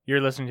You're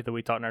listening to the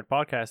We Talk Nerd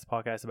podcast, the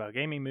podcast about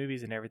gaming,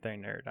 movies, and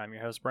everything nerd. I'm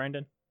your host,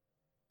 Brandon.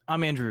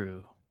 I'm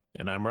Andrew.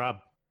 And I'm Rob.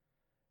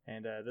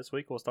 And this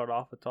week we'll start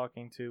off with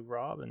talking to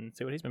Rob and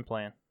see what he's been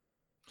playing.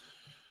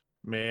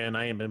 Man,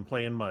 I ain't been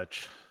playing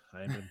much.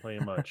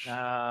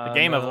 The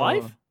game of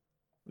life?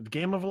 The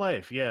game of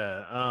life,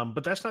 yeah.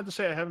 But that's not to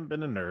say I haven't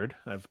been a nerd.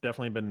 I've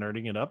definitely been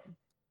nerding it up.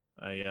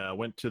 I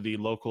went to the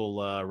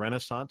local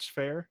Renaissance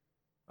fair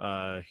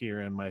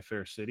here in my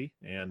fair city.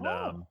 And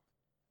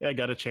yeah, I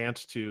got a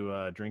chance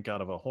to drink out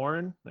of a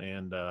horn.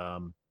 And I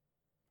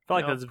feel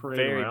like that's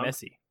very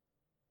messy.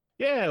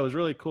 Yeah, it was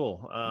really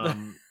cool.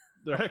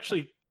 They're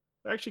actually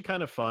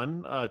kind of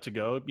fun to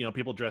go. You know,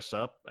 people dress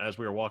up. As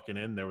we were walking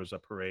in, there was a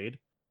parade,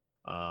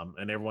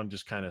 and everyone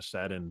just kind of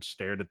sat and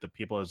stared at the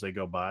people as they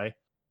go by.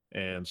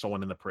 And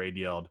someone in the parade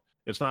yelled,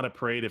 "It's not a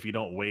parade if you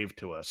don't wave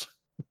to us."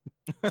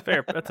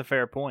 Fair. That's a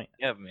fair point.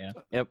 Yep, man.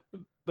 Yep.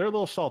 They're a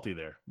little salty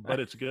there, but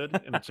it's good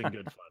and it's in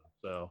good fun.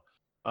 So,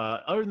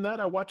 other than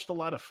that, I watched a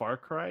lot of Far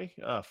Cry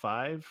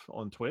 5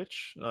 on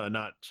Twitch.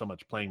 Not so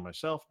much playing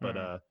myself,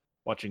 but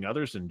watching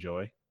others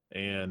enjoy.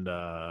 And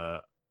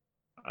I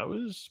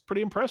was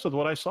pretty impressed with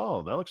what I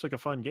saw. That looks like a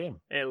fun game.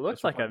 It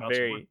looks like a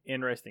very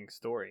interesting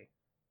story.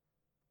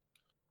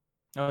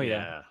 Oh,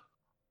 yeah.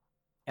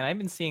 And I've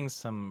been seeing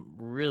some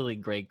really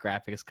great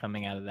graphics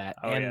coming out of that.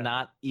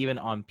 Not even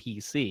on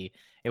PC.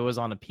 It was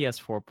on a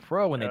PS4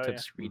 Pro when they took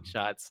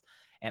screenshots.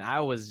 And I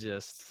was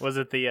just... Was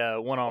it the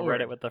one on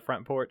Reddit with the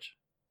front porch?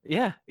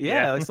 Yeah,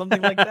 like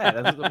something like that.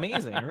 That was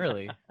amazing,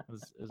 really. It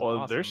was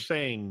awesome. They're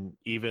saying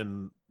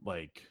even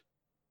like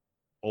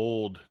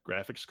old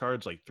graphics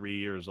cards, like 3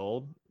 years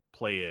old,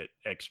 play at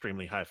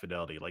extremely high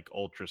fidelity, like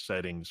ultra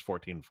settings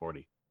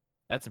 1440.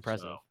 That's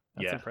impressive. So,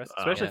 that's impressive,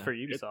 especially for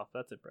Ubisoft.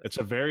 That's impressive. It's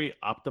a very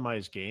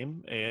optimized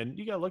game, and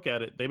you got to look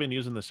at it. They've been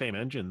using the same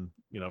engine,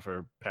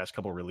 for past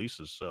couple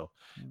releases. So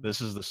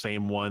this is the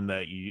same one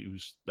that you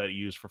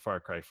used for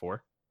Far Cry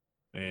 4,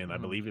 and I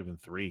believe even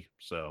 3.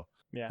 So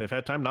they've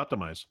had time to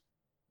optimize.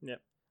 Yep.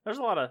 There's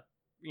a lot of,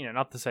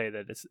 not to say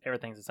that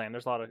everything's the same.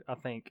 There's a lot of, I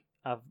think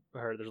I've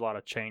heard there's a lot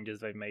of changes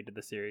they've made to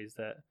the series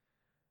that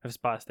have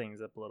spiced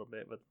things up a little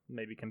bit with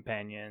maybe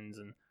companions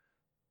and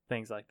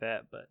things like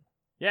that. But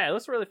yeah, it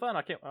looks really fun.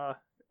 I can't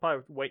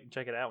probably wait and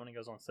check it out when it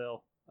goes on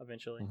sale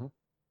eventually. Mm-hmm.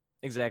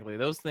 Exactly.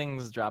 Those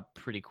things drop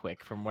pretty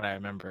quick from what I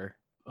remember.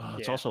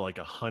 It's also like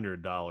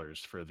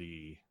 $100 for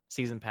the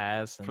season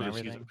pass and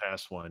everything. The season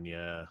pass one.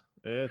 Yeah,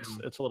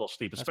 it's a little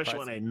steep, especially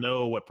when I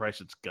know what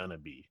price it's gonna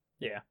be.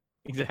 Yeah,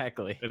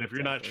 exactly. And if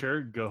you're not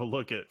sure, go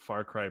look at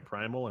Far Cry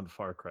Primal and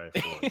Far Cry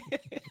 4.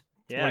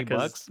 Yeah,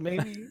 $20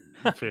 maybe.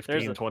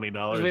 $15,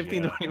 $20.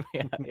 15, 20,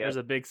 yeah. There's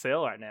a big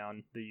sale right now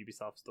in the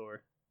Ubisoft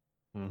store.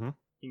 Mm-hmm.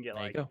 You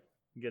can get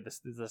you get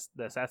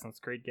the Assassin's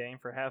Creed game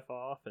for half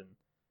off, and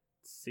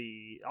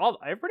see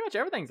pretty much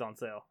everything's on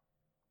sale.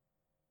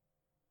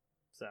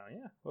 So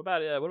yeah, what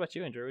about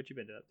you, Andrew? What you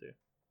been up to?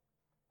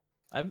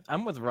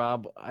 I'm with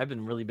Rob. I've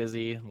been really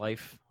busy in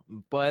life,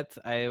 but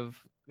I've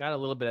got a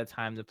little bit of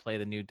time to play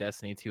the new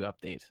Destiny 2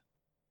 update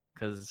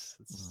because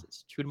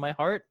it's true to my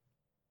heart.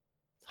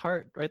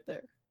 Heart right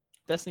there.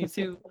 Destiny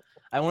 2.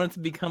 I want it to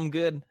become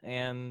good,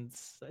 and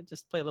I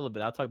just play a little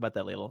bit. I'll talk about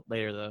that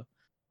later though.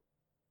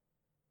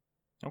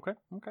 Okay.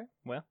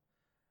 Well,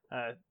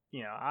 I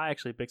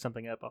actually picked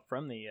something up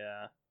from the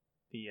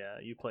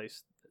Uplay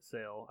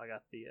sale. I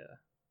got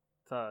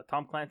the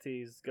Tom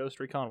Clancy's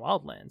Ghost Recon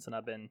Wildlands, and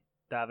I've been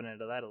diving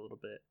into that a little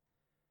bit.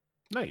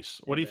 Nice.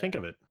 What do you think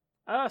of it?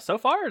 So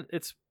far,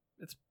 it's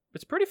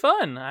pretty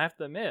fun. I have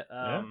to admit.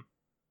 I'm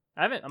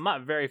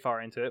not very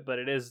far into it, but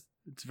it's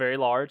very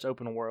large,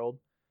 open world.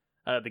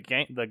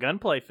 The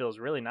gunplay feels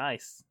really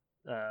nice.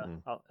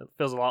 It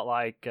feels a lot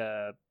like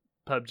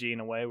PUBG in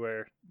a way,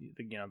 where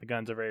the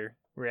guns are very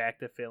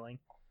reactive feeling.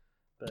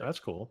 But, that's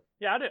cool.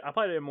 Yeah, I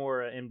played a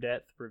more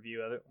in-depth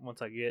review of it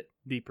once I get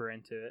deeper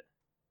into it.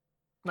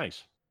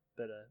 Nice.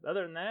 But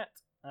other than that,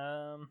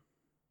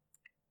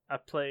 I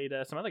played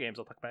some other games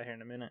I'll talk about here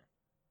in a minute.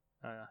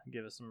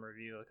 Give us some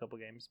review of a couple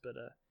games, but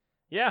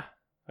yeah,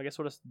 I guess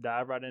we'll just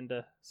dive right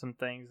into some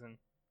things and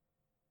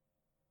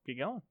get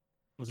going.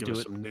 Let's give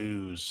us some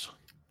news.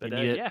 But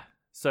yeah,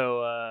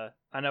 so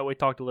I know we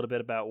talked a little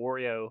bit about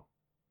Wario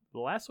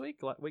week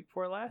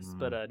before last,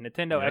 but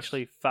Nintendo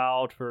actually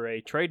filed for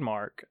a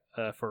trademark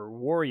for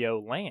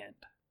Wario Land.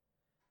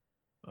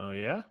 Oh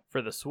yeah,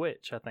 for the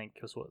Switch, I think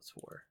is what it's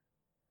for.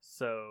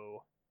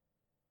 So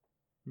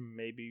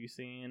maybe you've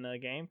seen a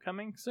game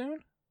coming soon,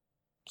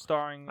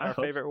 starring our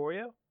favorite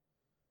Wario.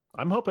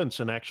 I'm hoping it's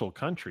an actual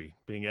country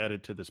being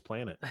added to this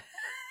planet.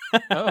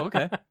 Oh,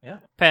 okay, yeah.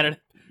 That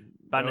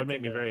would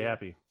make me very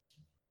happy.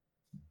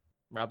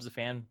 Rob's a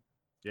fan.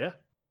 Yeah,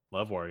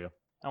 love Wario.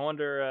 I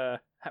wonder,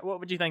 what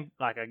would you think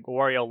like a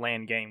Wario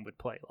Land game would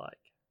play like?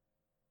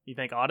 You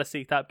think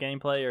Odyssey type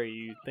gameplay, or are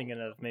you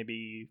thinking of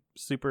maybe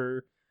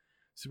Super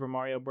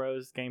Mario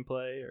Bros.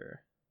 Gameplay,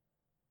 or?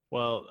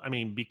 Well, I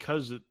mean,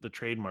 because the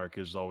trademark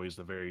is always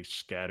the very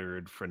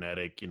scattered,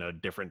 frenetic,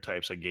 different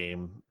types of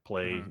game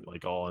play,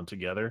 like all in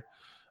together.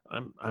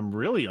 I'm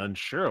really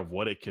unsure of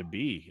what it could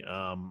be.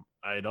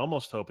 I'd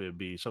almost hope it would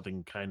be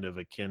something kind of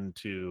akin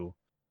to.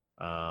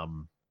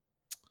 Um,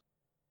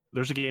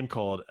 there's a game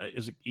called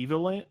is it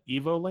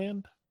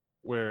Evoland,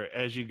 where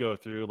as you go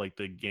through, like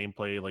the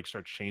gameplay like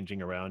starts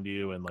changing around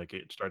you, and like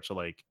it starts to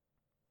like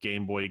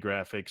Game Boy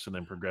graphics, and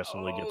then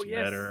progressively Oh gets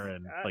yes, better,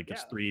 and like yeah,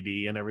 it's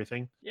 3D and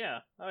everything. yeah.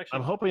 I I'm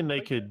actually hoping they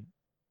like that. could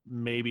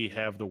maybe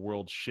have the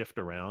world shift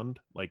around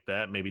like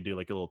that. Maybe do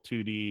like a little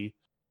 2D,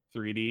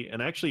 3D,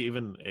 and actually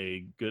even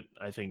a good,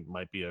 I think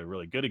might be a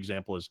really good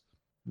example is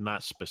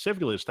not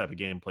specifically this type of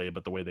gameplay,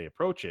 but the way they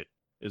approach it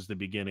is the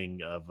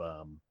beginning of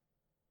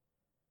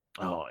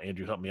oh,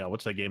 Andrew, help me out.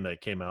 What's that game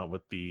that came out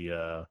with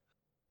the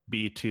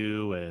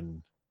B2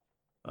 and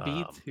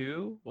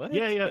B2? What?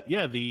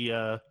 yeah,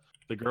 the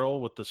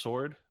girl with the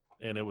sword,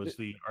 and it was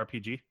the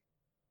RPG.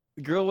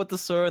 Girl with the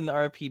sword and the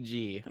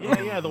RPG.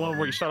 Yeah, the one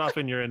where you start off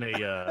and you're in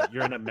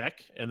a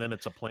mech, and then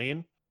it's a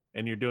plane,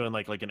 and you're doing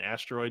like an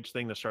asteroids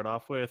thing to start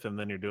off with, and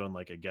then you're doing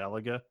like a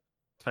Galaga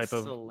type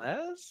of.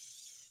 Celeste?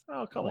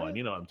 Oh, come on, What?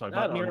 you know what I'm talking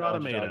I about. don't Near know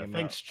what you're Automata. talking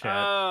Thanks, about.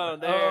 chat. Oh,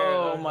 there.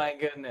 Oh my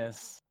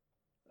goodness.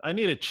 I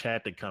need a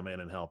chat to come in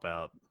and help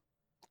out.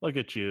 Look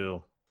at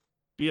you.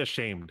 Be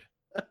ashamed.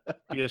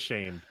 Be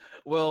ashamed.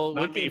 Well,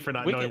 Not me for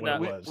not knowing what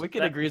it was.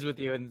 Wicked agrees with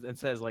you and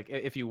says like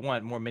if you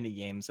want more mini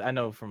games. I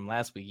know from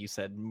last week you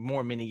said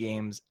more mini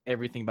games,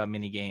 everything about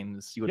mini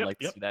games. You would like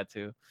to see that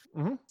too.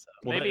 Mm-hmm.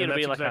 Well, Maybe it'll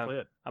be like exactly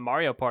it. a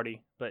Mario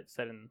Party, but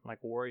set in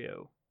like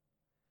Wario.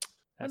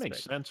 That makes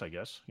aspect. sense, I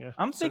guess. Yeah.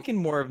 I'm thinking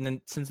more of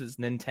since it's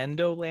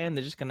Nintendo Land,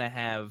 they're just gonna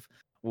have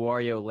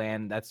Wario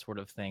Land, that sort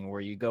of thing,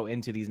 where you go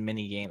into these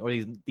mini games or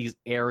these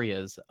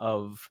areas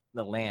of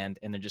the land,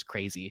 and they're just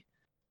crazy,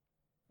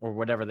 or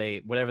whatever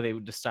they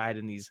would decide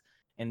in these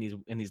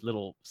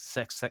little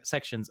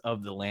sections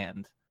of the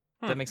land.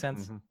 Does that make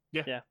sense? Mm-hmm.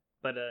 Yeah. Yeah,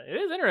 but it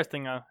is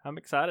interesting. I'm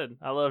excited.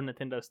 I love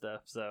Nintendo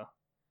stuff. So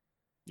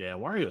yeah,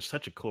 Wario is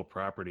such a cool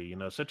property. You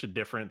know, such a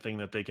different thing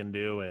that they can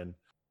do, and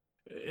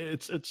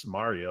it's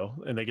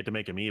Mario, and they get to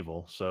make him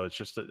evil. So it's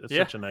just it's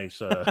such a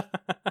nice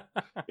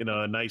you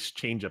know, a nice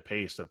change of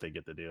pace that they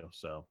get to do.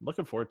 So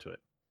looking forward to it.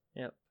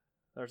 Yep.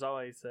 There's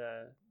always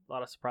a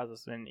lot of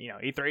surprises, and you know,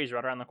 E3 is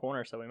right around the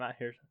corner, so we might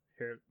hear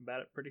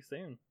about it pretty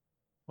soon.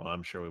 Well,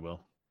 I'm sure we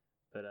will.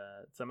 But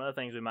some other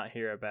things we might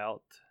hear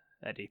about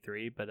at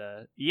E3.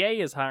 But EA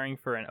is hiring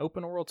for an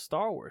open world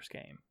Star Wars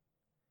game.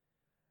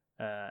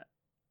 I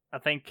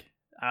think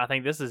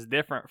this is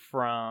different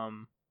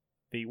from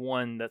the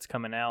one that's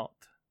coming out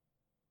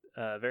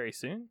very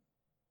soon.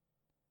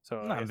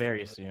 So Not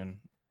very soon.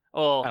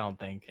 Well, I don't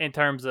think. In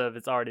terms of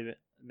it's already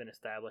been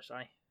established.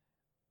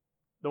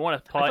 The one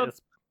that's probably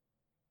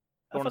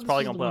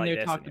probably gonna play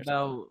like Destiny.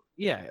 About,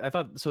 yeah, I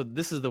thought so.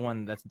 This is the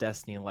one that's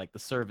Destiny, like the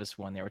service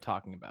one they were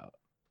talking about,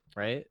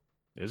 right?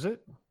 Is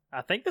it?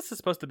 I think this is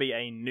supposed to be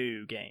a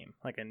new game,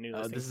 like a new.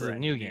 This is a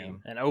new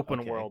game, an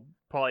open world,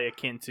 probably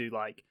akin to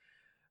like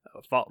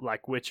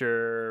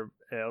Witcher,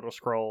 Elder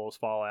Scrolls,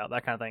 Fallout,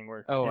 that kind of thing.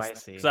 Where I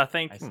see. So I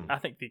think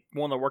the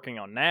one they're working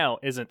on now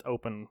isn't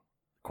open,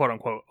 quote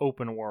unquote,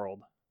 open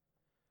world.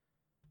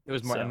 It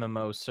was more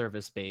MMO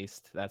service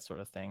based, that sort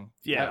of thing.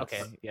 Yeah.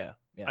 Okay. Yeah.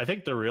 I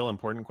think the real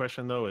important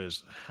question though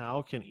is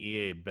how can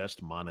EA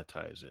best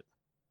monetize it?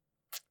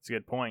 It's a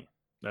good point.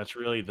 That's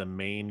really the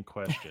main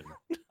question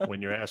when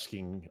you're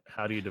asking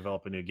how do you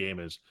develop a new game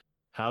is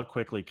how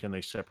quickly can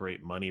they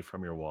separate money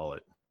from your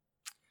wallet?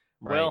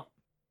 Right. Well,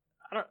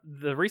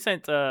 the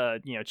recent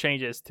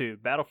changes to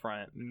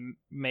Battlefront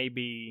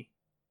maybe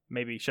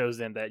shows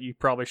them that you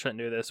probably shouldn't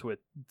do this with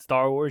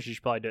Star Wars. You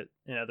should probably do it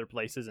in other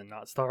places and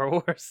not Star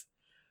Wars.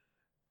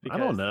 I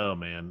don't know,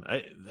 man.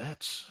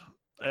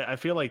 I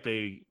feel like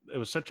it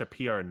was such a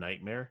PR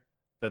nightmare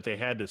that they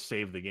had to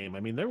save the game.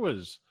 I mean, there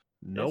was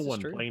no one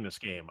playing this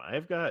game.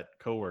 I've got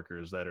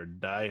coworkers that are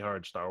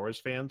diehard Star Wars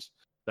fans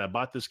that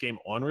bought this game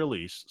on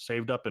release,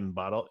 saved up and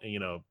bought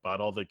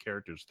all the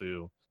characters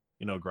through,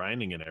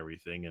 grinding and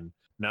everything, and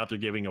now they're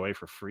giving away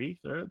for free.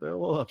 They're a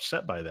little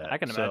upset by that. I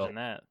can imagine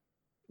that.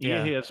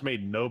 EA has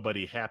made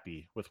nobody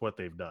happy with what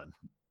they've done.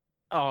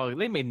 Oh,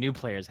 they made new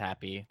players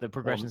happy. The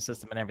progression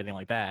system and everything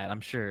like that. I'm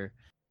sure.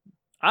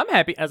 I'm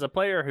happy as a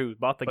player who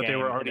bought the game. But they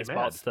were already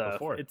mad stuff.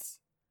 Before.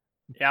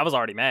 I was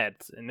already mad.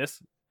 And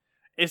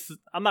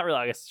I'm not really,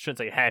 I guess I shouldn't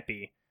say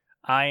happy.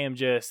 I am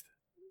just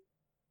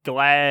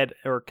glad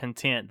or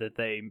content that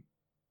they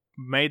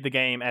made the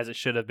game as it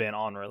should have been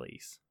on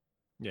release.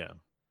 Yeah.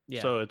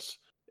 So it's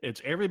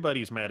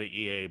everybody's mad at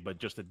EA, but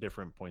just at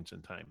different points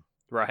in time.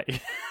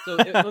 Right. So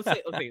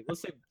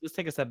let's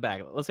take a step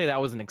back. Let's say that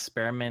was an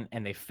experiment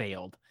and they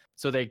failed.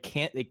 So they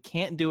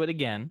can't do it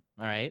again.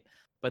 All right.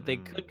 But they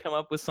could come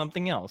up with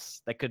something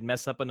else that could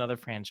mess up another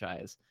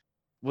franchise.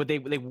 They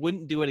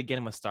wouldn't do it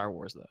again with Star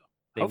Wars though.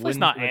 Hopefully it's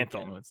not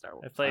Anthem with Star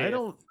Wars. I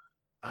don't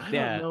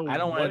know. I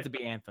don't want it to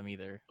be Anthem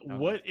either.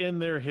 What in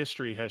their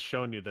history has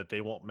shown you that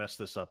they won't mess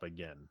this up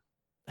again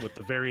with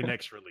the very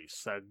next release?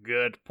 It's a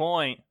good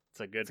point.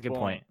 It's a good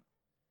point.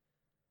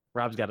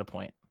 Rob's got a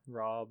point.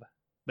 Rob.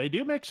 They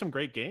do make some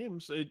great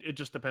games. It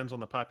just depends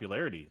on the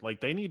popularity. Like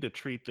they need to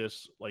treat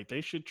this like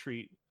they should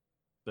treat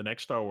the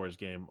next Star Wars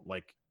game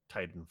like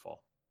Titanfall.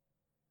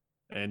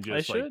 and They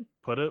just like should.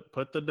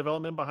 put the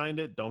development behind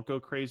it. Don't go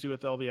crazy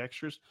with all the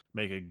extras.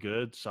 Make a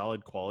good,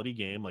 solid, quality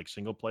game like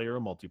single player or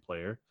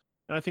multiplayer.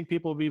 And I think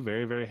people will be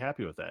very, very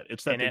happy with that.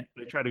 It's that And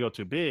they try to go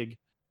too big,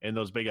 and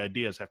those big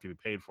ideas have to be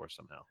paid for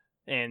somehow.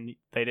 and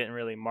they didn't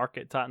really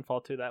market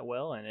Titanfall 2 that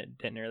well, and it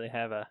doesn't really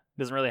have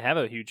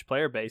a huge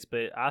player base.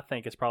 But I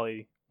think it's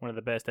probably one of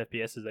the best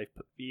FPSs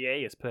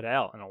EA has put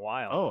out in a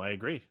while. Oh, I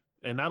agree.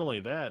 And not only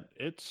that,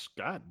 it's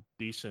got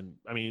decent.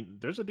 I mean,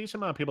 there's a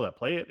decent amount of people that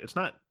play it. It's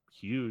not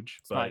huge,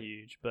 It's not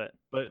huge, but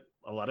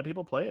a lot of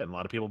people play it, and a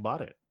lot of people bought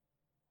it.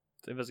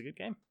 it was a good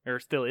game, or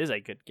still is a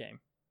good game.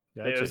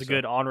 Yeah, I'd It was say a so.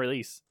 good on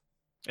release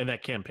And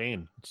that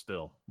campaign,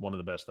 still one of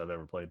the best I've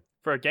ever played.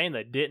 for a game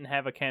that didn't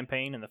have a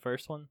campaign in the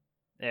first one.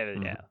 Yeah,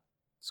 Mhm. yeah,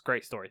 it's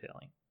great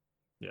storytelling.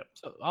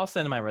 So I'll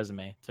send my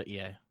resume to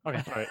EA.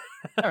 Okay. All right.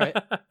 All right.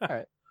 All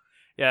right.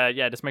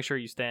 Yeah. Just make sure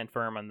you stand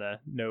firm on the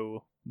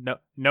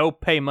no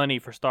pay money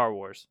for Star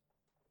Wars.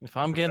 If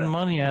I'm getting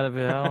money out of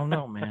it, I don't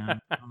know,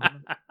 man.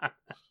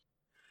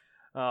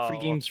 Oh. Free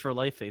games for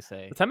life, they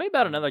say. Tell me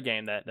about another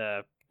game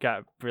that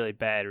got really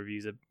bad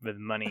reviews with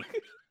money.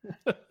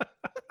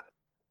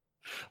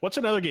 What's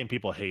another game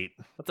people hate?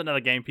 What's another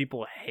game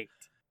people hate?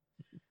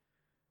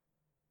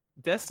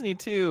 Destiny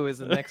 2 is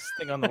the next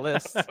thing on the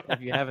list,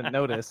 if you haven't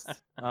noticed.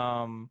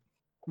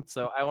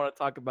 So I want to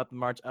talk about the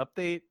March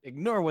update.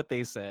 Ignore what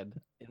they said.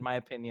 In my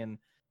opinion,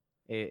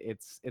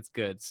 it's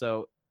good.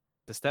 So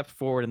the step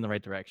forward in the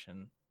right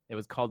direction. It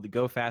was called the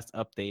Go Fast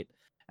update.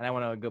 And I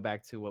want to go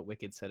back to what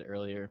Wicked said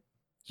earlier.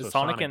 Is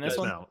Sonic in this is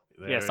one? out.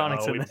 Yeah,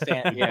 Sonic's in we this.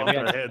 San- yeah, bumped we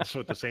our got- heads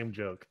with the same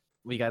joke.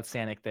 We got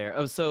Sanic there.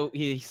 Oh, so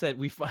he said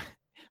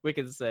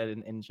Wicked said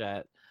in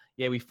chat,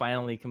 yeah, we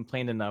finally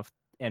complained enough,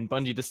 and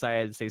Bungie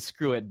decided to say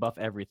screw it, buff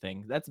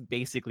everything. That's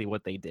basically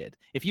what they did.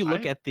 If you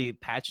look at the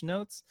patch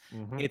notes,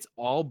 Mhm. it's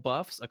all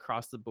buffs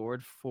across the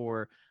board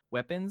for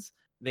weapons.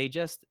 They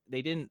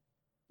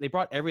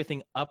brought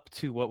everything up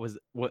to what was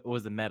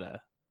the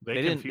meta. They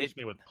they didn't- confused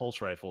me with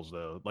pulse rifles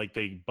though. Like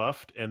they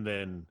buffed and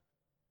then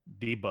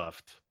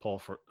debuffed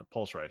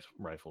pulse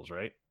rifles,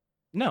 right?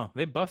 No,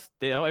 they buffed.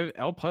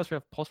 All pulse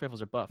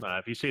rifles are buffed.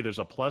 If you see there's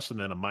a plus and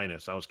then a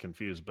minus, I was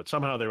confused. But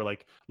somehow they were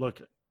like,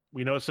 "Look,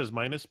 we know it says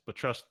minus, but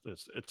trust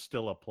this, it's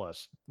still a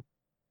plus."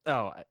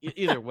 Oh,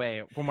 either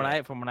way, from what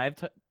I've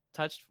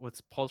touched with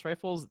pulse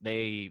rifles,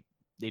 they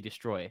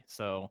destroy.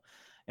 So,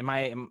 in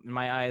my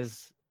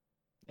eyes,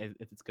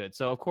 it's good.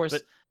 So of course,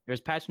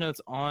 there's patch notes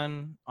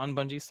on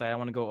Bungie's site. I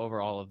want to go over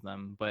all of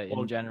them, but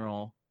Well, in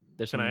general,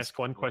 there's Can I some. ask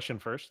one question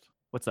first?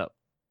 What's up?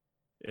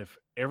 If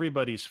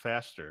everybody's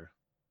faster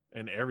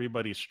and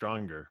everybody's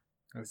stronger,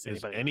 Is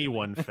is anybody-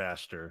 anyone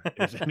faster?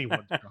 Is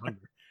anyone stronger?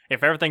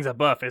 If everything's a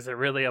buff, is it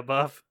really a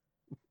buff?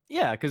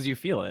 Yeah, because you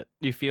feel it.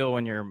 You feel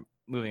when you're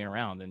moving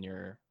around, and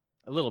you're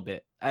a little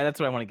bit. That's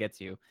what I want to get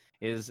to.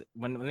 Is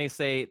when they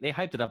say they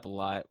hyped it up a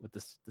lot with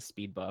the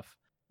speed buff.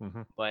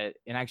 Mhm. But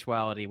in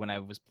actuality, when I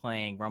was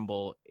playing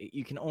Rumble,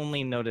 you can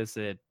only notice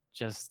it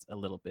just a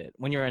little bit.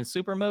 When you're in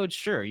super mode,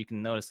 sure, you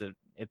can notice it.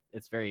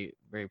 It's very,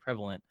 very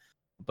prevalent,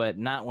 but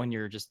not when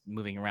you're just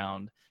moving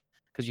around,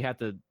 because you have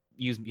to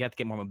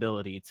get more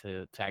mobility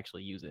to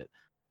actually use it.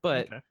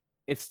 But Okay.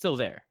 it's still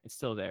there. It's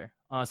still there.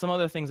 Some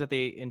other things that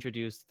they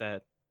introduced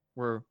that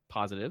were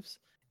positives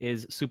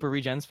is super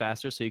regens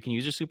faster, so you can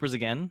use your supers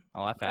again a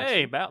lot faster.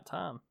 Hey, about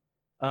time.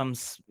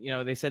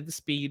 They said the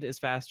speed is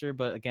faster,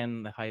 but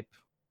again, the hype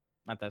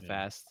not that Yeah.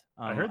 fast.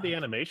 I heard the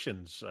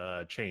animations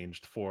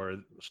changed for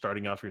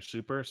starting off your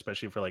super,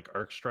 especially for like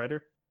Arc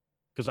Strider.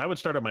 Because I would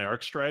start on my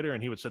Arc Strider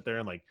and he would sit there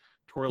and like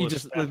twirl You his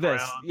just staff like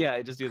this, around.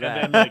 yeah, just do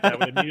that. And then like I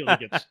would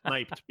immediately get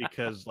sniped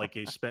because like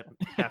he spent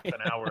half an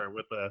hour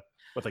with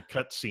a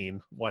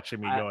cutscene watching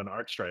me go in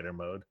Arc Strider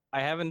mode.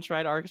 I haven't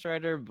tried Arc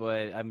Strider,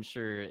 but I'm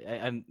sure,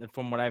 I'm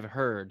from what I've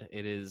heard,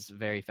 it is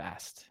very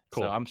fast.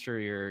 Cool. So I'm sure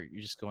you're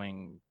just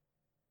going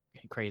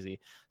crazy.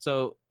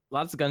 So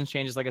lots of guns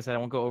changes. Like I said, I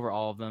won't go over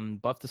all of them.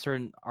 Buff to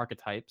certain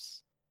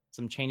archetypes.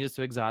 Some changes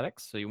to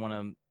exotics. So you want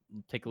to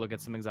take a look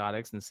at some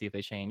exotics and see if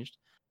they changed.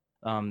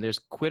 There's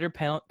quitter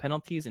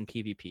penalties in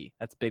PvP.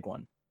 That's a big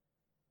one.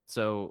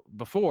 So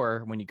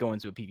before, when you go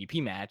into a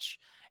PvP match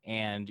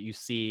and you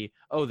see,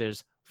 oh,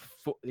 there's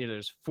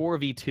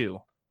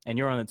 4v2 and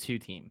you're on the 2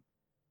 team,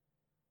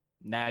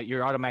 now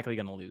you're automatically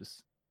going to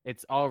lose.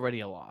 It's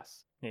already a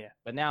loss. Yeah.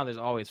 But now there's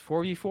always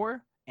 4v4,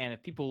 and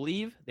if people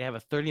leave, they have a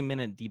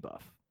 30-minute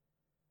debuff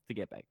to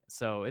get back.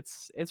 So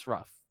it's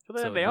rough. So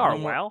So they the are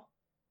normal- WoW.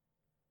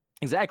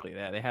 Exactly.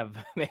 Yeah, they have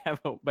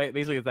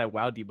basically it's that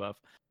WoW debuff.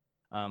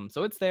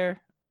 So it's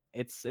there.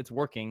 It's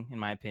working in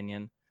my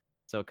opinion.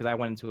 So because I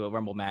went into a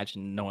Rumble match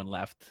and no one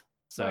left.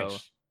 So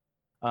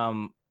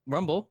Nice.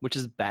 Rumble, which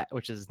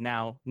is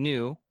now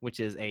new, which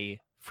is a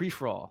free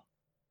for all.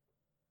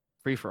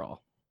 Free for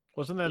all.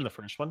 Wasn't that in the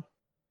first one?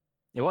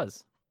 It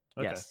was.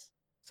 Okay. Yes.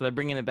 So they're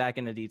bringing it back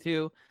into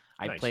D2.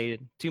 I Nice.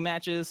 played 2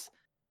 matches.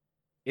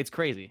 It's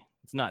crazy.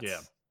 It's nuts. Yeah.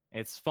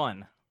 It's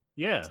fun.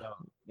 Yeah. So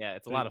yeah,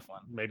 it's a lot of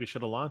fun. Maybe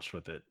should have launched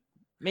with it.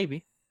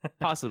 Maybe,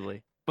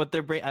 possibly. But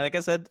they're like I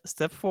said,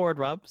 step forward,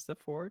 Rob.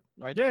 Step forward.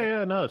 Right.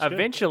 Yeah, no, it's good.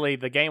 Eventually,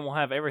 the game will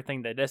have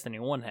everything that Destiny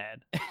 1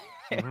 had.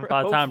 Mhm.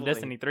 By the time Hopefully.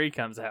 Destiny 3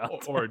 comes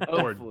out. or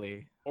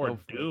Hopefully.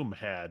 Doom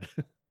had.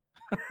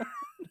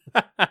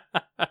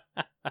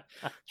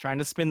 Trying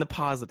to spin the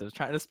positives.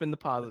 No,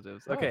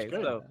 it's Okay,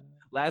 good. so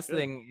last Good.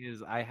 thing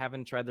is I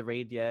haven't tried the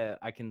raid yet.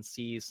 I can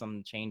see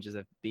some changes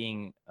of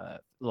being a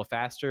little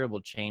faster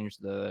will change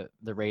the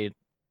raid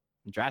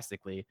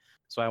drastically.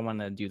 So I want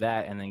to do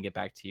that and then get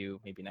back to you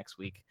maybe next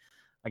week.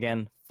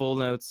 Again, full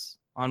notes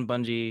on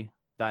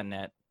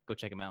Bungie.net. Go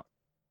check them out.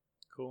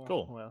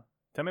 Cool. Well,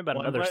 tell me about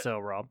Well, I'm another glad-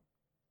 sale, Rob.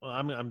 Well,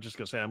 I'm just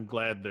gonna say I'm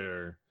glad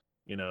they're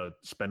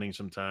spending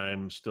some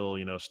time still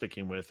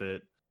sticking with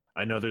it.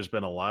 I know there's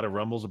been a lot of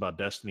rumbles about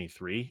Destiny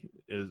 3.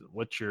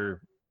 What's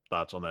your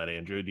thoughts on that,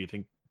 Andrew? Do you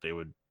think they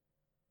would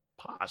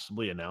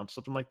possibly announce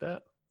something like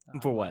that?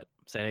 For what?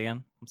 Say it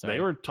again. I'm sorry. They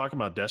were talking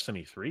about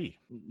Destiny 3.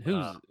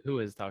 Who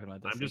is talking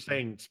about this? I'm just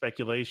saying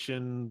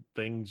speculation.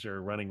 Things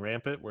are running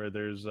rampant where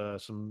there's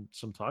some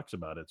talks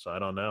about it. So I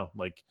don't know.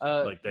 Like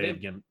they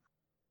again.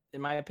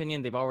 In my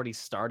opinion, they've already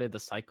started the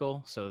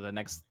cycle. So the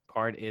next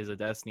part is a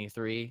Destiny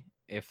 3.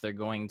 If they're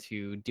going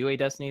to do a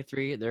Destiny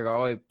 3, they're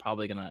always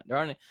probably gonna they're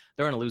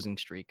on a losing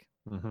streak.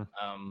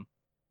 Mhm.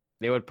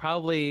 They would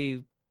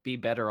probably be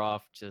better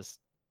off just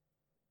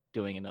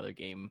doing another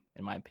game,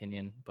 in my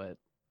opinion. But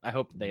I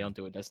hope they don't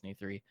do a Destiny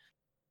 3.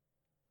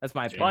 That's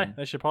my opinion.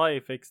 They should probably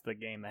fix the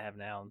game they have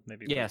now.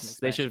 Maybe put some Yes,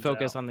 they should expansions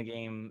focus out. on the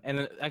game,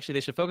 and actually,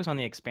 they should focus on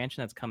the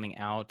expansion that's coming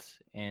out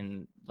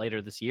in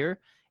later this year,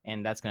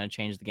 and that's going to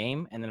change the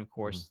game. And then, of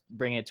course,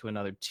 bring it to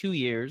another 2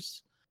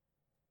 years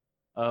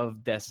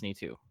of Destiny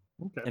 2.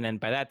 Okay. And then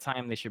by that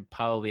time, they should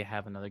probably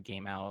have another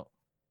game out.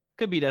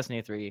 Could be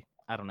Destiny 3.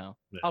 I don't know.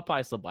 Yeah. I'll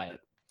probably still buy it.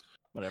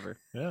 Whatever.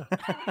 Yeah.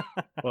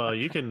 Well,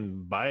 you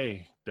can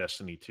buy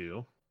Destiny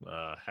 2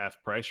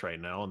 half price right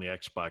now on the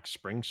Xbox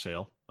Spring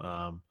Sale,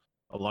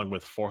 along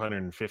with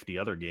 450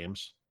 other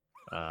games.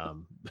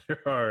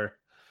 There are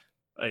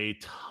a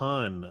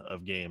ton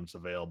of games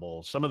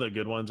available. Some of the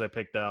good ones I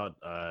picked out,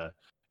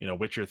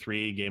 Witcher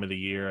 3 Game of the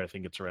Year. I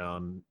think it's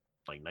around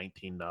like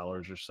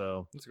 $19 or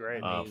so. That's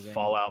great. Amazing.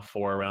 Fallout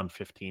 4 around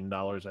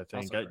 $15, I think.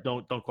 Also great.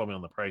 Don't quote me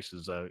on the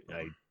prices. I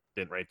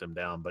didn't write them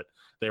down, but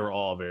they were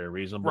all very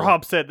reasonable.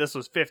 Rob said this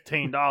was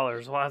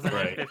 $15. Why is it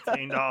Right.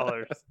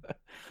 $15?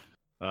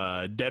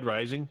 Dead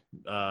Rising.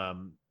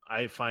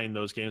 I find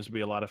those games to be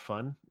a lot of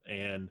fun.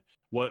 And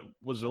what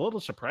was a little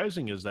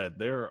surprising is that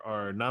there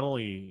are not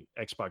only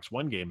Xbox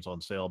One games on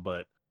sale,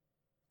 but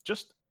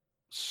just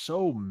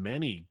so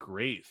many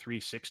great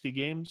 360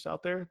 games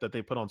out there that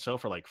they put on sale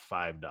for like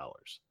 $5.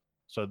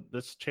 So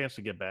this chance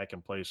to get back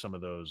and play some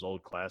of those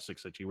old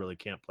classics that you really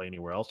can't play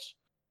anywhere else.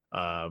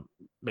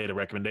 Made a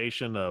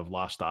recommendation of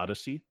Lost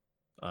Odyssey.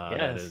 That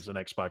Yes. is an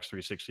Xbox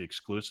 360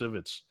 exclusive.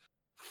 It's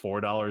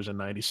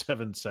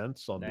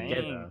 $4.97 on Dang.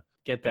 the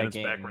Get and that it's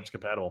game. backwards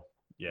compatible.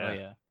 Yeah. Oh,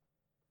 yeah.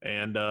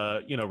 And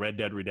Red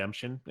Dead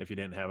Redemption, if you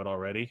didn't have it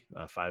already,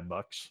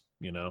 $5.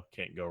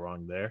 Can't go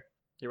wrong there.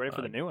 You ready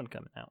for the new one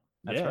coming out?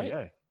 That's yeah, right.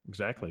 yeah,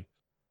 exactly.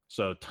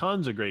 So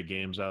tons of great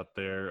games out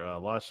there,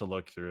 lots to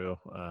look through.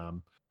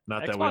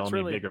 Not that we Xbox all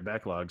really- need bigger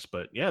backlogs,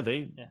 but yeah,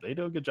 they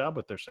do a good job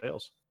with their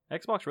sales.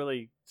 Xbox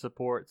really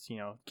supports,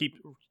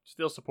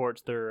 still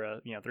supports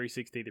their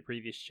 360, the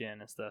previous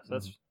gen and stuff. So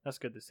that's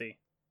good to see.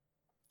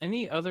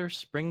 Any other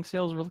spring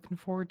sales we're looking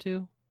forward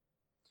to?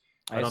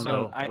 I don't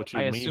know what you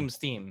I mean. assume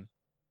Steam.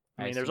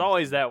 I mean, there's assume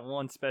always Steam. that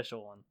one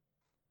special one.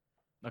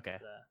 Okay.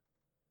 But,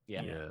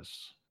 Yeah.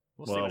 Yes.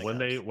 we'll see Well, what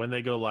comes. when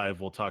they go live,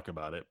 we'll talk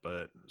about it.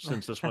 But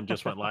since this one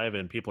just went live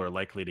and people are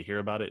likely to hear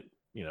about it,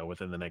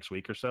 within the next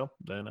week or so,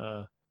 then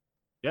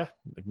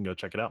they can go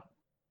check it out.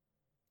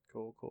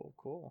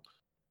 Cool.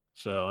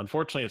 So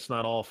unfortunately, it's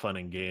not all fun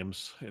and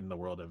games in the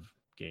world of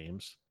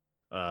games.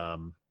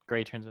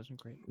 Great transition.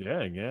 Great.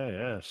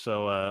 Yeah.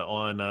 So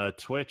on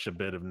Twitch, a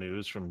bit of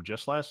news from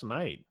just last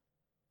night.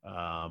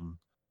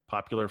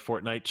 Popular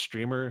Fortnite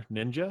streamer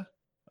Ninja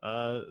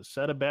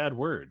said a bad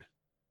word.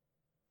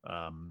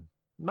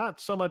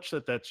 Not so much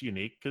that's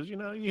unique because you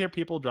hear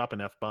people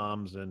dropping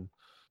F-bombs and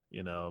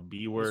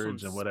B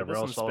words and whatever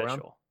else all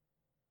around.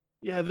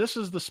 Yeah, this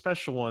is the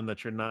special one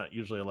that you're not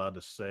usually allowed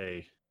to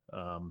say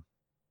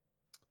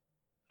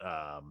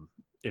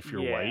if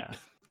you're white.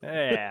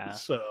 Yeah.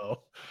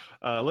 So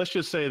let's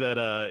just say that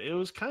it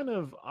was kind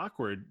of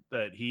awkward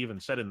that he even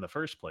said it in the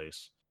first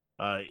place.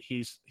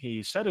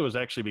 He said it was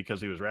actually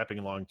because he was rapping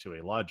along to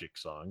a Logic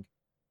song,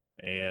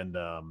 and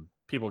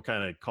people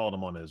kind of called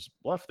him on his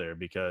bluff there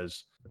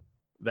because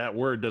that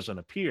word doesn't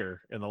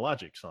appear in the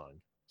Logic song.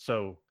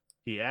 So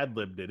he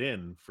ad-libbed it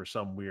in for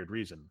some weird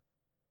reason.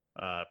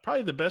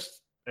 Probably the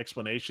best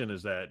explanation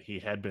is that he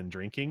had been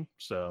drinking,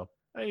 so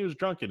he was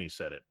drunk and he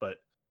said it, but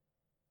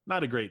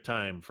not a great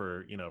time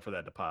for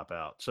that to pop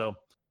out. So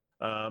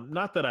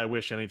not that I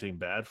wish anything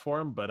bad for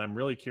him, but I'm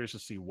really curious to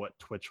see what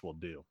Twitch will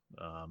do.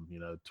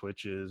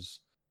 Twitch is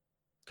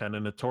kind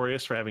of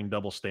notorious for having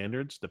double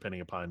standards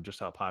depending upon just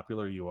how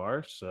popular you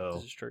are. So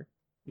This is true.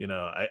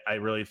 I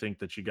really think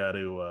that you got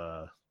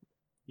to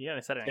Yeah,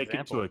 they set an take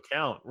example. into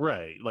account,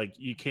 right? Like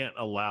you can't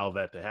allow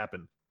that to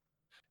happen,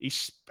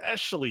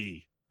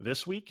 especially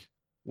this week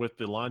with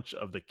the launch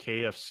of the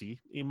KFC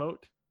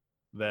emote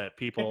that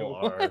people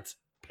are What?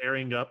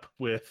 pairing up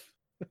with.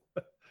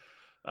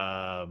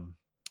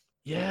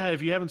 Yeah,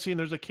 if you haven't seen,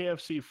 there's a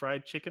KFC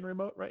fried chicken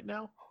remote right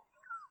now,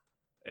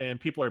 and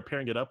people are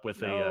pairing it up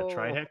with a No.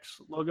 Trihex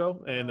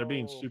logo, and they're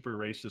being No. super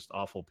racist,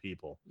 awful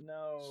people.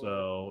 No.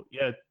 So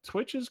yeah,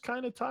 Twitch is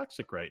kind of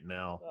toxic right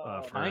now.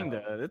 Oh, For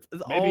Kinda. It's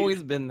maybe-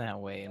 always been that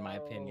way, in my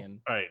No.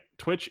 opinion. all right,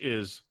 Twitch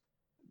has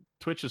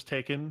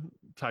taken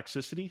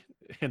toxicity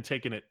and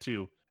taken it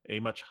to a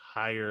much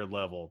higher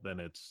level than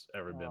it's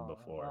ever been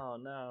before. Oh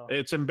no.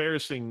 It's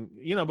embarrassing.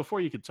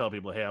 Before you could tell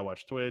people, "Hey, I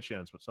watch Twitch,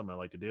 and it's something I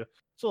like to do."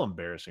 It's a little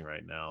embarrassing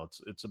right now.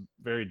 It's a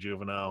very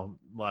juvenile,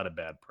 a lot of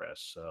bad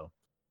press. So,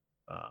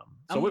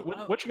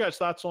 what's your guys'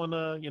 thoughts on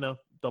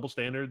double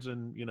standards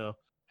and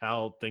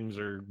how things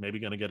are maybe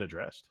going to get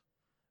addressed?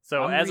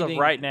 So I'm as of reading-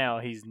 right now,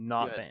 he's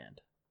not Good.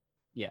 banned.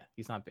 Yeah,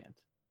 he's not banned.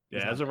 Yeah,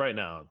 He's not as of right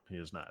now, he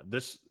is not.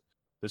 This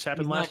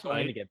happened He's last not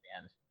going to night. get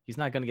banned. He's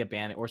not going to get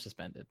banned or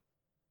suspended,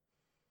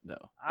 though.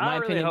 In I my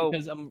really opinion, hope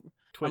because I'm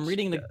Twitch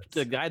reading the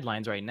does.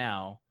 guidelines right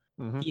now.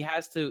 Mhm. He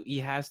has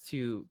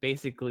to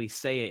basically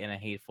say it in a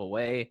hateful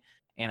way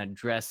and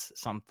address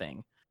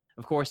something.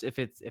 Of course, if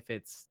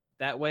it's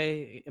that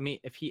way, I mean,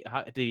 did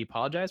he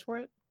apologize for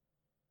it?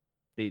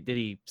 Did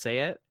he say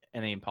it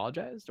and he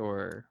apologized,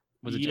 or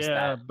was it just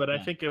Yeah, that? but I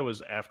think it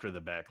was after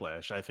the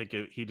backlash. I think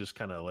he just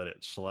kind of let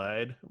it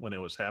slide when it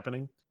was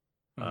happening.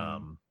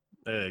 Mhm.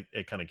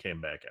 It kind of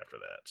came back after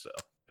that. So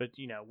But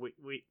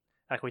we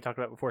like we talked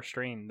about before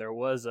stream, there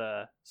was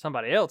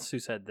somebody else who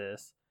said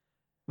this,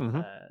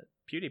 Mhm.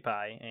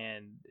 PewDiePie,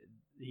 and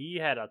he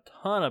had a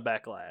ton of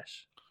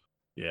backlash.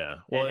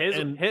 yeah, Well,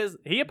 well, his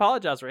he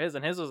apologized for his,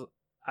 and his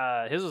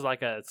was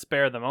like a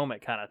spare the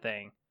moment kind of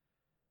thing.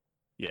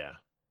 yeah,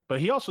 but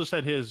he also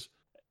said his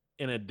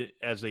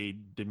as a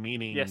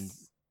demeaning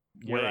Yes,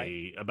 you're way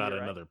right. about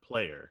You're right. another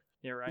player.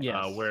 You're right.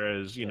 Yeah. Yes.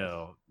 Whereas Yes.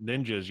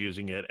 Ninja's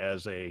using it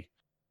as a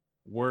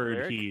word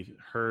Lyric? he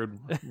heard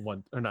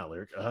one or not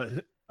lyric.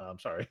 I'm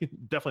sorry,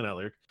 definitely not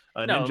lyric.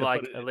 No, Ninja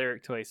like put it, a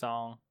lyric to a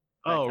song.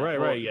 oh that kind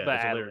of- right, yeah, but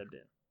as a lyric. ad-libbed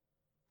it.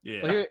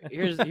 Yeah, Well,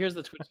 here's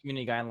the Twitch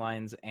community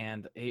guidelines,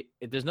 and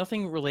there's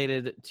nothing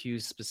related to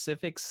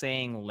specific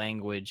saying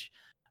language,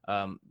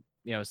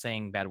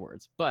 saying bad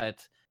words,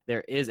 but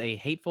there is a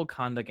hateful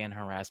conduct and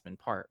harassment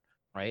part,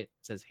 right? It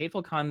says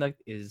hateful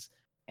conduct is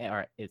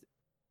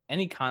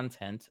any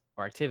content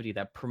or activity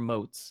that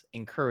promotes,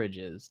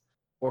 encourages,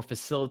 or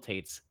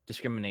facilitates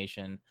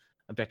discrimination,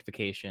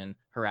 objectification,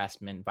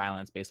 harassment,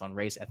 violence based on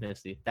race,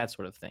 ethnicity, that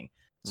sort of thing.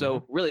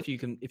 So really,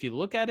 if you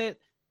look at it,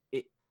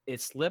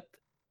 it slipped.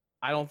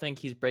 I don't think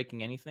he's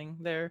breaking anything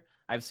there.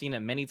 I've seen it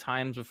many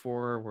times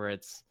before where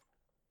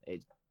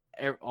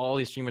all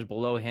these streamers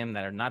below him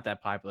that are not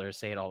that popular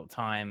say it all the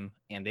time,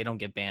 and they don't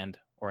get banned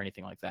or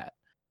anything like that.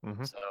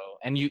 Mhm. So,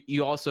 and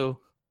you also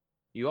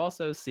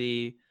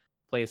see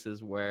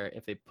places where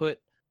if they put,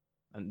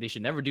 and they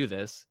should never do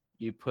this.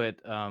 You put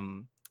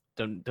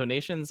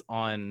donations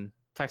on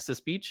text to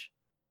speech,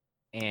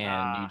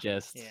 and you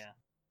just Yeah.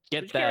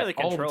 get you can't that really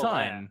all the control that.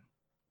 time.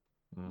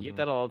 You Mhm. get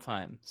that all the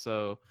time.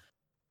 So,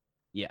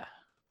 yeah,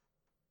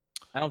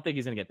 I don't think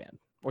he's gonna get banned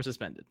or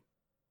suspended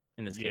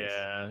in this case.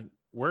 Yeah,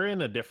 we're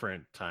in a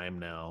different time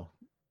now.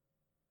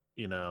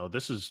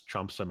 This is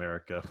Trump's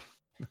America,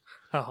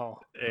 Oh,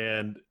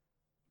 and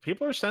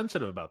people are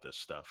sensitive about this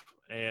stuff.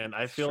 And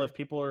I feel Sure. if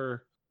people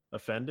are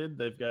offended,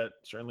 they've got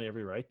certainly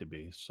every right to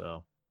be.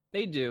 So,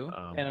 They do,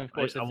 and of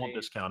course, I won't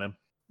discount him.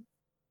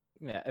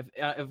 yeah,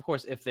 of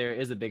course, if there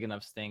is a big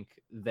enough stink,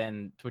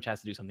 then Twitch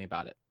has to do something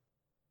about it.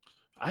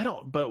 I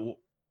don't, but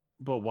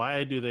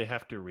why do they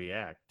have to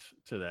react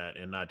to that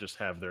and not just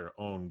have their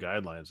own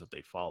guidelines that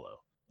they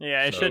follow?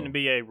 yeah. It So- shouldn't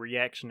be a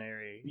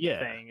reactionary Yeah,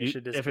 thing. It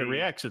should just if be, it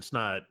reacts, it's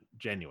not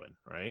genuine,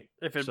 right?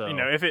 if it So-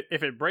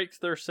 if it breaks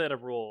their set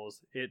of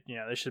rules,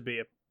 there should be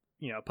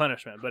a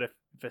punishment. But if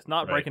it's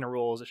not Right. breaking the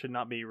rules, it should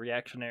not be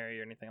reactionary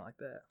or anything like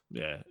that.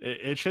 Yeah,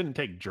 it shouldn't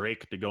take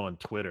Drake to go on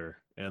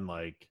Twitter and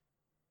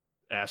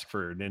ask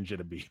for Ninja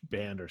to be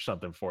banned or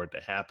something for it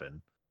to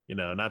happen.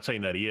 Not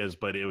saying that he is,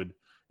 but it would.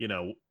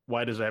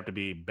 Why does it have to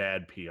be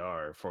bad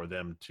PR for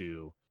them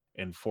to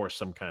enforce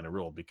some kind of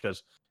rule?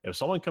 Because if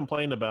someone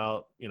complained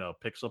about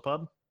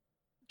Pixelpub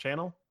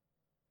channel,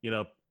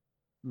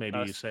 maybe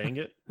Us. saying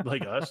it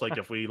like us, like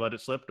if we let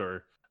it slip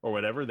or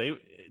whatever, they,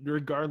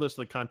 regardless of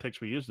the context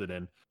we used it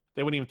in,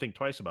 they wouldn't even think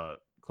twice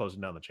about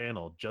closing down the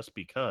channel just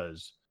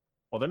because,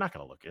 well, they're not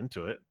going to look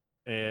into it,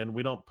 and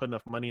we don't put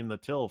enough money in the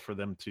till for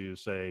them to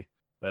say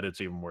that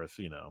it's even worth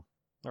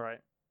All right.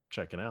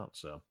 checking out.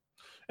 So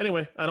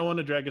anyway, I don't want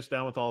to drag us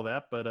down with all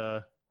that, but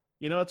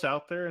it's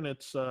out there, and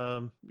it's I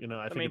think mean,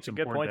 it's it's a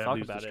good important point to to have talk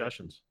these about it.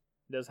 discussions.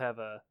 It does have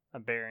a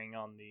bearing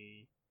on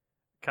the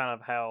kind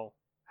of how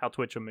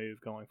Twitch will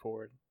move going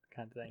forward,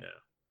 kind of thing. Yeah.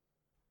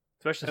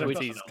 Especially And since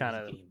it's he's also kind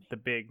of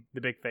gaming.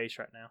 the big face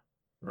right now.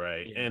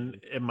 Right. Yeah.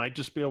 And it might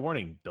just be a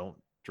warning. Don't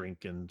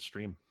drink and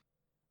stream.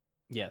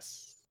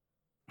 Yes,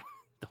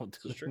 don't do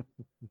This is it. true.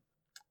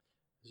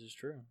 This is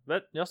true.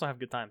 But you also have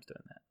good times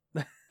doing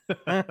that.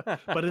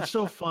 but it's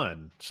so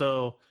fun.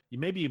 So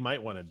maybe you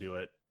might want to do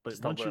it, but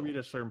Just a once you little. reach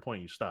a certain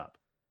point, you stop.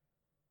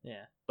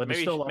 Yeah. But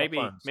it's still a lot of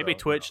fun. Maybe so,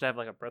 Twitch should have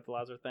like a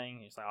breathalyzer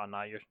thing. It's like, oh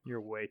no, you're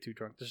way too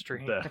drunk to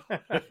stream. That-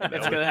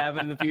 It's gonna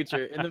happen in the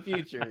future. In the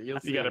future, you'll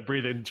see. You got to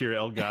breathe into your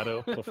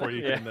Elgato before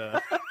you Yeah.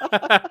 can.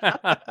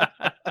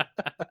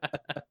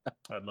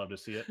 I'd love to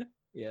see it.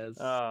 Yes.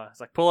 It's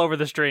like pull over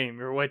the stream.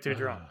 You're way too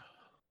drunk.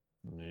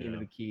 Give me Yeah.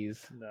 the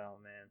keys. No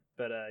man,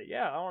 but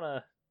yeah, I want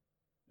to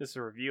just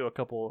review a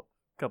couple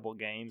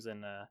games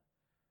and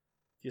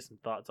get some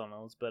thoughts on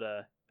those. But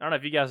I don't know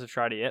if you guys have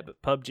tried it yet,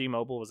 but PUBG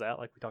Mobile was out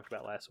like we talked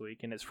about last week,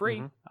 and it's free.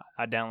 Mhm.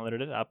 I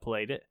downloaded it, I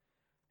played it,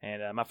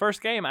 and my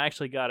first game I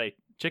actually got a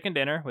chicken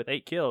dinner with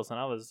 8 kills, and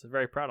I was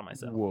very proud of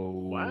myself. Whoa.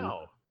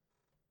 Wow.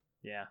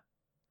 Yeah,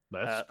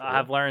 That's cool. I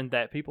have learned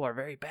that people are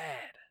very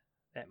bad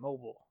at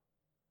mobile.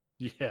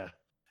 Yeah.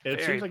 It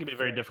Very, seems like it'd be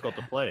very very difficult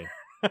to bad. play.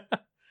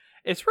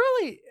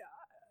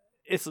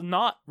 It's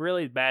not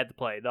really bad to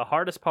play. The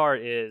hardest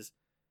part is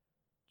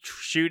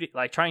shooting,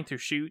 like trying to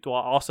shoot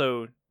while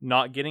also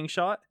not getting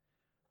shot.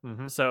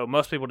 Mm-hmm. So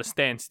most people just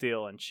stand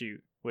still and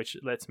shoot, which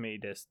lets me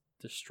just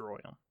destroy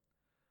them.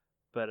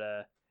 But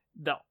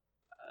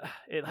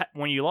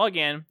when you log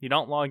in, you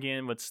don't log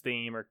in with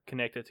Steam or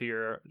connect it to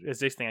your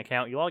existing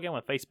account. You log in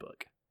with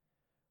Facebook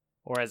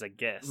or as a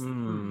guest.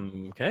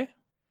 Okay.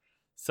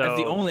 So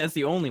That's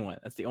the only one.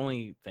 That's the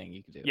only thing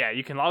you can do. yeah,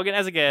 you can log in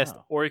as a guest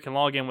Wow. or you can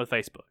log in with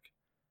Facebook.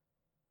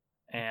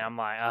 And I'm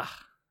like,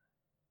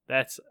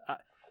 that's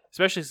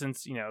especially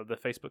since the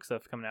Facebook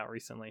stuff coming out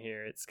recently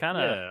here. It's kind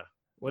of Yeah.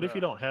 What if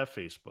you don't have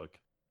Facebook?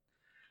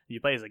 you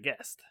play as a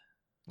guest.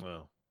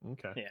 Well,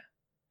 okay. Yeah.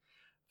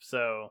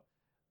 So,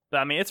 but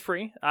I mean, it's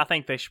free. I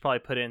think they should probably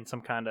put in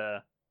some kind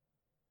of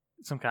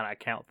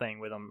account thing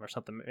with them or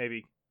something.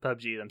 Maybe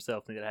PUBG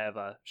themselves need to have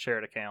a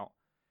shared account.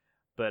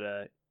 But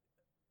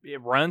it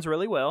runs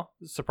really well,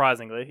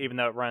 surprisingly, even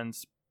though it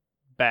runs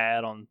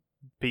bad on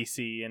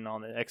PC and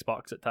on the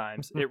Xbox at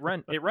times. It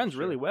runs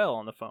really well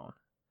on the phone.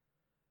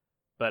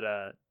 But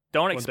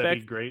don't Wouldn't that be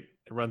expect great?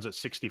 It runs at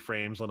 60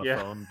 frames on a Yeah.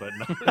 phone,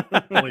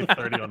 but only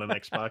 30 on an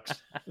Xbox.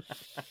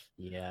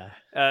 Yeah.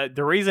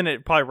 the reason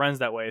it probably runs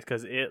that way is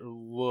because it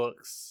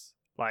looks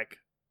like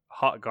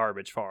hot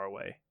garbage far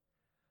away.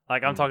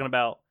 Like I'm Mm. talking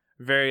about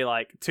very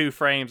like 2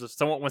 frames of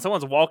someone when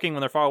someone's walking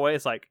when they're far away.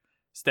 It's like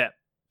step,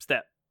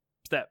 step,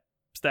 step,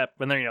 step.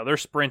 When they're they're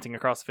sprinting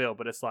across the field,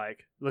 but it's like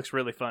it looks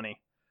really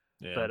funny.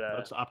 Yeah, But,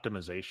 that's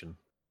optimization.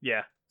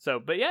 Yeah. So,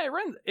 but yeah,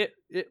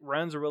 it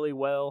runs really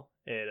well.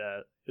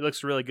 It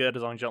looks really good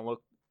as long as you don't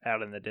look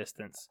out in the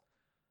distance.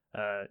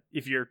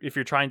 If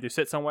you're trying to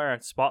sit somewhere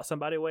and spot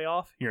somebody way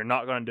off, you're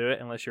not going to do it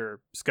unless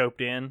you're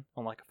scoped in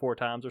on like 4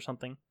 times or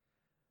something.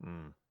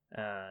 Mm.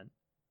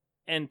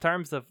 In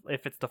terms of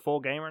if it's the full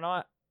game or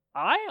not,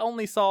 I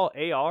only saw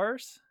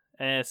ARs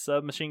and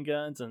submachine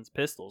guns and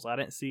pistols. I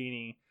didn't see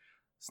any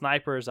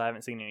snipers. I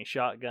haven't seen any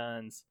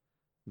shotguns.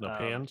 The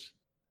pans?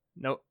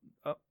 Nope.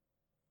 Oh.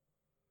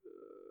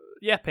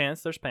 Yeah,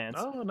 pans. There's pans.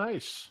 Oh,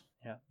 nice.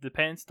 Yeah, the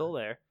pan's still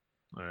there.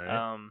 All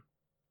right.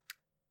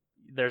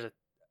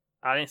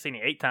 I didn't see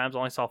any 8 times. I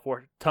only saw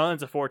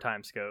tons of 4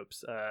 time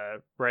scopes.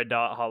 Red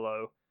dot,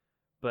 hollow,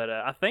 but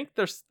I think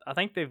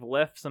they've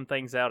left some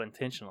things out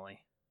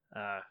intentionally.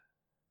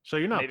 So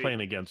you're not maybe-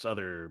 playing against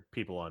other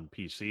people on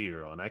PC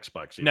or on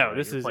Xbox? Either, No, right?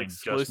 this You're is playing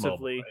just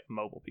exclusively mobile,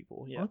 mobile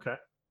people. right? Yeah. Okay.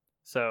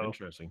 So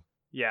Interesting.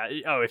 yeah.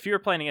 Oh, if you were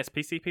playing against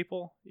PC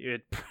people, you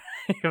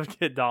would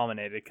get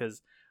dominated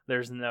because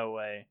there's no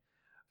way.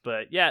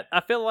 But yeah,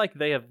 I feel like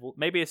they have.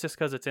 Maybe it's just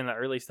because it's in the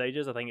early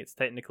stages. I think it's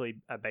technically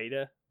a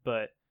beta,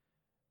 but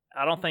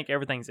I don't think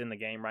everything's in the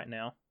game right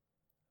now.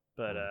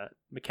 But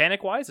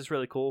mechanic wise, it's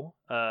really cool.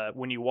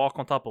 When you walk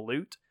on top of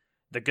loot,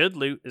 the good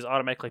loot is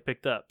automatically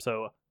picked up.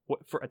 So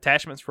for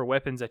attachments for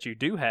weapons that you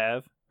do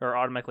have are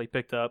automatically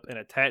picked up and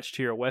attached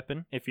to your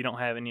weapon if you don't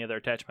have any other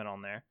attachment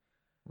on there.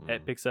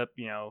 It picks up,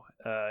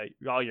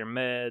 all your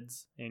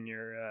meds and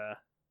your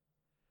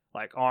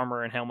like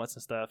armor and helmets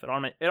and stuff.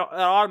 It'll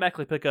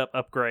automatically pick up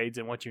upgrades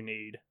and what you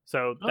need.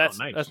 So that's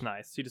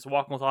nice. You just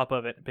walk on top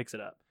of it and picks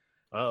it up.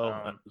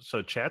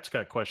 So chat's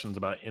got questions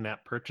about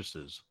in-app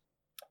purchases.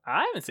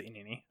 I haven't seen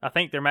any. I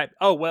think there might.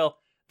 Oh well,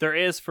 there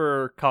is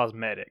for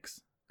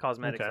cosmetics.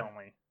 Cosmetics Okay.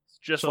 only. It's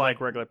just So, like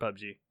like- regular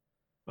PUBG.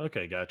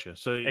 Okay, gotcha.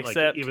 So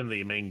Except- like even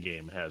the main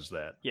game has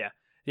that.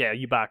 Yeah,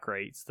 you buy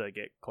crates to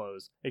get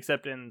clothes.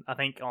 Except I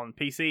think on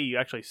PC you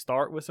actually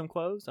start with some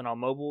clothes, and on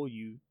mobile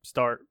you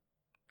start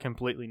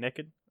completely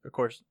naked. Of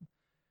course,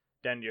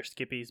 down to your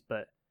skippies.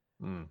 But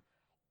Mm.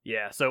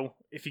 yeah, so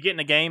if you get in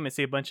a game and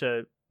see a bunch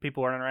of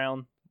people running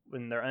around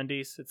in their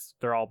undies,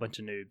 they're all a bunch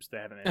of noobs. They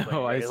haven't been playing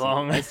Oh, I very see.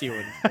 long. I see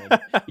what he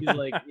said. He's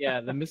like,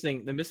 yeah, the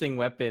missing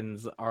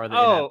weapons are the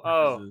Oh, in-app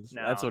purchases.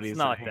 no, That's what it's he's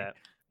not saying. like that.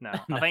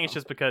 No, I think it's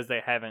just because they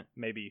haven't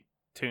maybe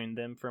tuned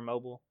them for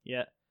mobile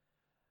yet.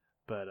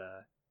 But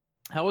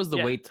How was the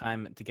Yeah. wait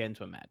time to get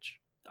into a match?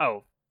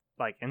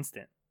 like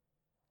instant.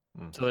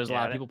 So there's a Yeah,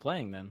 lot I of didn't- people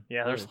playing then.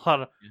 Yeah, there's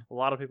Really? a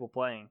lot of Yeah. people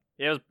playing.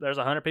 There's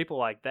 100 people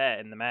like that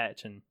in the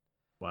match, and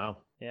Wow.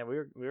 Yeah, we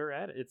were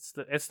at it.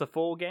 It's the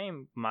full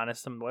game minus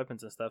some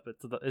weapons and stuff.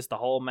 It's the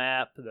whole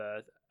map.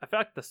 I feel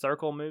like the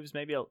circle moves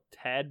maybe a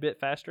tad bit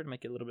faster to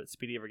make it a little bit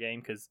speedier of a game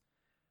because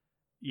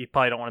you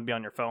probably don't want to be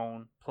on your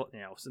phone,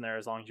 sitting there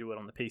as long as you would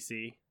on the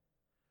PC.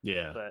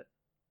 Yeah. But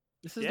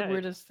This is Yeah, the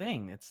weirdest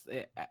thing. It's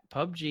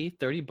PUBG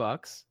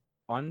 $30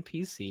 on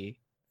PC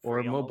or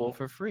free on mobile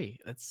for free.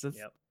 That's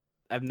Yep.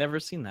 I've never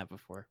seen that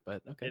before,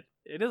 but okay.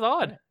 It is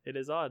odd. Alright. It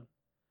is odd.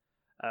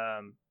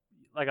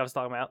 Like I was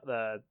talking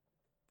about,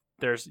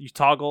 you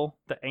toggle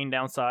the aim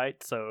down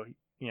sight, so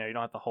you don't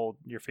have to hold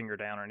your finger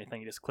down or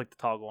anything. You just click the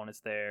toggle and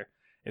it's there.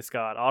 It's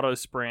got auto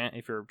sprint.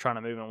 If you're trying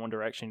to move in one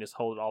direction, you just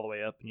hold it all the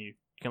way up and you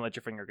can let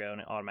your finger go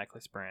and it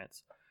automatically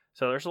sprints.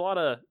 So there's a lot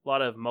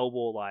of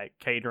mobile like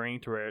catering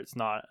to where it's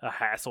not a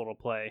hassle to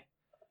play.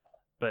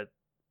 But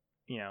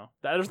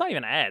there's not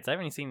even ads. I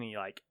haven't even seen any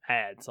like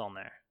ads on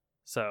there.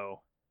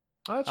 So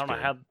Oh, that's I don't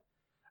know how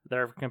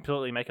they're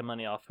completely making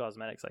money off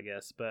cosmetics, I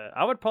guess. But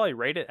I would probably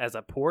rate it as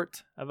a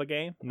port of a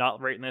game, not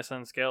rating this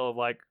on scale of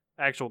like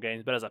actual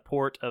games, but as a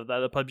port of the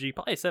other PUBG,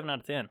 probably 7 out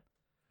of 10.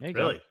 There you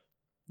Really? go.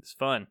 It's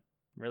fun,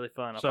 really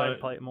fun. I'll So probably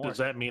play it more. does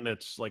that mean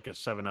it's like a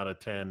 7 out of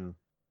 10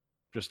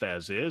 just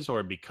as is,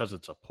 or because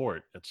it's a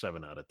port, it's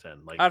 7 out of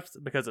 10? Like,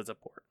 Because it's a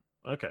port.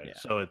 okay, yeah.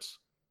 so it's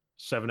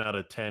 7 out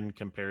of 10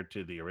 compared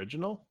to the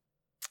original.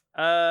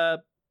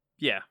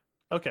 Yeah.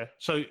 Okay,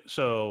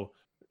 so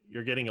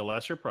you're getting a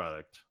lesser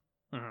product,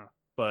 Mhm.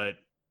 but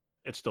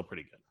it's still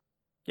pretty good.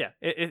 Yeah,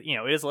 it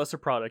is a lesser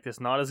product. It's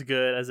not as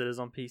good as it is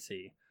on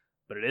PC,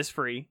 but it is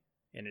free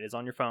and it is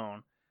on your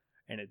phone,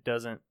 and it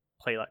doesn't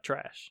play like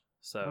trash.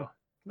 So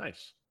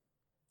Nice.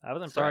 I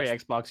was impressed. Sorry,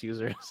 Xbox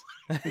users.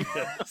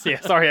 Yeah,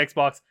 sorry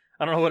Xbox.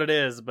 I don't know what it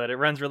is, but it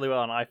runs really well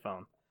on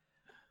iPhone.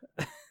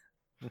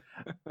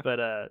 But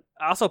I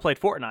also played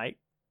Fortnite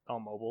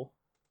on mobile.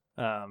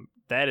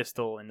 That is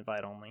still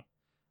invite only,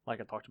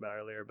 like I talked about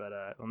earlier. But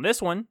on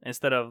this one,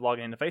 instead of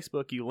logging into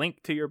Facebook, you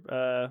link to your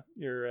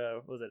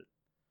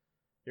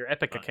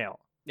Epic account.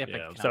 Epic Yeah,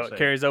 account. So it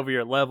carries over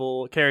your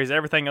level, carries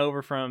everything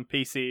over from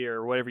PC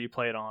or whatever you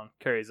play it on,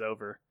 carries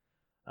over.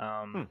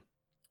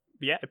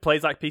 Yeah, it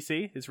plays like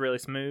PC. It's really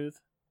smooth.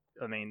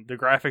 I mean, the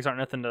graphics aren't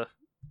nothing to,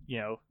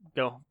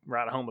 go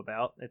right home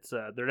about. It's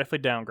they're definitely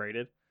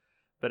downgraded,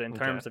 but in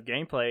terms of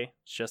gameplay,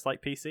 it's just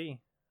like PC,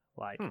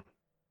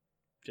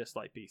 just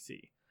like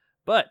PC.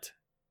 But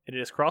it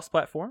is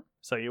cross-platform,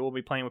 so you will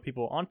be playing with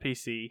people on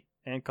PC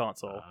and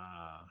console,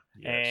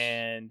 Yes.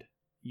 and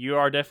you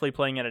are definitely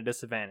playing at a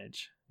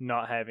disadvantage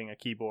not having a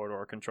keyboard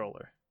or a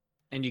controller.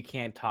 And you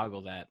can't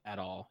toggle that at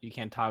all. You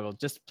can't toggle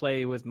just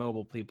play with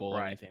mobile people or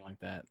Right. anything like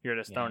that. You're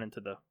just thrown into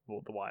the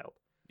wild.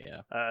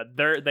 Yeah.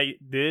 They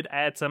did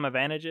add some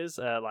advantages.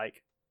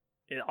 Like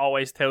it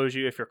always tells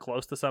you if you're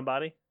close to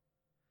somebody.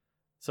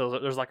 So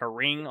there's like a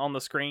ring on the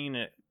screen.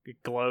 It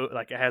glow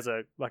like it has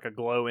a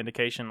glow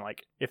indication.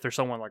 Like if there's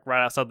someone like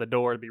right outside the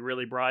door, it'd be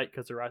really bright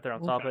because they're right there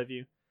on top of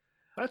you.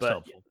 That's but-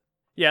 helpful.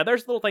 Yeah,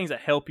 there's little things that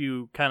help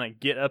you kind of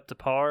get up to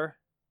par.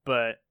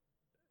 But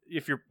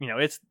if you're,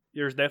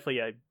 there's definitely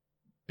a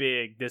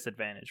big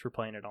disadvantage for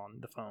playing it on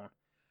the phone.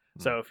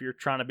 So if you're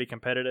trying to be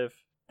competitive,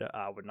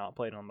 I would not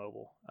play it on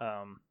mobile.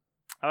 I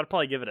would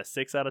probably give it a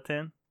 6 out of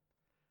 10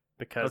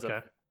 because of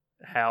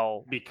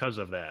how Because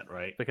of that,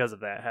 right?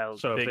 how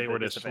So if big they the were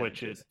to disadvantage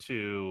switch it is.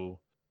 to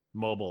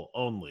mobile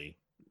only,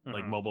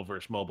 like Mhm. mobile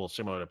versus mobile,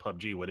 similar to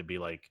PUBG, would it be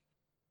like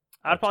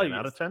I'd a probably 10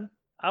 out of 10?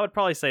 I would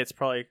probably say it's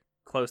probably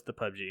close to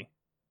PUBG.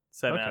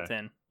 7 out of Okay.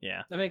 10.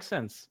 Yeah. That makes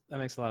sense. That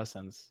makes a lot of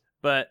sense.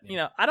 But,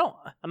 Yeah.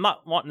 I'm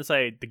not wanting to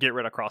say to get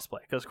rid of crossplay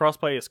because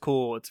crossplay is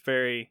cool. It's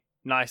very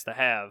nice to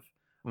have,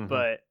 Mhm.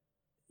 but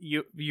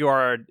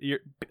your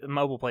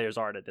mobile players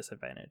are at a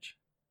disadvantage.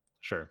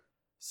 Sure.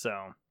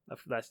 So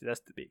that's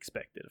to be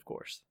expected, of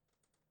course.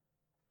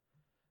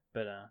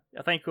 But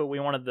I think we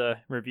wanted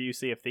to review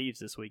Sea of Thieves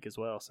this week as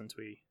well, since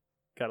we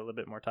got a little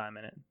bit more time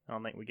in it. I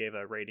don't think we gave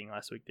a rating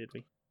last week, did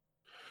we?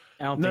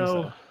 I don't think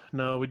so.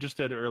 No, we just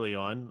did early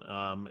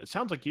on. It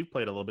sounds like you've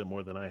played a little bit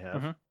more than I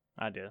have. Mhm.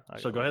 I did.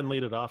 So go ahead and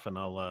lead it off, and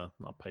I'll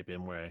pipe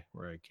in where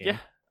I can. Yeah,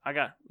 I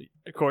got.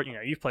 Of course,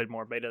 you've played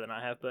more beta than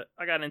I have, but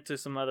I got into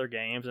some other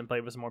games and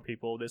played with some more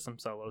people. Did some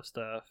solo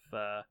stuff.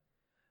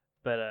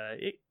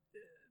 It,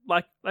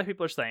 like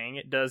people are saying,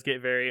 it does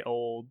get very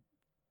old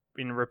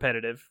and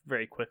repetitive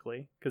very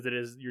quickly because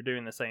you're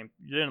doing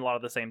a lot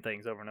of the same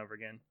things over and over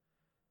again,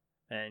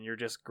 and you're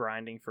just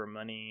grinding for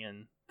money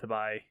and to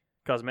buy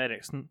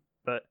cosmetics.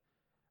 But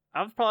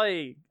I've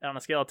probably on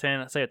a scale of 10,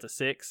 I'd say it's a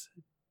 6,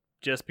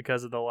 just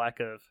because of the lack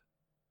of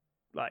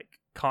like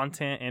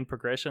content and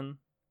progression.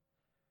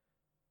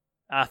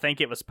 I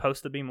think it was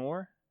supposed to be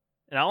more,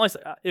 and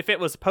if it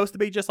was supposed to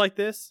be just like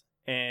this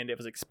and it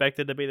was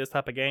expected to be this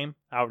type of game,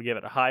 I would give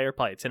it a higher,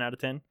 probably a 10 out of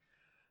 10.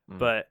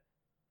 But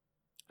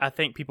I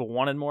think people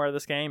wanted more of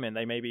this game, and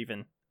they maybe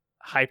even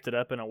hyped it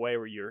up in a way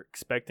where you're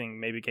expecting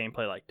maybe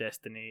gameplay like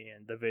Destiny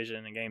and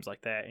Division and games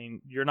like that,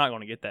 and you're not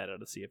going to get that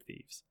out of Sea of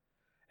Thieves.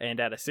 And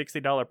at a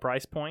 $60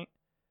 price point,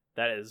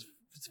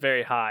 it's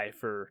very high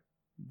for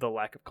the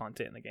lack of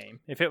content in the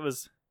game. If it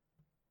was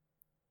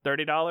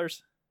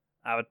 $30,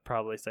 I would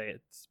probably say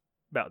it's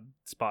about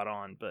spot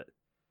on. But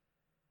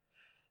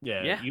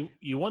Yeah, yeah,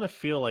 you want to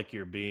feel like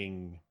you're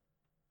being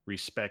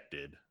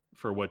respected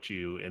for what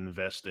you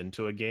invest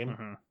into a game,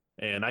 hmm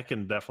and I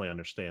can definitely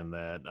understand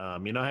that.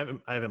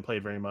 I haven't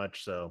played very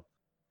much, so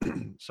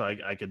so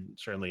I could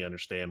certainly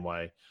understand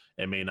why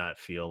it may not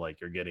feel like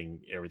you're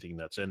getting everything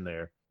that's in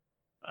there.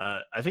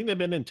 I think they've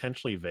been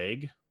intentionally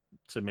vague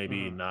to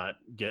maybe hmm not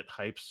get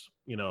hopes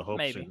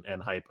maybe.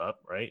 and hype up,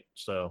 right?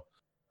 So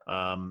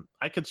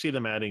I could see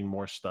them adding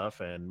more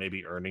stuff and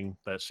maybe earning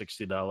that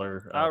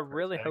 $60 I price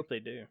really tag. hope they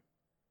do.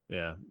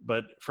 Yeah,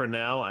 but for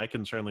now, I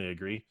can certainly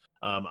agree.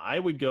 I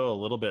would go a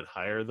little bit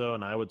higher though,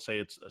 and I would say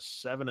it's a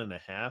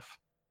 7.5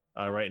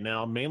 right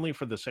now, mainly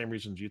for the same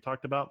reasons you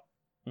talked about.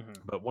 hmm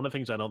But one of the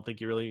things I don't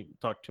think you really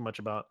talked too much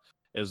about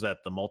is that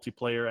the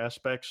multiplayer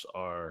aspects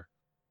are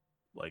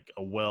like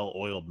a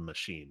well-oiled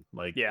machine.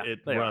 Like Yeah, it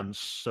they are. runs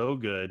so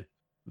good.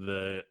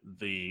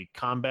 The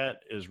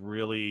combat is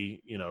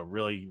really,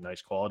 really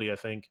nice quality, I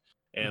think.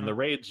 And hmm the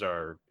raids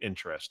are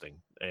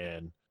interesting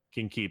and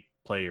can keep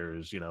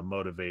players,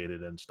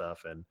 motivated and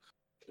stuff. And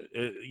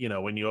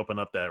when you open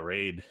up that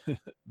raid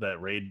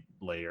that raid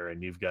layer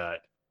and you've got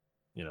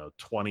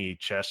 20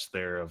 chests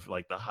there of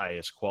like the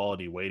highest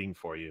quality waiting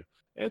for you,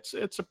 it's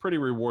a pretty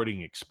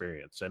rewarding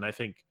experience. And I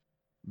think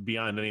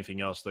beyond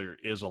anything else, there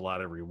is a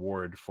lot of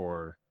reward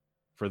for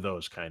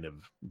those kind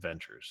of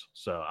ventures.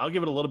 So I'll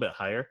give it a little bit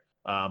higher,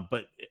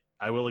 but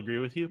I will agree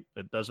with you.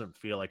 It doesn't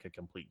feel like a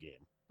complete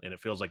game, and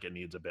it feels like it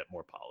needs a bit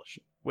more polish.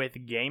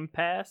 With Game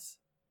Pass,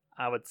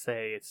 I would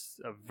say it's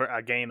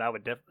a game I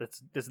would it's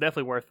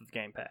definitely worth the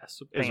Game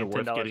Pass. Is Paying it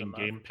worth $10 a getting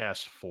month. Game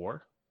Pass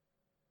for?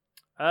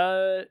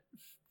 Uh,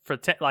 for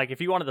like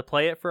if you wanted to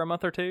play it for a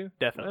month or two,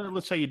 definitely.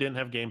 Let's say you didn't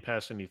have Game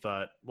Pass and you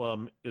thought,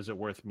 well, is it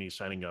worth me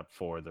signing up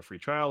for the free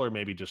trial or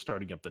maybe just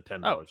starting up the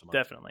 $10 Oh, a month?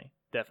 definitely.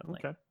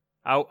 Okay.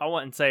 I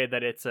wouldn't say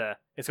that it's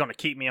going to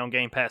keep me on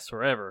Game Pass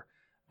forever,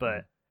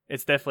 but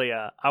it's definitely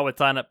I would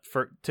sign up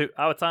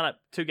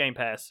to Game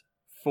Pass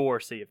for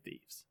Sea of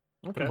Thieves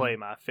to Okay. play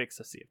my fix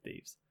of Sea of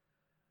Thieves.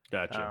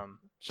 Gotcha.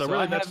 So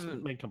really, I that's the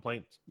haven't- main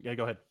complaint. Yeah,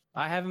 go ahead.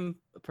 I haven't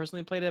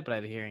personally played it, but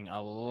I've been hearing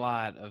a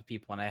lot of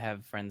people, and I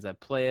have friends that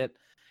play it,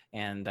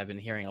 and I've been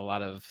hearing a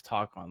lot of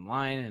talk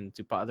online and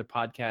to other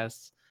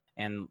podcasts.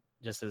 And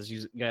just as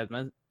you guys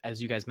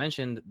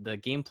mentioned, the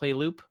gameplay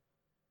loop,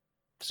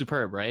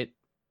 superb, right?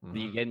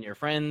 You get in your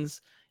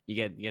friends, you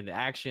get the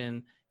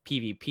action,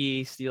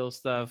 PvP, steal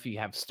stuff. You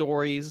have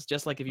stories,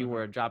 just like if you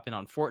were to drop in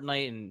on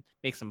Fortnite and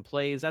make some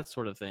plays, that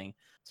sort of thing.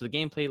 So the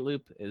gameplay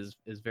loop is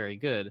very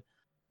good,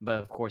 but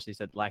of course, they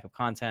said lack of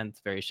content,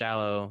 very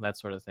shallow, that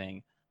sort of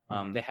thing.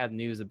 They had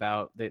news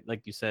about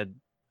like you said.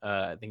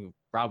 I think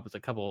Rob was a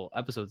couple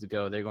episodes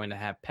ago. They're going to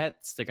have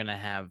pets. They're going to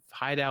have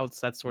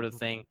hideouts, that sort of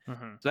thing.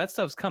 Mm-hmm. So that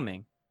stuff's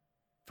coming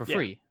for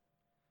free.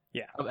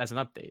 Yeah, as an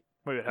update.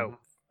 we would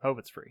hope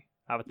it's free.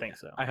 I would think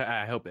so.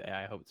 I hope it.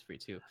 I hope it's free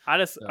too. I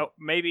just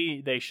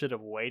maybe they should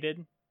have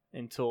waited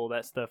until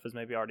that stuff was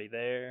maybe already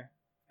there,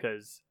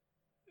 because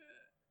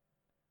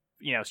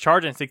it's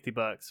charging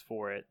 $60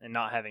 for it and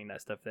not having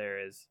that stuff there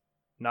is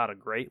not a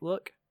great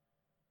look.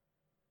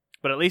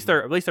 But at least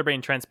they're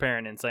being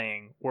transparent and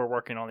saying we're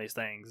working on these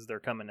things.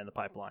 They're coming in the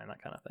pipeline,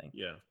 that kind of thing.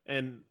 Yeah,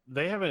 and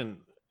they haven't.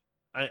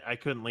 I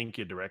couldn't link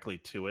you directly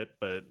to it,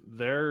 but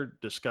their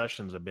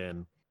discussions have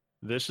been,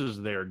 this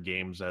is their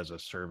games as a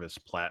service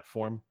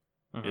platform,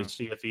 is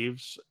Sea of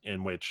Thieves,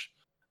 in which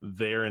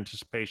their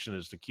anticipation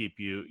is to keep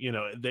you.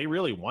 They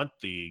really want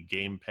the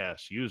Game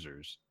Pass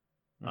users,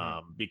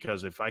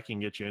 because if I can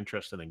get you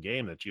interested in a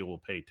game that you will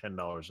pay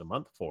 $10 a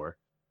month for,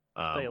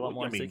 pay a lot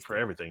more. for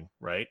everything,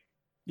 right?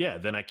 Yeah,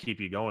 then I keep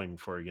you going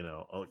for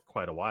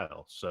quite a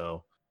while.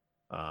 So,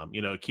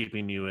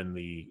 keeping you in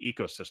the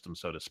ecosystem,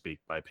 so to speak,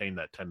 by paying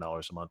that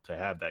 $10 a month to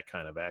have that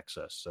kind of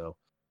access. So,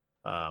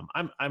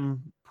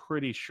 I'm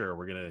pretty sure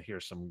we're gonna hear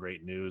some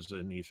great news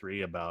in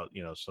E3 about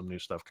some new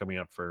stuff coming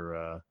up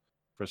for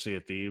Sea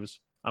of Thieves.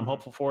 I'm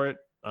hopeful for it.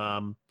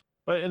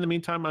 But in the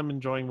meantime, I'm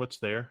enjoying what's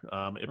there.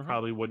 It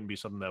probably wouldn't be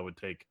something that would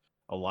take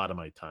a lot of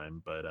my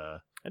time, but I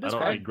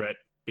don't regret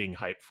being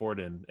hyped for it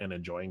and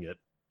enjoying it.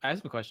 I have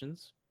some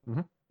questions.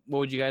 Mhm. What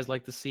would you guys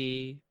like to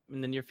see in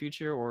the near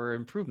future, or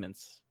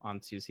improvements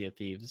onto Sea of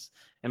Thieves?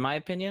 In my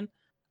opinion,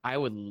 I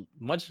would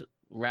much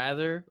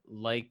rather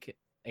like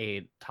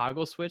a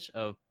toggle switch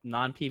of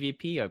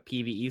non-PvP or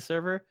PvE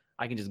server.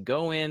 I can just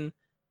go in,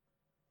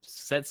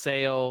 set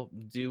sail,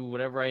 do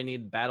whatever I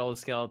need, battle the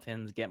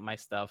skeletons, get my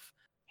stuff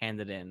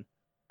handed in.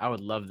 I would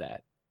love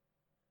that.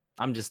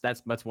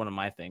 That's one of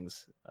my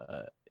things.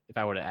 If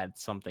I were to add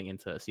something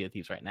into Sea of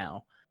Thieves right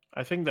now,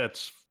 I think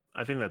that's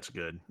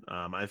good.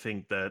 I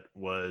think that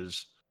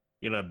was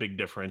a big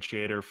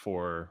differentiator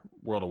for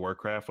World of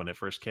Warcraft when it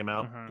first came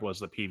out, was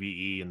the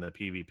PvE and the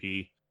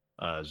PvP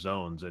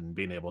zones, and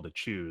being able to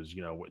choose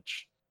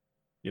which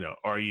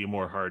are you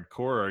more hardcore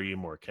or are you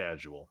more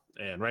casual.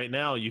 And right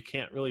now you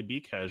can't really be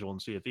casual in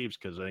Sea of Thieves,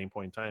 because at any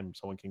point in time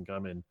someone can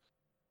come and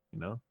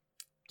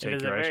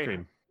take your ice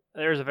cream.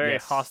 There's a very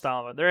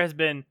hostile. There has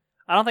been.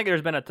 I don't think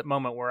there's been a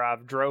moment where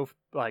I've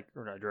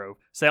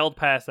sailed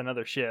past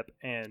another ship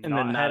and And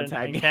not then had not an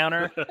attacking.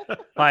 encounter.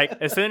 Like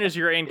as soon as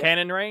you're in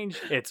cannon range,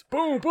 it's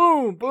boom,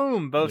 boom,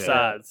 boom, both Yeah.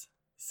 sides.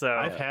 So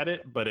I've had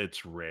it, but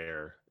it's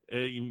rare.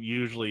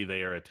 Usually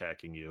they are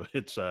attacking you.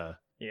 It's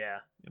yeah,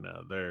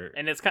 they're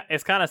and it's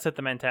kind of set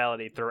the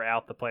mentality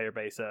throughout the player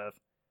base of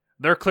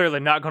they're clearly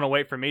not going to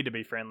wait for me to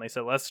be friendly,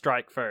 so let's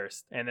strike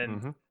first. And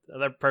then Mhm. the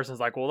other person's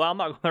like, well, I'm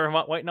not they're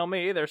not waiting on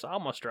me either, so I'm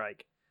gonna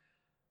strike.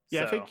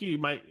 Yeah, I So, think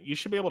you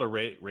should be able to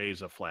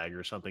raise a flag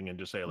or something and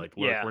just say like,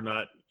 look, Yeah. we're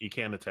not, you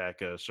can't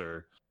attack us,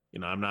 or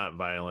I'm not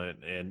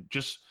violent, and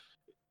just,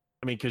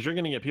 I mean, because you're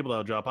going to get people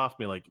that'll drop off and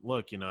be like,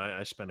 look,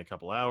 I spent a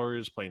couple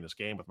hours playing this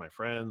game with my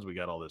friends, we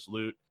got all this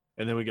loot,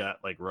 and then we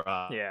got like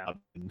robbed Yeah.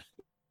 and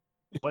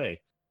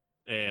away,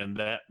 and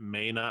that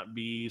may not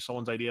be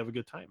someone's idea of a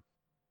good time.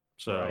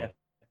 So, Right.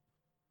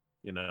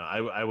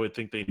 I would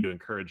think they need to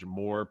encourage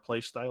more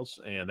play styles,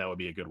 and that would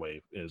be a good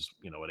way, is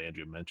what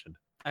Andrew mentioned.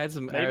 I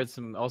Maybe- heard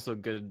some also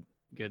good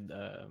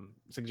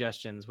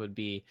suggestions would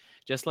be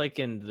just like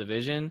in the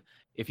Division,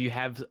 if you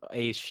have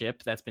a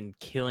ship that's been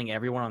killing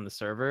everyone on the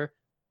server,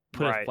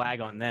 put a Right.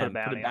 flag on them, put a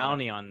bounty on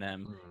bounty on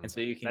them, Mm. and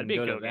so you can That'd be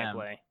go cool to them.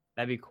 gameplay.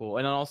 That'd be cool.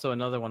 And then also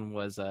another one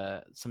was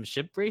some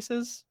ship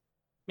races,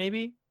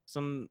 maybe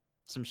some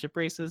ship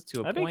races to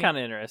a That'd point. be kind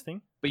of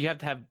interesting. But you have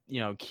to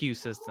have queue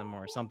system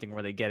or something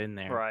where they get in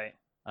there. Right.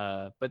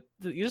 But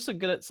you're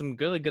just some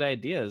really good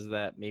ideas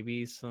that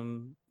maybe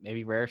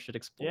Rare should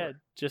explore. Yeah,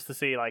 just to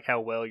see like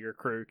how well your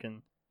crew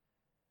can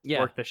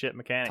Yeah, work the ship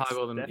mechanics.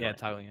 toggle them. Definitely. Yeah,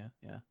 toggle.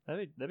 Yeah.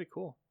 That'd be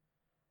cool.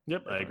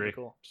 Yep, I Definitely agree.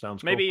 cool.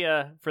 Sounds Maybe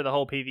for the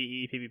whole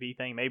PvE PvP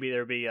thing, maybe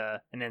there'd be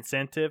an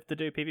incentive to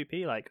do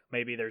PvP. Like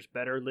maybe there's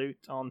better loot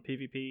on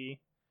PvP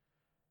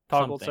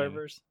toggled Something.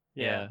 servers.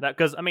 Yeah. That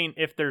because I mean,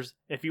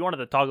 if you wanted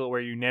to toggle it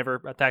where you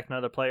never attack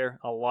another player,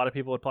 a lot of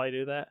people would probably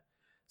do that.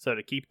 So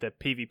to keep the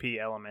PvP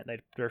element,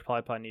 there's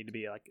probably need to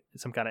be like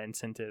some kind of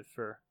incentive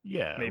for.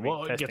 Yeah, maybe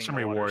well, get testing some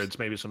the waters. rewards,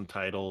 maybe some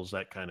titles,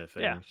 that kind of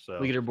thing. Yeah. So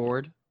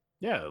Leaderboard.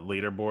 yeah,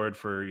 leaderboard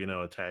for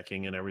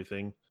attacking and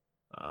everything.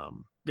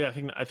 Yeah,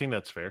 I think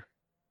that's fair.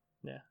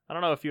 Yeah, I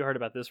don't know if you heard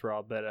about this,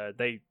 Rob, but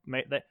they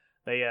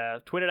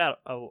tweeted out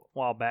a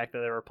while back that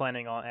they were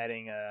planning on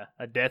adding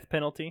a death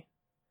penalty,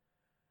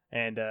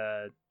 and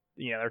they're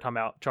talking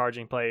about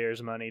charging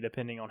players money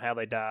depending on how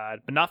they died,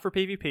 but not for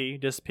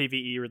PvP, just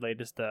PvE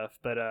related stuff.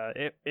 But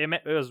it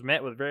was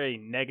met with very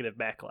negative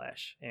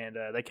backlash, and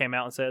they came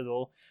out and said,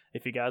 "Well,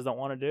 if you guys don't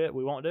want to do it,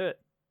 we won't do it."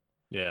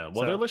 Yeah, well,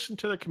 So- they're listening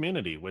to the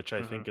community, which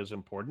I Mhm. think is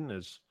important.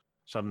 Is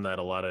something that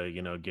a lot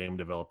of game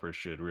developers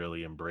should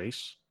really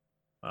embrace.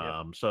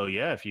 Yep. So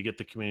yeah, if you get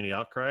the community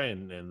outcry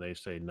and they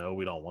say no,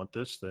 we don't want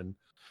this, then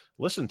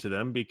listen to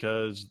them,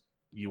 because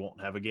you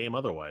won't have a game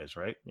otherwise,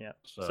 right? Yeah.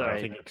 So So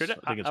I think it's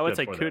I would good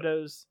say for that.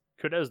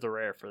 kudos to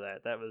Rare for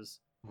that. That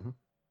was Mhm.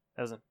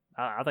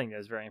 I think that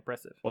was very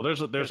impressive. Well,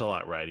 there's a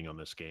lot riding on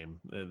this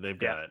game.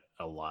 They've Yeah. got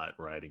a lot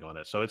riding on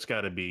it, so it's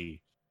got to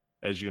be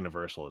as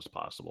universal as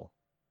possible.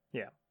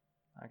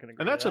 I can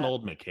agree. And that's with an that.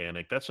 old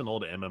mechanic. That's an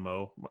old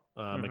MMO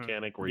Mhm.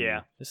 mechanic where Yeah,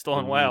 you it's still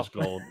in you WoW. lose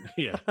gold.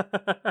 Yeah.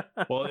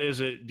 Well,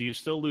 do you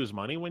still lose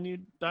money when you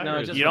die? No, or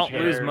it's is just You it don't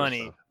lose repairs,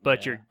 money, stuff? but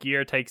Yeah. your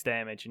gear takes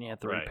damage, and you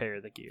have to Right.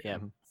 repair the gear. Yeah.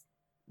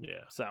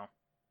 Yeah. So,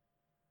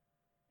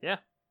 yeah.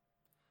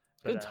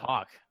 Good But,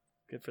 talk.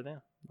 Good for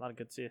them. A lot of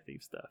good Sea of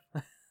Thieves stuff.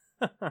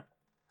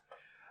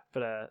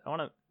 But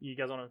you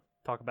guys want to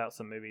talk about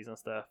some movies and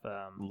stuff?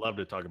 Love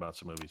to talk about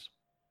some movies.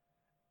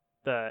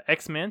 The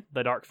X-Men,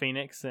 The Dark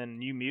Phoenix, and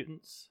New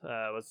Mutants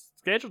was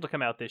scheduled to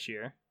come out this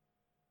year.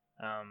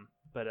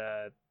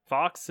 But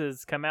Fox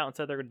has come out and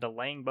said they're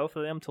delaying both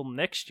of them till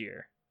next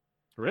year,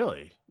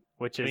 Really?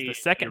 which is Any- the any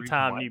second reason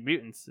time why? New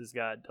Mutants has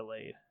got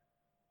delayed.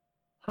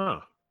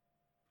 Huh.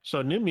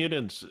 So New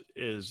Mutants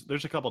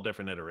there's a couple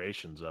different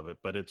iterations of it,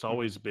 but it's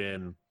always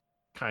been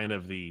kind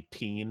of the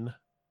teen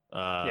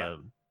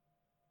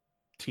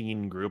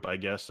group, I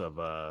guess, of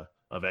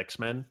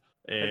X-Men.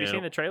 Have you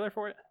seen the trailer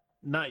for it?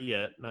 Not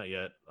yet.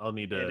 I'll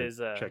need to It is,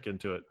 check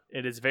into it.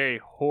 It is very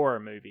horror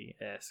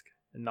movie-esque,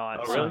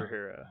 not Oh, really?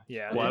 superhero.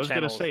 Yeah. Well, it I was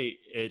going to channels- say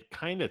it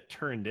kind of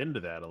turned into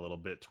that a little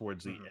bit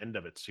towards the Mhm. end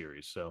of its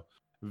series. So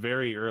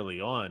very early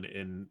on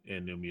in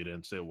New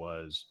Mutants, it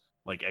was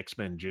like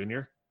X-Men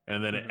Junior,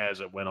 and then Mhm. as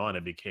it went on,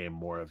 it became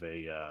more of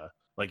a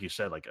like you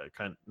said, like a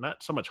kind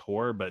not so much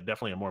horror, but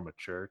definitely a more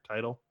mature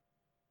title,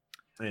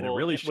 and Well, it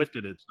really with-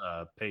 shifted its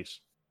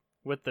pace.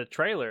 with the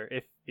trailer,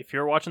 if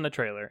you're watching the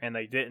trailer and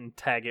they didn't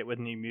tag it with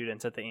New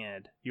Mutants at the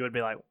end, you would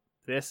be like,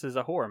 "This is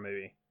a horror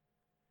movie,"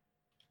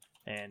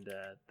 and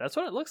that's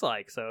what it looks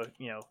like. So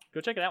go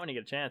check it out when you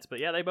get a chance. But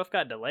yeah, they both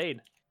got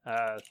delayed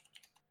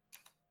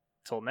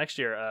till next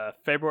year,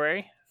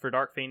 February for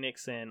Dark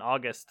Phoenix and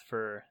August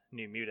for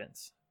New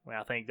Mutants.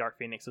 Well, I think Dark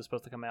Phoenix was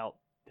supposed to come out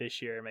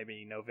this year,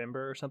 maybe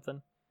November or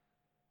something.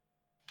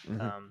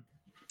 Mhm.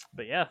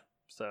 But yeah,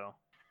 so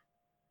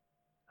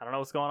I don't know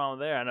what's going on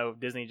there. I know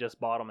Disney just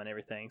bought them and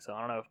everything, so I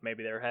don't know if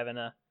maybe they're having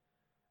a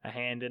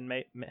hand in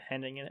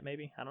handing in it.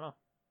 Maybe I don't know.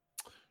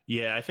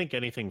 Yeah, I think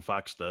anything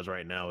Fox does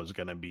right now is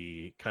going to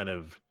be kind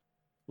of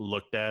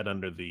looked at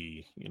under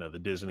the the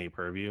Disney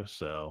purview.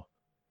 So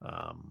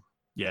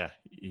yeah,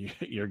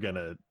 you're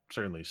gonna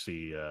certainly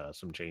see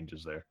some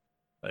changes there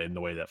in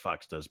the way that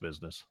Fox does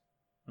business.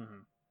 Mm-hmm.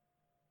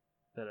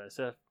 But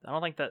so I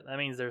don't think that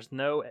means there's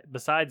no,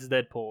 besides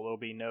Deadpool, there'll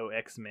be no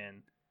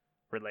X-Men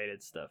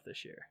related stuff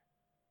this year.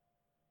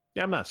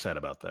 Yeah, I'm not sad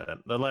about that.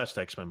 The last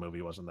X-Men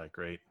movie wasn't that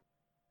great.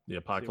 The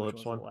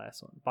Apocalypse one. The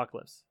last one,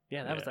 Apocalypse.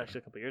 Yeah, that was Yeah. actually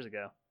a couple years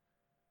ago.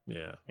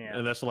 Yeah. Yeah.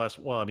 And that's the last.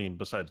 Well, I mean,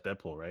 besides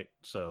Deadpool, right?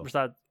 So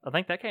Besides, I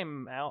think that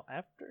came out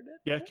after Deadpool.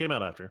 yeah, it came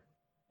out after.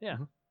 Yeah.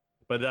 Mhm.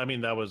 But I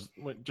mean, that was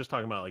just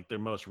talking about like their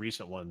most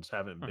recent ones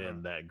haven't Mhm.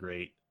 been that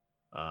great.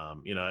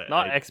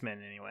 Not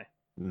X-Men anyway.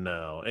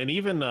 No, and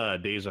even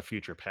Days of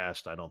Future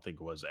Past, I don't think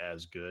was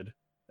as good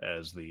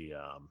as the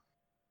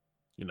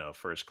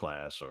First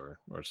Class or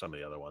some of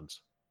the other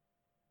ones.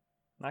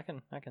 I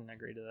can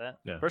agree to that.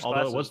 Yeah, First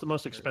although Class it was the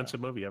most expensive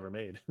movie ever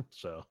made.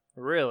 So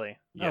Really,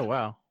 yeah. Oh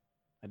wow,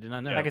 I did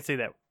not know. I can see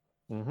that.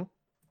 Mm-hmm.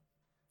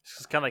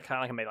 It's kind of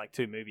like made like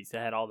two movies. They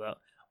had all the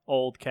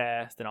old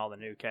cast and all the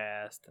new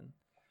cast, and I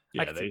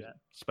Yeah, can see they that.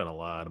 spent a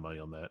lot of money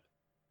on that.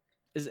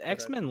 Is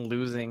X-Men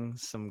losing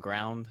some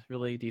ground,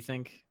 really? Do you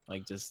think,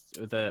 like, just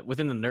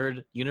within the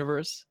nerd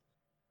universe?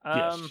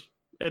 Yes,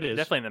 it is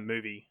definitely in the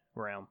movie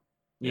realm.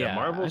 Yeah, I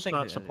Marvel's think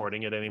not that-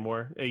 supporting it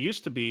anymore. It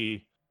used to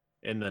be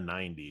in the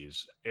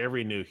 90s,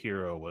 every new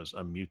hero was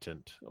a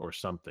mutant or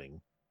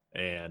something.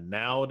 And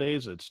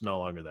nowadays, it's no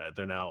longer that.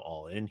 They're now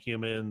all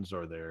Inhumans,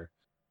 or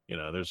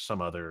there's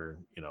some other,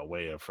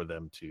 way for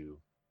them to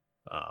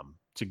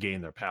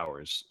gain their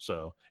powers.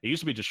 So it used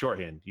to be just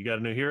shorthand. You got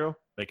a new hero,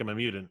 make him a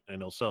mutant, and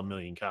he'll sell 1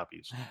 million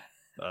copies.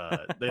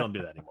 They don't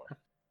do that anymore.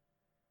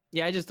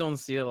 Yeah, I just don't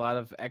see a lot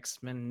of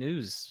X-Men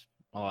news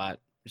a lot.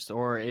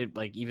 Or it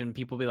like even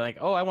people be like,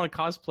 "Oh, I want to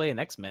cosplay an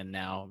X-Men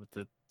now,"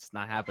 but it's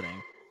not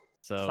happening.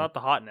 So It's not the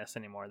hotness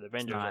anymore. The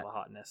Avengers are not. the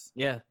hotness.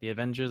 yeah, the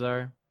Avengers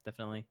are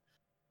definitely.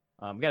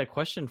 We got a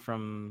question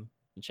from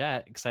the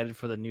chat. Excited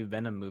for the new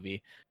Venom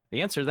movie?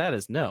 The answer to that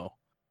is no.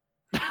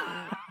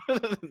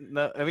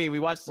 No, I mean we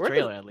watched the Where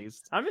trailer did- at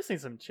least, I'm missing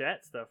some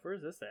chat stuff.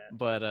 Where's this at?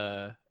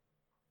 but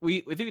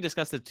we think we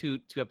discussed it two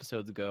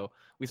episodes ago.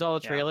 We saw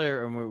the Yeah.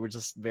 trailer and we were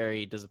just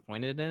very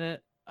disappointed in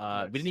it.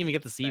 We didn't even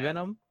get to see bad.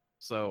 Venom,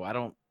 so I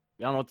don't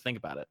know what to think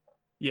about it.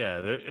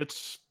 Yeah,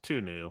 it's too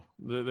new.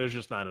 There's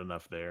just not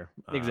enough there.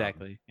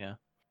 Exactly. Yeah.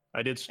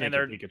 I did sneak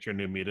they're- a peek at your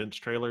new Mutants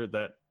trailer.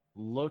 That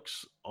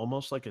looks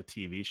almost like a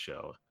TV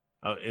show.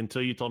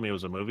 Until you told me it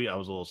was a movie, I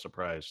was a little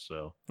surprised.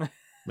 So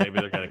maybe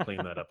they're going to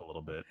clean that up a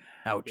little bit.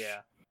 Ouch.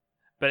 Yeah,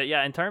 but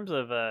yeah, in terms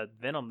of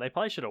Venom, they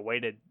probably should have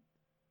waited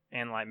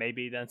and like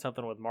maybe done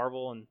something with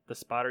Marvel and the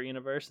Spider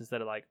Universe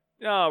instead of like,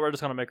 oh, we're just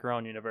gonna make our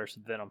own universe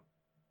with Venom.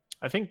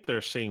 I think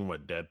they're seeing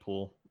what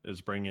Deadpool is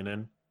bringing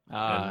in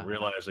and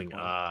realizing,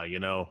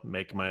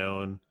 make my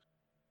own,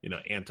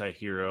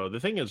 anti-hero. The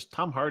thing is,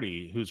 Tom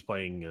Hardy, who's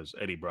playing as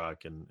Eddie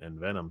Brock and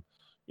Venom,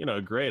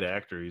 a great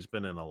actor. He's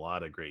been in a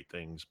lot of great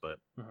things, but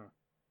Mhm.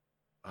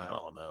 I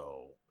don't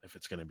know if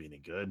it's going to be any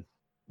good.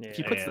 Yeah, if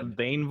he puts the and-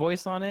 Bane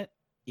voice on it,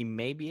 he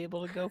may be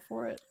able to go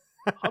for it.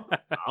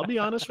 I'll be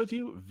honest with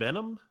you,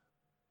 Venom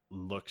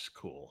looks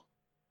cool,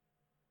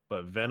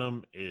 but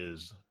Venom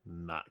is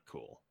not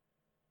cool.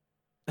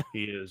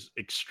 He is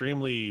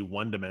extremely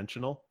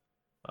one-dimensional.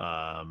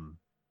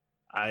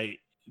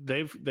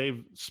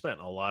 They've spent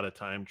a lot of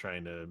time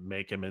trying to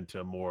make him into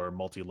a more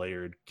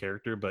multi-layered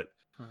character, but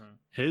Mhm.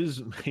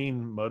 his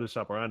main modus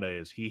operandi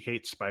is he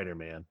hates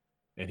Spider-Man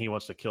and he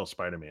wants to kill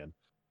Spider-Man.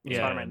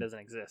 Spider-Man And- doesn't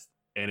exist.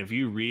 And if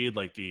you read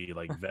the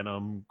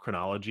Venom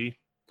chronology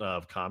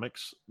of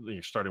comics,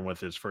 you're starting with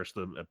his first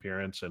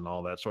appearance and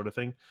all that sort of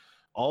thing.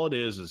 All it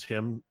is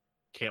him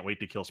can't wait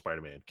to kill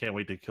Spider-Man, can't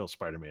wait to kill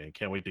Spider-Man,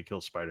 can't wait to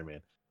kill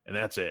Spider-Man, and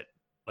that's it.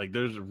 Like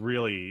there's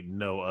really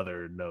no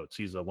other notes.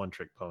 He's a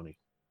one-trick pony.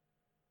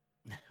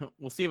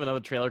 We'll see if another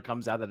trailer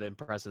comes out that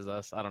impresses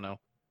us. I don't know.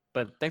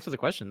 But thanks for the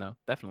question, though.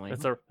 Definitely.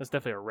 That's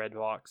definitely a Red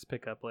Vox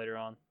pickup later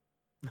on.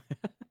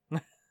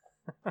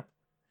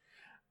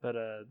 But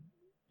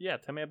yeah,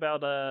 tell me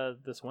about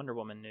this Wonder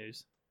Woman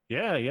news.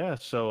 Yeah.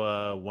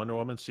 So Wonder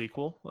Woman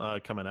sequel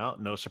coming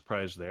out. No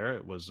surprise there.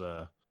 It was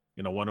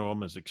Wonder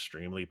Woman is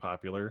extremely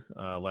popular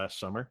last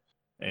summer.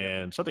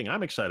 And something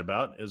I'm excited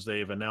about is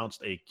they've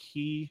announced a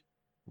key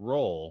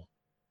role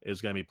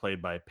is going to be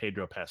played by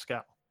Pedro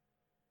Pascal.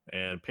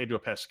 And Pedro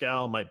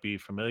Pascal might be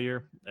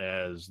familiar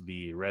as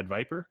the Red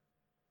Viper,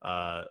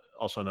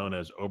 also known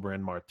as Oberyn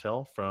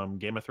Martell from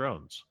Game of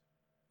Thrones.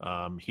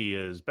 He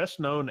is best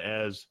known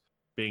as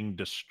being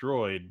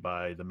destroyed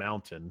by the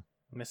Mountain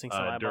Missing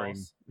some during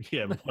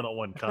eyeballs.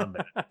 one-on-one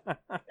combat.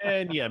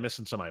 And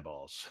missing some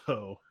eyeballs.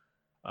 So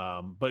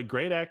but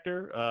great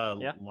actor, a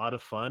lot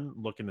of fun,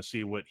 looking to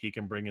see what he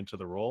can bring into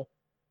the role.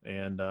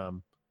 And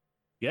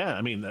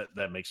I mean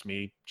that makes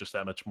me just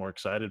that much more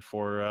excited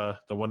for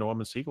the Wonder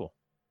Woman sequel.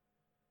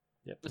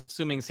 Yep.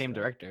 Assuming same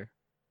director.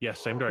 Yeah,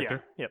 same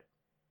director. Yep.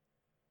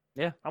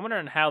 Yeah. I'm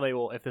wondering how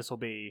if this will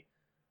be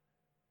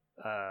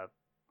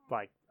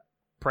like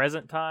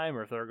present time,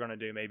 or if they're going to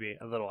do maybe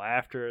a little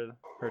after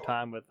her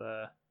time with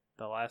the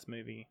last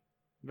movie.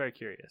 I'm very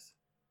curious.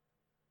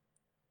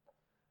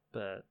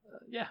 But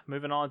yeah,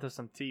 moving on to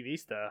some TV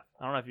stuff.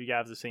 I don't know if you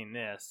guys have seen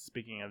this.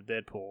 Speaking of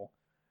Deadpool,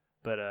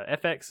 but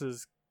FX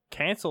has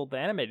canceled the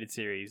animated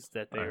series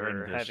that they I heard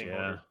were this, having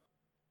yeah.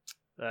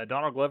 ordered.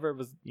 Donald Glover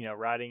was,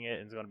 writing it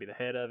and is going to be the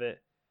head of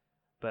it.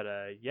 But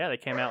yeah, they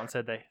came out and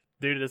said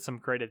due to some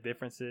creative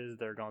differences,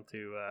 they're going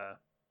to,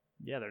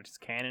 they're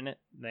just canning it.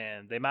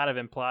 And they might have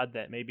implied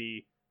that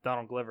maybe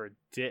Donald Glover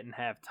didn't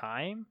have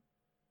time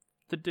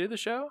to do the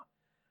show.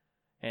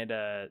 And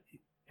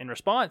in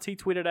response, he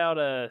tweeted out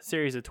a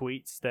series of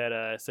tweets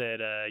that said,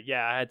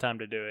 yeah, I had time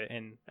to do it,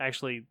 and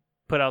actually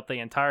put out the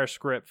entire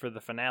script for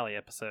the finale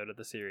episode of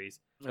the series.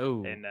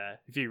 Oh, And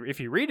if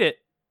you read it,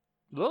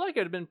 it looked like it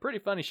would have been a pretty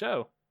funny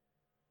show.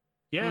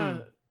 Yeah,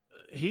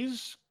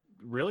 he's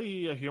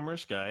really a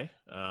humorous guy.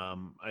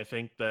 I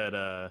think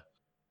that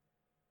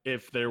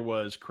if there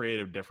was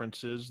creative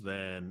differences,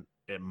 then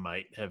it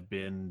might have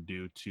been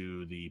due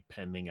to the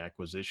pending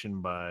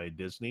acquisition by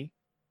Disney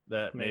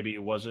that maybe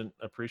wasn't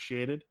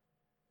appreciated.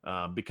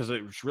 Because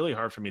it was really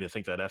hard for me to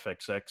think that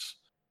FXX,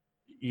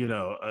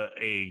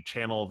 a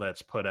channel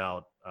that's put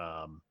out,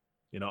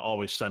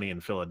 Always Sunny in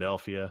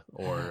Philadelphia,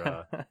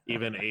 or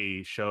even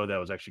a show that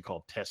was actually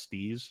called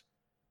Testes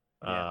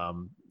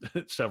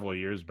several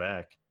years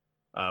back,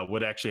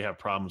 would actually have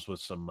problems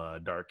with some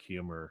dark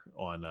humor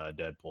on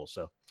Deadpool.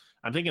 So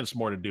I'm thinking it's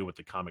more to do with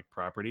the comic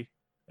property.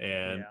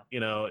 And,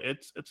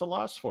 it's a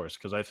loss for us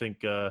because I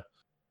think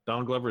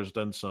Donald Glover has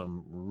done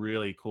some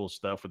really cool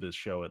stuff with his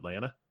show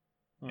Atlanta.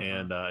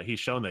 And he's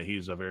shown that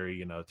he's a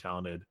very,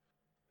 talented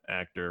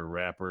actor,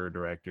 rapper,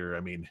 director. I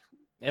mean,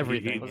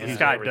 everything. This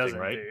guy doesn't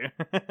right?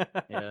 do.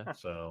 Yeah.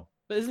 So,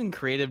 But isn't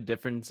creative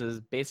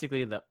differences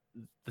basically the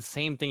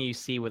same thing you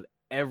see with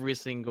every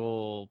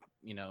single,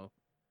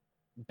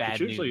 bad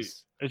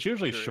news? it's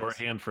usually Sure is.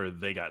 shorthand for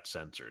they got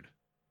censored.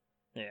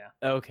 Yeah.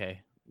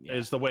 Okay. Yeah.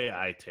 Is the way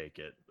I take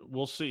it.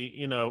 We'll see.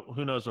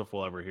 Who knows if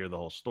we'll ever hear the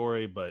whole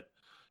story, but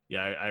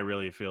yeah, I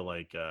really feel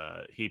like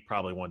he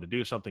probably wanted to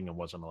do something and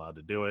wasn't allowed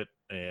to do it.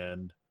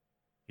 And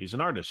he's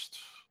an artist.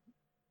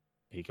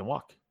 He can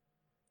walk.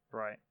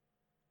 Right.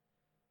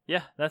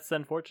 Yeah, that's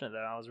unfortunate, though.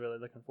 I was really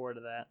looking forward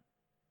to that.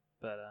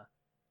 But,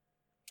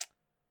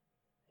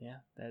 yeah,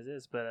 as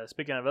is. But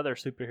speaking of other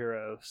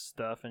superhero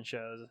stuff and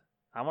shows,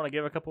 I want to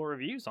give a couple of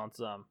reviews on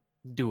some.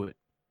 Do it.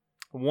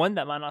 One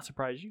that might not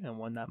surprise you and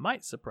one that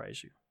might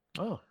surprise you.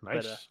 Oh,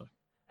 nice. But,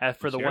 as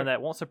for Let's the hear one it.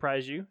 that won't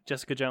surprise you,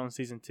 Jessica Jones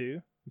Season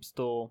 2. I'm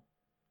still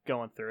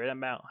going through it. I'm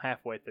about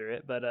halfway through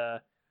it.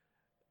 But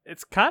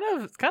it's kind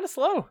of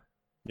slow.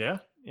 Yeah.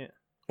 Yeah.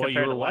 Well, you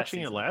Compared were to last watching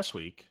it season. last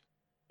week,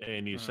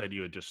 and you Mhm. said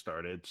you had just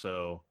started,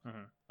 so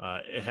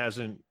Mhm. it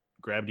hasn't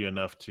grabbed you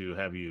enough to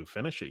have you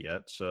finish it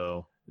yet.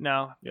 So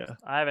No, yeah,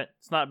 I haven't.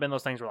 It's not been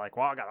those things where like,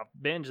 well, I gotta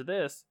binge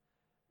this,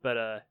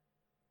 but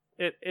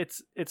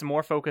it's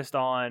more focused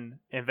on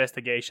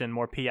investigation,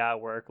 more PI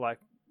work, like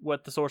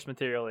what the source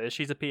material is.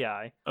 She's a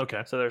PI,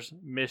 okay, so there's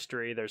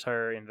mystery. There's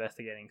her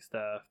investigating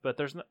stuff, but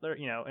there's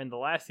in the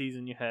last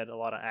season you had a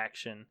lot of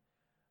action.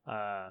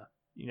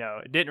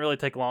 It didn't really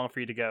take long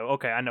for you to go,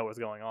 okay, I know what's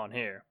going on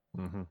here.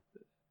 mm-hmm.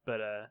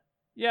 But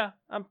yeah,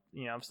 I'm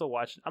still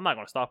watching. I'm not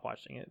gonna stop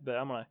watching it, but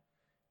I'm gonna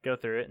go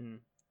through it.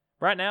 And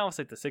right now, it's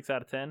like the 6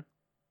 out of 10.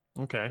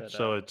 Okay, But,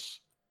 so it's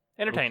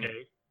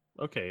Entertaining.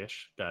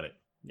 okay-ish. Got it.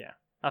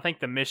 I think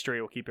the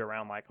mystery will keep you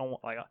around. Like,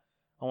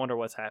 I wonder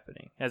what's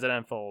happening as it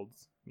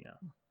unfolds.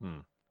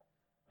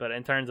 But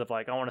in terms of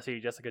like, I want to see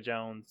Jessica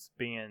Jones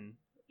being,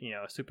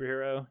 a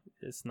superhero.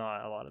 It's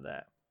not a lot of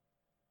that.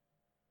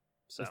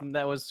 So Isn't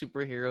that what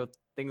superhero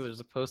things are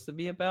supposed to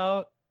be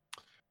about?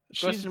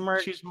 She's Question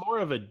mark? she's more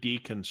of a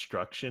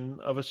deconstruction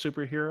of a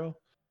superhero.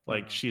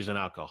 Like Mhm. she's an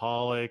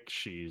alcoholic.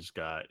 She's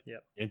got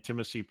Yep.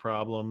 intimacy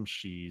problems.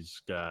 She's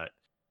got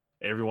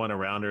everyone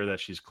around her that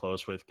she's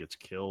close with gets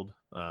killed.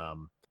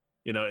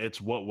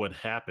 It's what would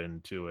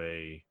happen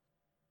to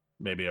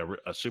maybe a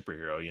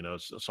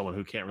superhero. Someone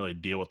who can't really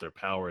deal with their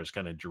power is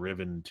kind of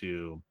driven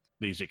to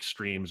these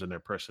extremes in their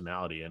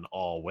personality in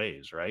all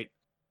ways, right?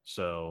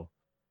 So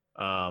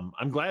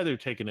I'm glad they're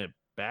taking it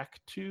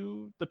back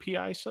to the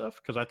PI stuff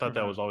because I thought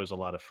that Mhm. was always a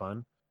lot of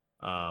fun.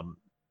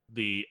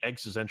 The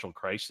existential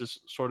crisis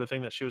sort of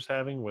thing that she was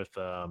having with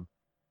I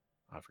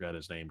forgot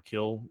his name,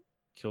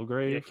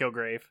 Kilgrave. yeah,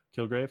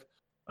 Kilgrave.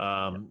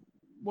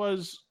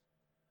 Was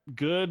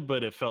good,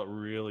 but it felt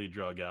really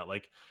drug out.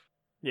 Like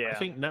Yeah. I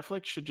think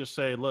Netflix should just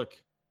say, look,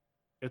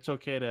 it's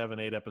okay to have an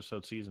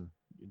 8-episode season.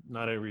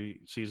 Not every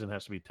season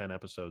has to be 10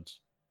 episodes.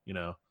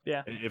 Yeah.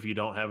 If you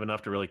don't have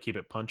enough to really keep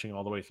it punching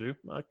all the way through,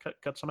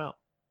 cut some out.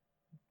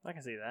 I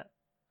can see that.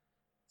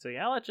 So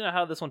yeah, I'll let you know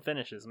how this one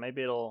finishes.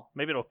 Maybe it'll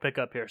pick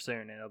up here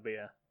soon and it'll be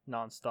a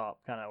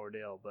nonstop kind of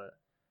ordeal. But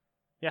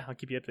yeah, I'll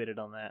keep you updated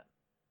on that.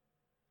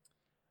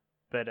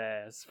 But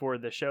as for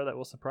the show that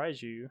will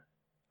surprise you,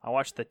 I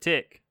watched The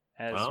Tick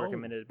as Oh.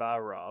 recommended by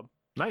Rob.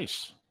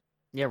 Nice.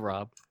 Yeah,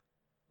 Rob.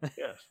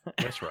 Yes.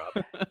 Yes, Rob.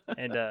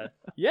 And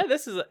yeah,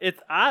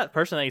 I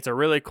personally think it's a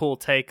really cool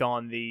take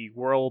on the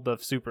world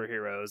of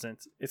superheroes, and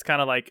it's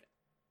kind of like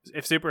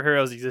if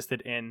superheroes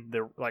existed in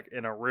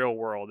in a real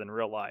world in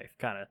real life,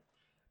 kind of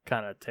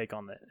kind of take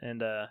on that.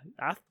 And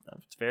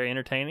it's very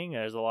entertaining.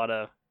 There's a lot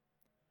of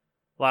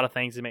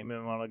things that make me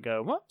want to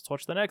go, well, let's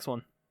watch the next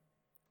one.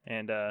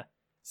 And I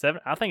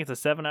think it's a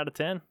 7 out of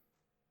 10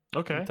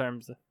 Okay. in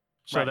terms of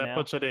So right that now.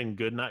 puts it in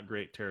good, not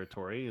great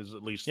territory. Is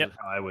at least Yep.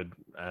 how I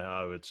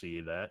would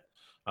see that.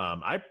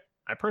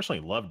 I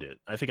personally loved it.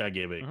 I think I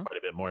gave it Mhm. quite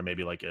a bit more,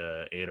 maybe like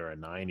a 8 or a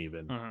 9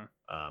 even. Mhm.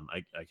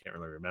 I can't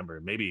really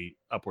remember. Maybe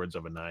upwards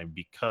of a 9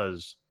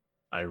 because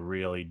I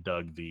really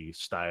dug the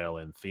style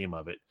and theme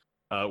of it.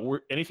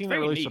 Were anything that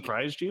very really neat.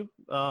 surprised you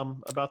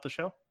about the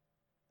show?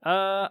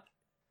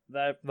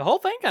 The whole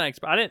thing kind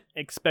of I didn't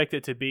expect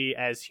it to be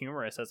as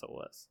humorous as it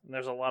was.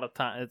 There's a lot of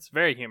time. It's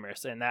very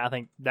humorous, and I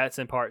think that's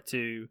in part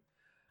to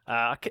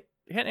I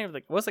can't name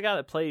what's the guy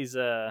that plays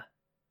the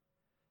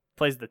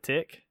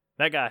Tick.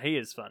 That guy, he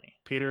is funny.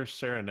 Peter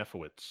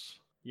Serafinowicz.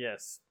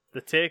 Yes,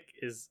 the Tick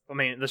is. I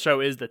mean, the show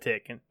is the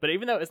Tick, but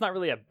even though it's not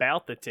really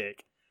about the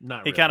Tick,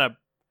 Not he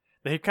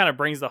really. kind of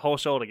brings the whole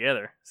show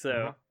together. So.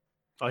 Mhm.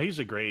 Oh, he's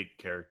a great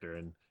character,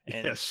 and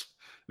And- yes,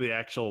 the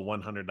actual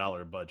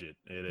 $100 budget.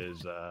 It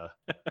is.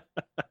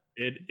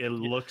 It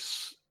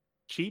looks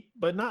cheap,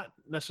 but not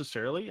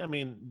necessarily. I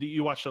mean,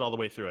 you watched it all the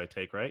way through, I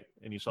take, right?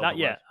 And you saw Not the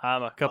yet.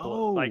 I'm a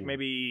couple of, like Oh.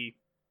 maybe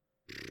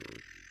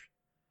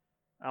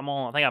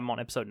I think I'm on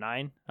episode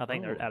 9. I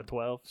think they're Oh. out of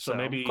 12. So I'm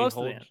maybe close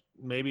to the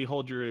end.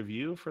 hold your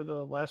review for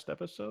the last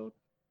episode,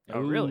 Oh,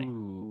 really?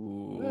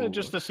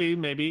 just to see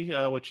maybe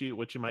what you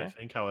might Okay.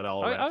 think, how it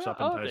all Oh, wraps up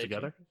and I'll ties update you.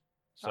 together.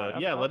 So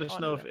Alright, yeah, I'll- let us I'll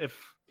know do if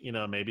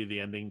maybe the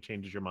ending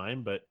changes your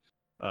mind, but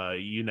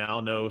you now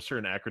know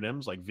certain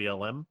acronyms like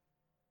VLM,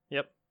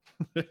 Yep.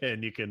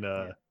 and you can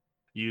Yeah.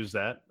 use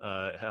that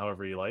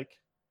however you like.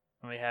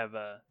 We have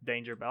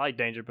Danger. I like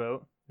Danger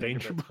Boat.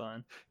 Danger Boat's Boat.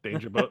 fun.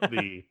 Danger Boat,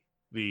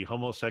 the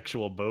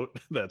homosexual boat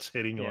that's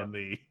hitting Yeah. on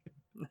the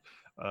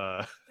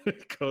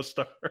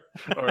co-star.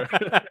 Or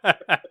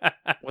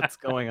What's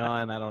going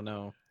on? I don't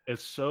know.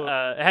 it's so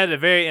it had a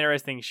very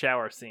interesting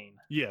shower scene.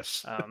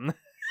 yes. Um,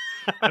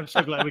 I'm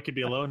so glad we could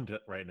be alone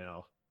right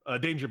now.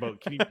 Danger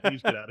Boat, can you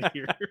please get out of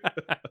here?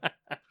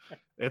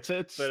 It's but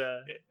it's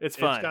it's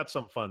fun. It's got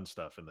some fun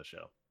stuff in the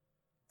show.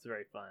 It's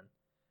very fun.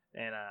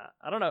 And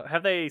I don't know.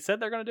 Have they said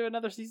they're going to do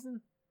another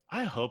season?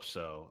 I hope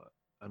so.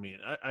 I mean,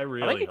 I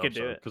really you hope could do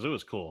so it. because it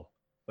was cool.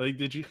 Like,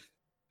 did you?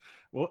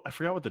 Well, I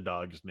forgot what the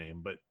dog's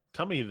name, but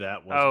tell me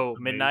that was. Oh,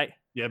 Midnight.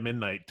 Yeah,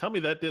 Midnight. Tell me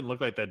that didn't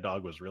look like that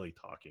dog was really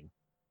talking.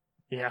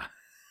 Yeah.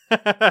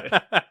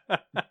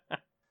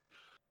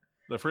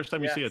 The first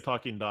time you see a Yes.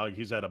 talking dog,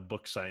 he's at a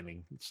book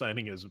signing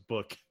his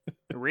book.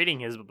 Reading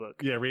his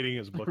book Yeah, reading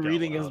his book. out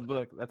Reading his loud.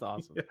 book. That's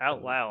awesome.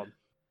 out loud.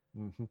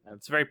 Mhm.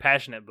 It's a very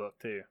passionate book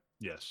too.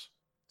 Yes.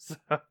 So,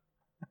 but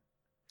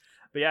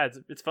yeah,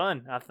 it's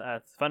fun.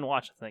 It's fun to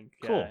watch. I think.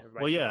 Cool. everybody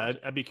Well, should yeah, watch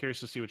it. I'd be curious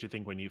to see what you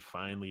think when you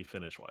finally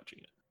finish watching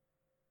it.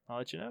 I'll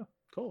let you know.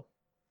 Cool.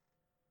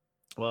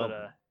 Well, But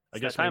I it's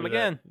guess that time maybe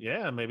that- again.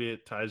 yeah, maybe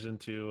it ties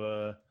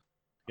into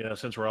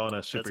since we're all on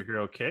a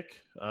superhero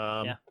kick.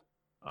 Yeah.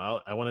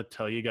 I want to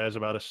tell you guys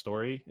about a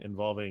story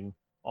involving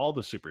all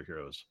the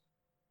superheroes.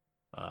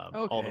 All the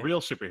Okay. real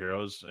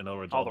superheroes, in other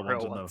words, All all the the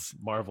ones real in ones. the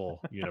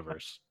Marvel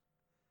universe.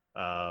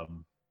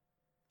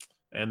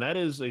 And that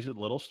is a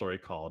little story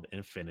called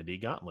Infinity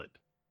Gauntlet.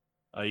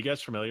 You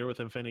guys familiar with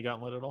Infinity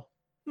Gauntlet at all?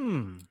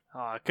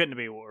 It couldn't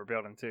be what we're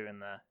building to in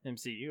the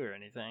MCU or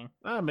anything.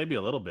 Maybe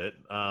a little bit.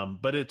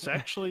 But it's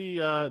actually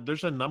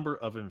there's a number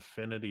of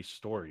Infinity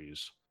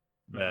stories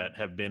that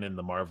have been in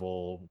the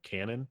Marvel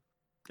canon,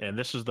 and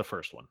this is the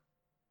first one.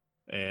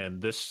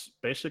 And this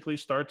basically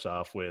starts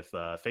off with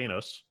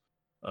Thanos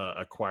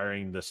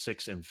acquiring the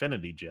 6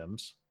 Infinity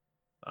Gems,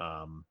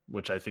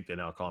 which I think they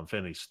now call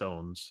Infinity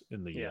Stones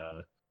in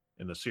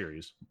the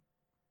series.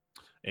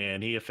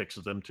 And he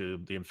affixes them to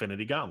the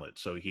Infinity Gauntlet.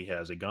 So he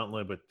has a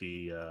gauntlet with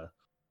the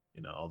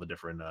all the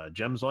different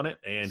gems on it,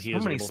 and he So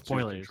is many able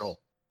spoilers. to control.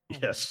 Oh,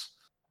 Yes.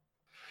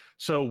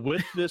 So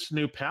with this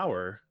new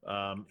power,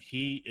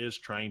 he is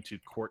trying to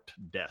court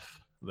Death.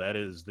 That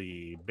is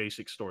the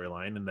basic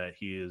storyline, and that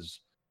he is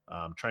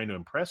trying to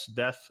impress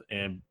Death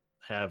and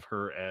have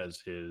her as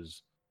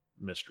his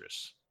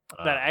mistress.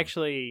 That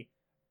actually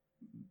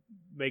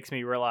makes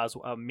me realize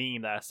a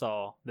meme that I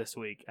saw this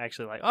week.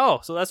 Actually, like, oh,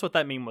 so that's what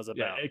that meme was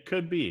yeah, about. it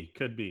could be.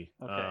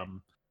 Okay.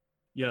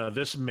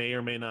 This may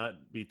or may not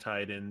be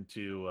tied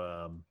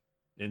into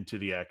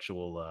the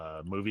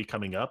actual movie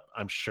coming up.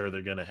 I'm sure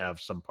they're going to have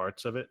some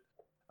parts of it.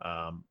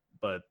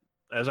 But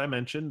as I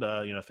mentioned,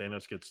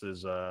 Thanos gets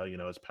his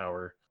his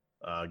power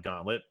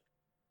gauntlet,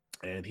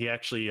 and he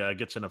actually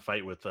gets in a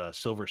fight with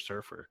Silver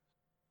Surfer,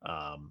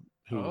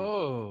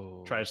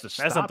 who tries to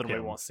stop That's something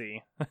him. we won't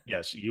see.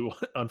 Yes,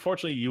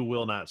 unfortunately you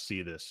will not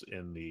see this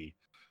in the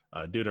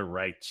due to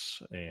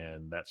rights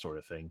and that sort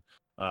of thing.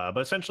 But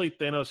essentially,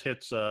 Thanos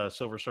hits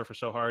Silver Surfer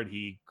so hard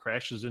he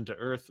crashes into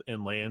Earth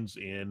and lands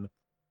in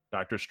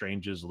Doctor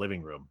Strange's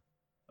living room.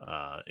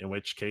 In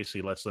which case,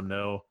 he lets them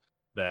know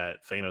that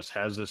Thanos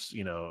has this,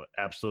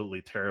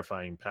 absolutely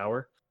terrifying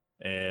power,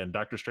 and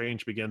Doctor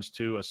Strange begins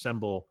to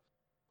assemble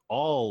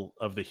all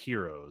of the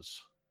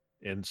heroes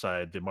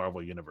inside the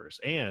Marvel universe,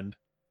 and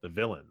the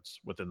villains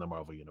within the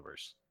Marvel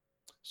universe.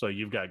 So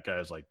you've got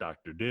guys like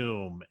Doctor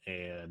Doom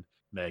and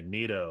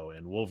Magneto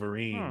and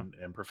Wolverine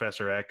and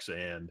Professor X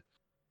and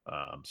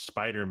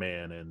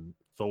Spider-Man and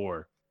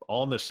Thor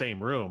all in the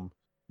same room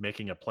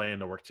making a plan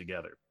to work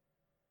together.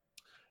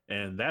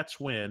 And that's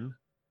when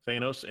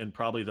Thanos, in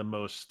probably the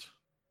most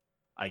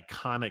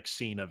iconic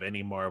scene of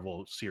any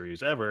Marvel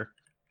series ever,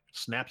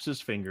 snaps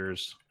his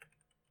fingers,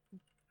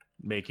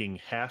 making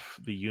half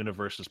the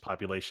universe's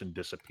population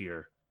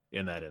disappear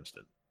in that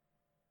instant.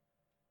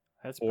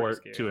 That's or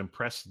pretty to scary.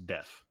 impress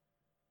death.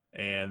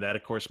 And that,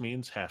 of course,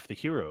 means half the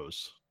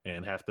heroes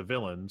and half the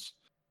villains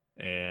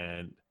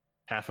and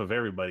half of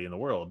everybody in the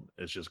world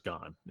is just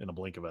gone in a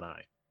blink of an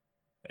eye.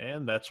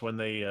 And that's when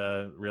they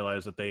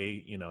realize that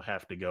they,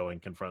 have to go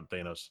and confront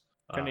Thanos.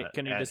 Can he at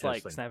just his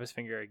like thing. snap his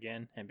finger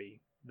again and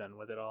be done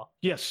with it all?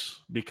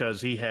 Yes,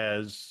 because he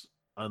has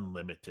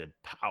unlimited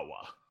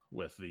power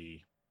with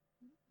the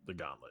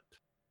gauntlet.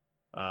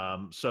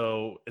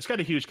 So it's got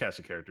a huge cast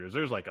of characters.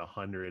 There's like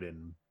 100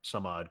 and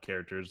some odd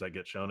characters that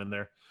get shown in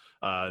there.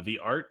 The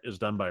art is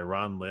done by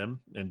Ron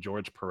Lim and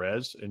George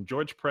Perez, and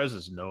George Perez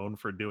is known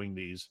for doing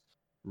these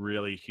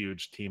really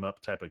huge team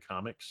up type of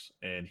comics,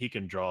 and he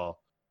can draw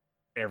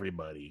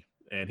everybody.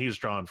 And he's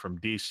drawn from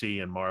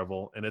DC and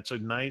Marvel, and it's a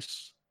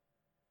nice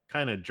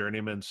kind of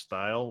journeyman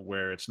style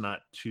where it's not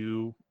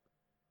too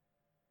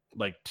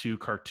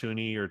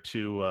cartoony or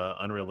too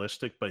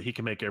unrealistic, but he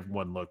can make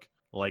everyone look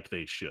like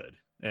they should.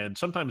 And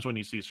sometimes when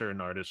you see certain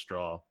artists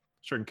draw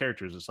certain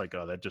characters, it's like,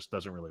 oh, that just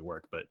doesn't really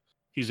work. But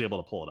he's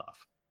able to pull it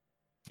off,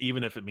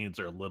 even if it means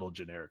they're a little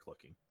generic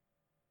looking.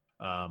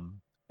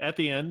 At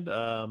the end,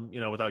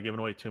 without giving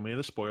away too many of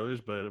the spoilers,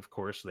 but of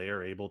course they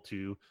are able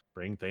to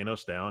bring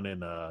Thanos down,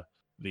 and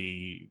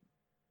the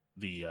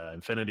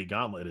Infinity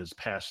Gauntlet is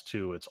passed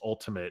to its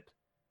ultimate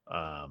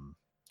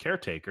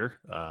caretaker,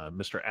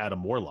 Mr.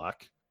 Adam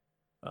Warlock,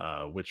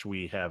 which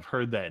we have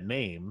heard that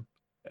name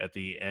at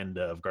the end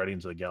of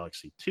Guardians of the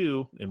Galaxy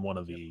 2 in one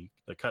of the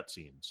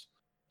cutscenes.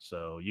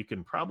 So you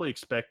can probably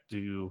expect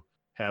to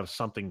have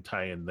something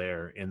tie in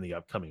there in the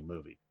upcoming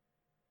movie.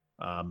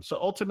 So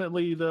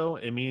ultimately, though,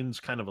 it means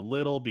kind of a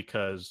little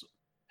because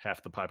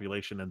half the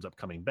population ends up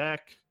coming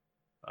back.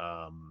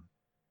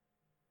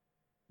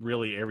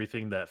 Really,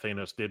 everything that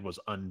Thanos did was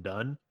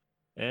undone,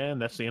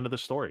 and that's the end of the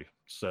story.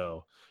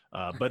 So,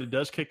 but it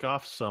does kick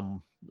off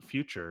some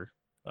future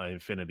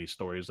Infinity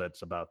stories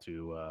that's about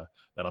to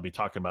that I'll be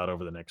talking about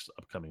over the next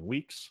upcoming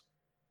weeks.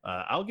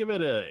 I'll give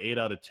it a 8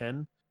 out of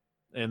 10,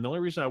 and the only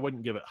reason I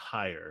wouldn't give it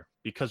higher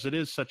because it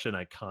is such an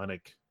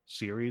iconic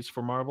series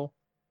for Marvel,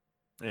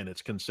 and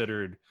it's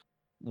considered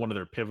one of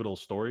their pivotal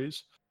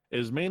stories,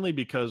 is mainly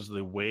because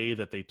the way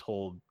that they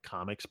told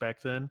comics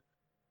back then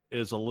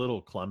is a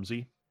little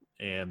clumsy,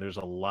 and there's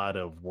a lot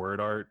of word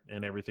art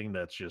and everything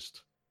that's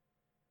just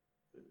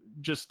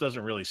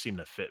doesn't really seem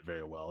to fit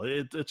very well.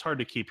 It's hard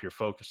to keep your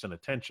focus and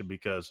attention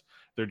because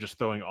they're just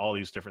throwing all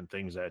these different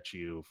things at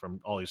you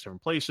from all these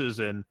different places,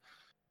 and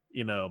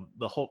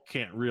the Hulk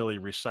can't really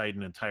recite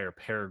an entire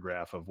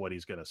paragraph of what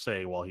he's going to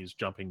say while he's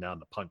jumping down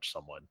to punch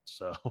someone.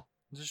 So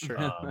This is true.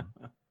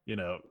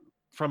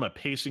 from a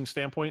pacing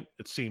standpoint,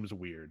 it seems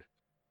weird.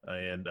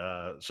 And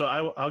so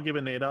I'll give it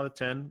an 8 out of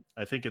 10.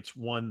 I think it's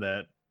one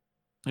that,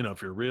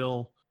 if you're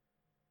real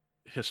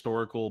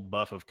historical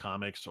buff of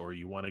comics, or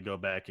you want to go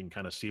back and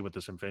kind of see what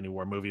this Infinity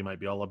War movie might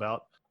be all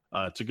about,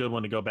 it's a good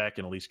one to go back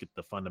and at least get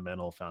the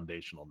fundamental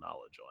foundational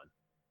knowledge on.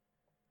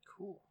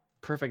 Cool.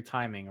 Perfect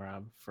timing,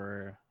 Rob,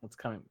 for what's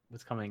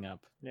coming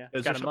up. Yeah, Is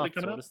it's there got a something month,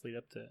 coming so up? just lead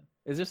up to it.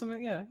 Is there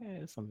something? Yeah,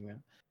 it's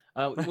something.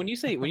 When you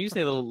say a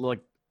little like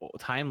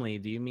timely,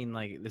 do you mean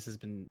like this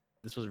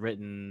was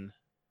written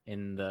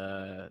in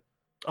the?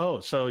 Oh,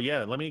 so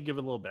yeah, let me give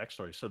it a little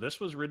backstory. So this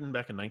was written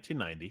back in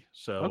 1990.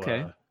 So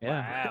Okay,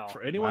 yeah. Wow.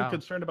 for anyone Wow.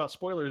 concerned about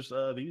spoilers,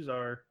 these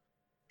are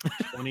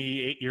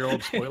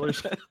 28-year-old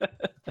spoilers.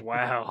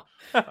 Wow.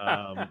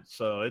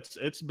 So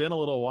it's been a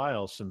little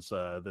while since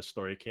this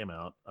story came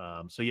out.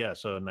 So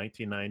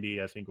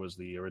 1990 I think was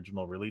the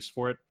original release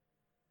for it.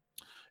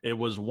 It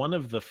was one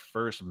of the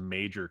first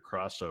major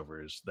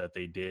crossovers that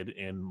they did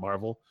in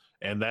Marvel,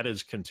 and that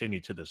is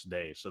continued to this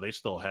day. So they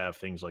still have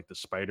things like the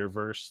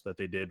Spider-Verse that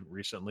they did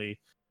recently.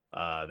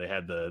 They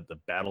had the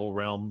Battle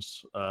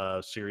Realms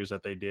series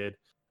that they did.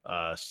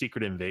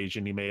 Secret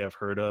Invasion, you may have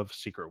heard of,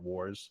 Secret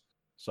Wars.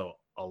 So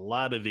a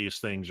lot of these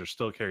things are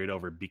still carried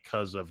over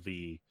because of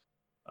the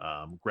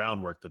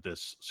groundwork that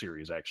this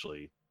series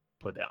actually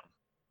put down.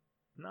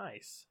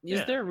 Nice. Is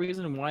Yeah. there a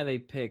reason why they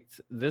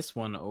picked this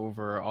one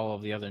over all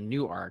of the other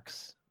new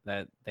arcs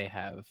that they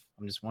have?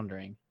 I'm just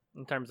wondering.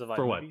 In terms of like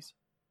For what? movies,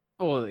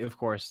 Well, of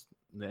course,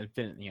 the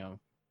Infinite,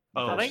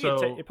 Oh, I think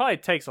so it probably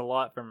takes a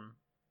lot from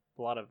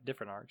a lot of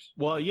different arcs.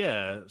 well,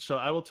 yeah. So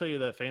I will tell you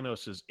that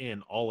Thanos is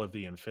in all of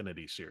the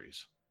Infinity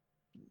series.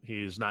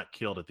 He's not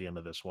killed at the end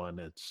of this one.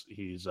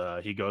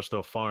 He goes to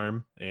a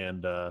farm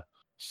and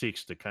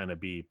seeks to kind of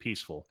be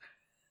peaceful.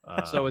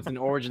 So it's an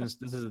origin. This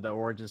is the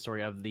origin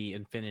story of the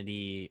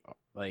Infinity,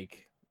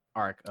 like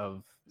arc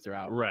of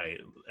throughout. Right.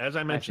 As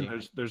I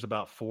mentioned, see. there's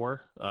about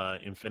 4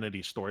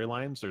 Infinity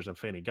storylines. There's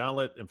Infinity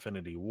Gauntlet,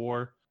 Infinity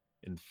War,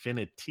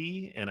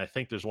 Infinity, and I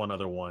think there's one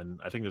other one.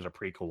 I think there's a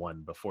prequel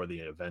one before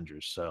the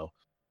Avengers. So,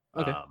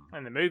 Okay.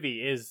 And the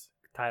movie is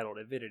titled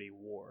Infinity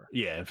War.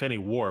 yeah, Infinity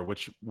War,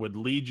 which would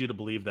lead you to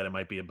believe that it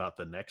might be about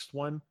the next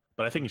one.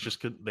 But I think it's just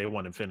 'cause they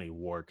want Infinity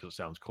War because it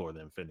sounds cooler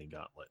than Infinity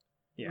Gauntlet.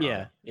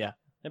 Yeah.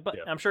 But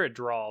Yeah. I'm sure it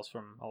draws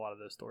from a lot of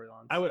those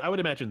storylines. I would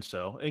imagine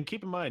so. And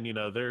keep in mind,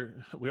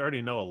 we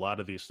already know a lot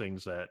of these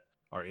things that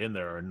are in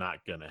there are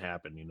not going to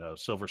happen.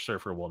 Silver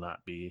Surfer will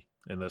not be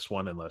in this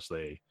one unless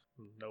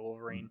No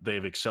Wolverine.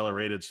 they've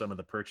accelerated some of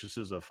the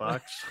purchases of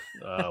Fox.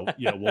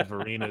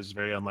 Wolverine is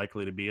very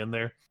unlikely to be in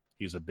there.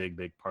 He's a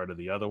big part of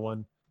the other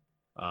one.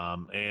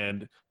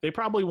 And they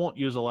probably won't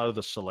use a lot of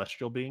the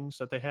celestial beings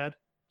that they had.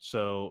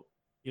 So,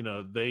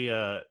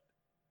 they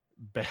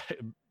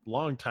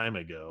long time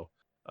ago,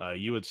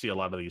 you would see a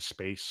lot of these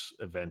space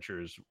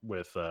adventures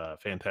with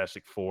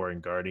Fantastic Four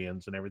and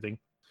Guardians and everything,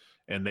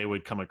 and they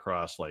would come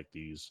across like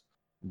these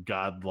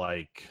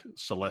godlike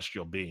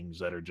celestial beings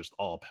that are just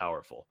all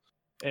powerful.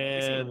 We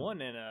seen And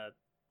one in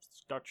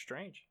Doctor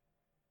Strange.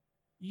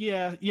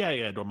 yeah,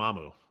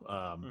 Dormammu.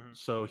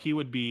 So he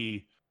would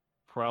be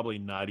probably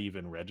not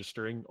even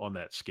registering on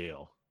that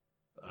scale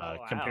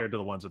Wow. compared to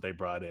the ones that they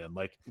brought in.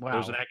 Like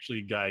there's an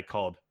actually guy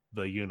called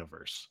the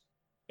Universe,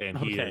 and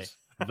he is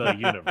the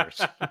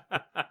Universe.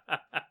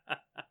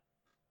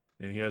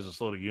 And he has this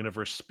little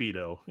universe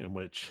speedo in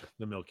which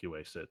the Milky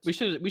Way sits. We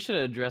should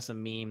address a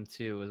meme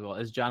too as well.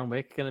 Is John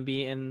Wick gonna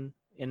be in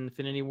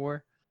Infinity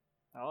War?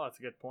 Oh, that's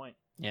a good point.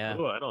 Yeah.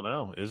 Oh, I don't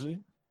know. Is he?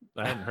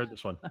 I haven't heard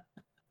this one.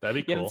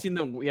 That'd be You cool.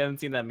 haven't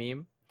seen that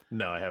meme?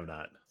 No, I have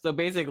not. So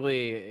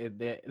basically,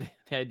 the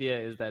idea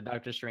is that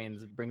Doctor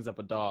Strange brings up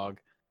a dog,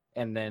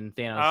 and then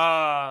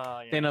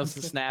Thanos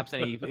snaps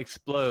and he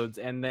explodes,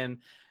 and then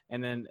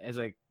as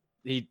like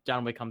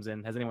John Wick comes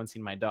in. Has anyone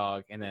seen my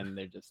dog? And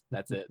then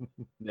that's it.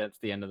 That's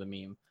the end of the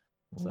meme.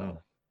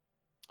 So,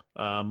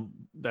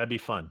 that'd be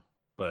fun.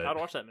 But I'd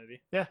watch that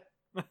movie. Yeah.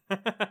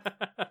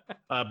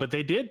 But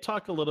they did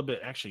talk a little bit.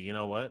 Actually, you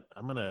know what?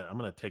 I'm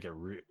gonna take it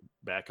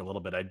back a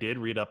little bit. I did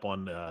read up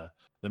on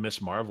the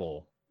Miss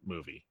Marvel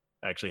movie.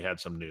 Actually, had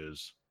some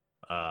news,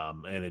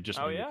 and it just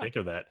made me think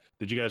of that.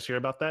 Did you guys hear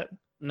about that?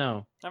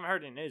 No, I haven't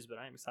heard any news, but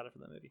I am excited for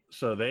that movie.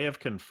 So they have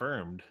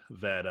confirmed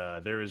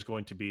that there is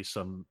going to be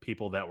some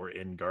people that were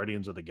in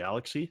Guardians of the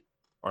Galaxy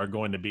are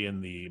going to be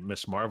in the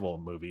Miss Marvel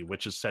movie,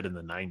 which is set in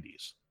the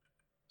 90s.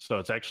 So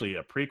it's actually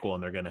a prequel,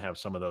 and they're going to have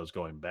some of those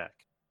going back.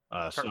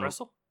 Kurt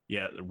Russell?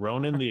 Yeah,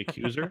 Ronan the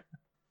Accuser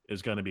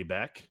is going to be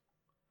back.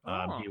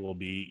 Oh. He will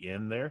be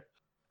in there,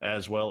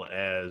 as well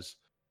as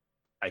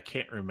I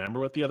can't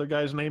remember what the other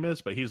guy's name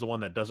is, but he's the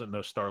one that doesn't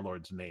know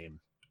Star-Lord's name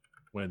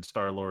when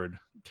Star-Lord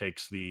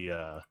takes the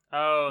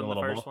the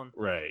first one,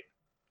 right?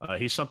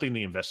 He's something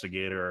the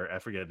Investigator. I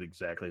forget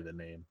exactly the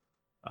name,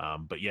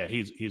 but yeah,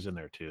 he's in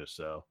there too.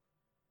 So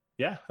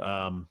yeah,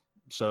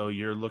 so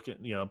you're looking,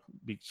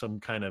 be some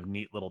kind of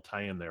neat little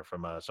tie-in there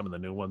from some of the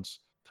new ones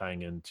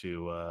tying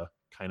into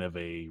kind of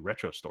a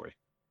retro story.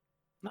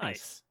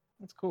 Nice.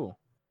 That's cool.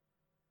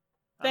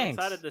 I'm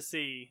excited to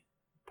see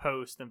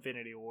post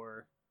Infinity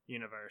War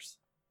universe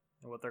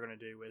and what they're going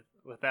to do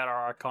without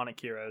our iconic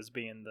heroes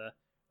being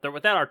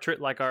without our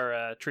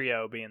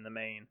trio being the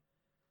main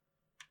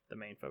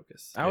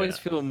focus. I always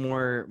feel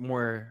more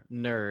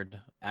nerd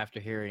after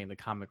hearing the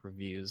comic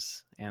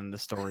reviews and the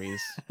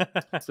stories.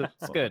 So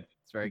it's good.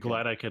 It's very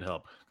glad good. I could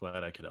help.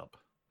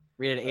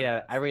 Rated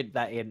 8 I rated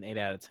that 8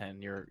 out of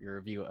 10. Your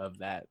review of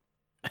that.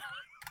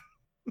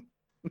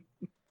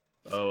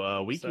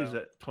 Weeky's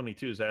at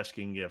 22 is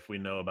asking if we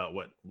know about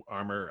what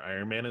armor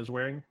Iron Man is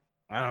wearing.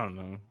 I don't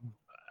know.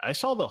 I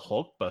saw the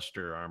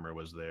Hulkbuster armor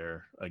was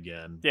there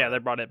again. Yeah, they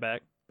brought it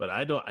back. But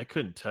I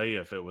couldn't tell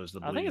you if it was the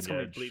Bleeding Edge. I think it's going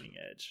to be Bleeding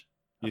Edge.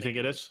 You think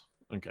it is?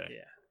 Okay.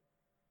 Yeah.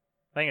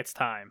 I think it's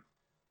time.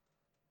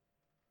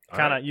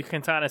 Right. You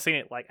can kind of see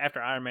it like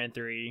after Iron Man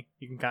 3,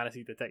 you can kind of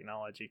see the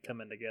technology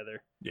coming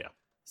together. Yeah.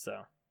 So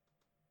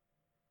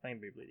I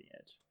think it'd be Bleeding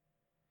Edge.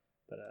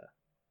 But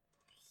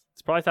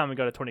it's probably time we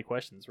go to 20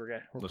 questions.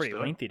 We're pretty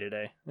lengthy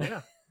today.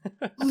 Yeah.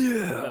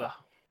 But,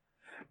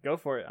 go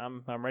for it.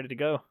 I'm ready to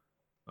go.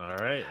 All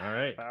right.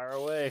 Fire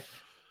away.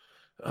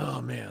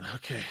 Oh man.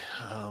 Okay.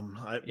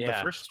 The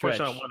Yeah, first stretch.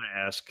 question I want to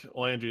ask,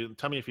 well, Andrew,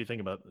 tell me if you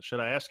think about it. Should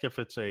I ask if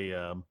it's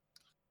an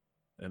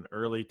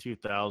early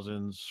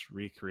 2000s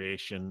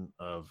recreation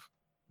of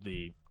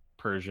the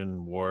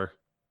Persian War,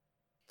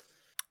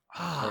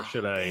 or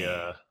should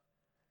I?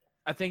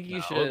 I think you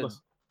No. should.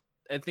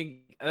 I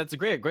think that's a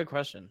great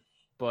question,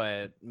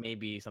 but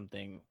maybe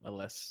something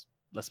less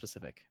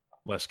specific.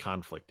 Less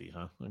conflicty,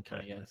 huh?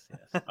 Okay. Yes.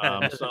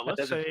 So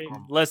let's say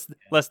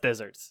less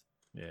deserts.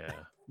 Yeah.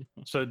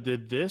 So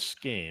did this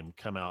game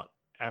come out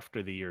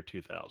after the year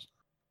 2000?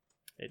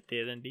 It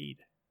did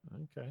indeed.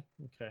 Okay.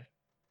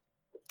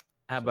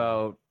 How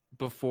about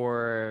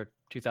before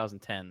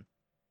 2010?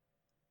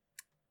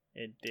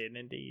 It did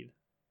indeed.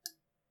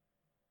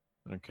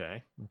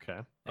 Okay.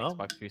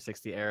 Xbox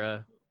 360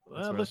 era.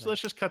 Well,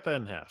 let's just cut that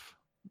in half.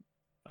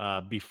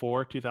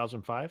 before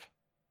 2005.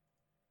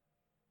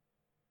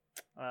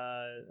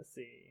 Let's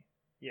see.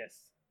 Yes,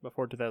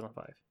 before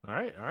 2005. All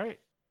right.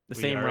 The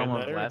We same are in realm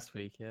that of area. last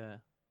week, yeah.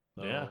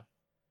 Yeah. So,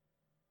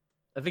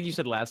 I think you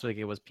said last week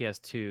it was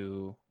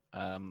PS2,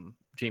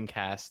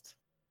 Dreamcast,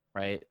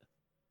 right?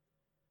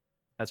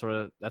 That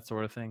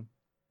sort of thing.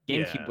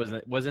 GameCube Yeah.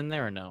 was in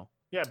there or no?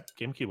 Yeah,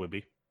 GameCube would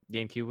be.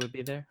 GameCube would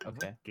be there.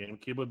 Okay.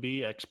 GameCube would be.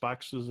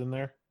 Xbox is in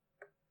there.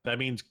 That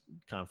means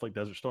Conflict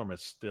Desert Storm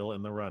is still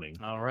in the running.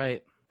 All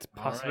right. It's a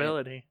All right.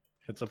 possibility.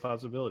 It's a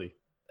possibility.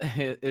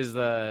 is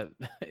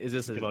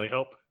this You can only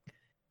hope.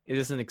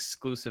 an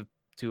exclusive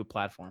to a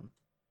platform?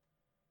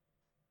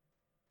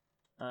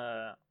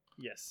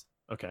 Yes.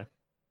 Okay.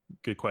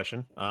 Good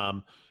question.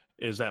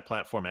 Is that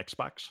platform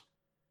Xbox?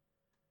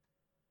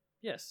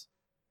 Yes.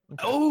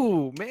 Okay.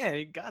 Oh man,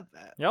 you got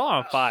that. Y'all are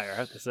on fire, I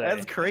have to say.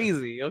 That's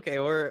crazy. Okay,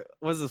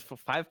 was this for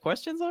 5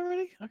 questions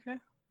already? Okay.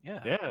 Yeah.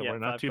 Yeah, Yeah, we're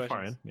not 5 too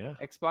far in. questions. Yeah.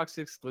 Xbox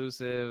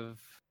exclusive.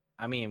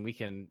 I mean, we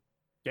can.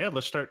 Yeah,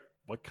 let's start.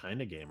 What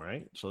kind of game,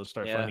 right? So let's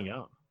start Yeah. finding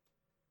out.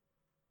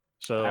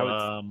 So,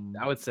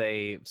 I would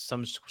say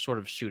some sort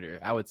of shooter.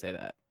 I would say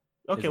that.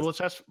 okay, is well,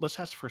 this- let's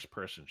ask first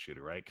person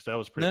shooter, right? Because that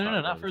was pretty. No,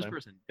 popular not at the first time.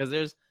 person. Because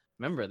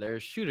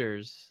there's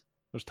shooters.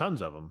 There's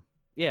tons of them.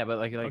 Yeah, but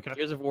like Okay.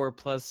 Gears of War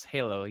plus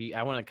Halo.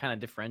 I want to kind of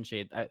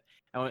differentiate. I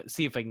want to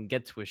see if I can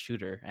get to a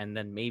shooter and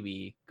then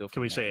maybe go. Can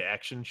from we there. say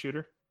action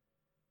shooter?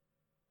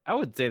 I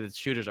would say that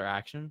shooters are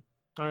action,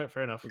 All right,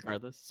 fair enough.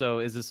 regardless. So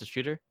is this a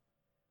shooter?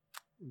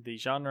 The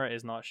genre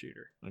is not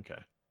shooter. Okay.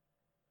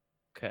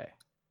 Okay.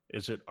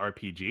 Is it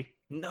RPG?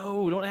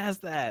 No, don't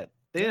ask that.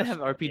 They didn't have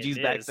RPGs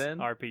It back is then.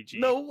 RPG.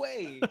 No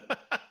way.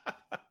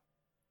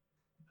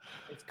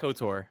 It's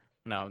KOTOR.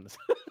 No. I'm just-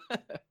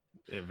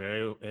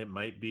 it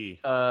might be.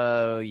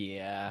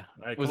 yeah.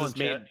 All right, Was come this on,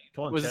 made? chat.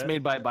 Come on, Was this chat.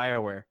 made by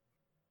BioWare?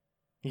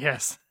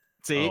 Yes.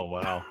 See. Oh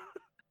wow.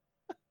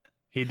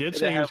 He did Did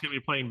say it he was have- going to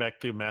be playing back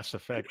through Mass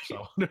Effect. So I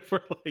wonder if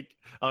we're like,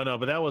 oh no,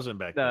 but that wasn't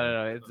back then.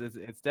 No.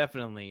 It's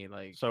definitely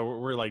like So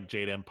we're like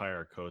Jade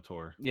Empire,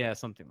 KOTOR. yeah,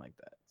 something like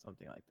that.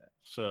 Something like that.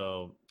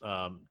 So,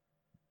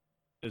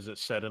 is it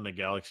set in a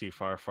galaxy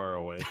far, far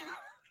away?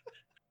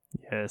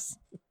 Yes.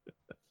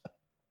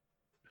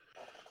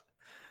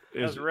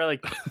 That Is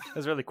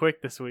was really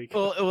quick this week.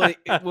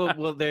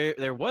 Well,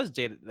 there was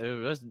Jade.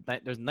 There's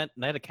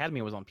Night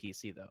Academy was on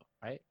PC though,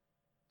 right?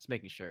 Just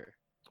making sure.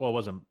 well, it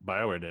wasn't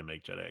BioWare didn't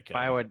make Jedi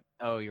Academy. BioWare.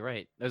 Oh, you're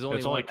right. There's only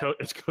It's only one.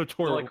 it's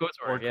KOTOR, only KOTOR,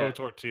 or yeah.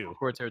 KOTOR 2.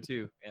 KOTOR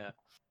 2. Yeah.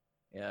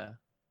 Yeah.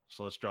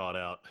 So let's draw it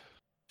out.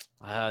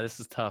 This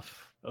is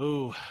tough.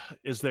 Oh,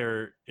 is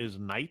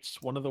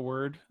knights one of the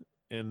word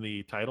in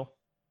the title?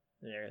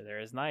 There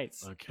is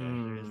knights. Okay.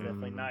 There's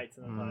definitely knights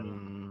in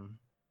the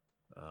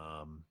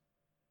title.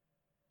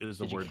 Is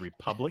the Did you- word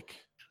republic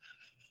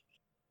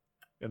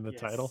in the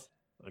title? Yes,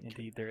 Okay.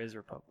 Indeed, there is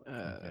Republic.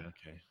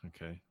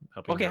 Okay.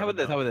 Helping Okay, how narrow about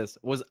this? it How down. about this?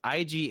 Was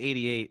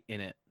IG88 in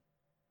it?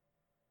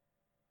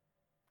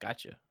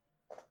 Gotcha.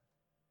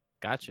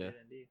 Did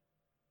indeed.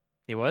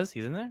 He was?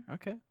 He's in there?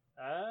 Okay.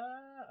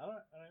 I don't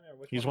remember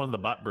which He's one of the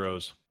bot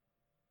bros.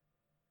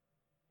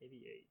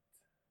 88.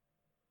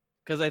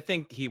 Because I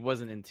think he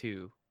wasn't in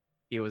 2.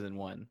 He was in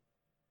 1.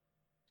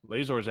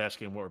 Lazor's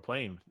asking what we're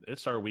playing.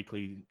 It's our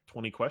weekly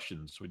 20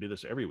 questions. We do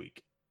this every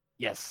week.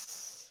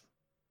 Yes.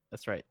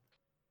 That's right.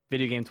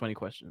 Video game 20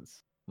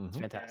 questions. It's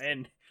Mhm. fantastic.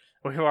 And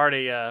we've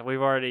already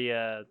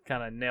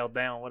kind of nailed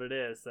down what it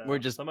is. So We're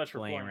just so much for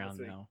playing Florence around this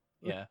week. now.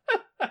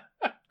 Yeah.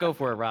 Go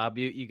for it, Rob.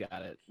 You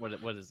got it.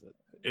 What is it?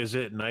 Is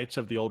it Knights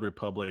of the Old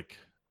Republic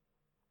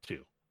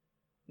 2?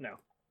 No.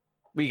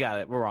 We got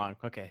it. We're wrong.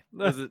 Okay.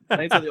 Was it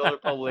Knights of the Old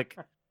Republic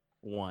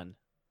 1?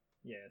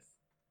 Yes.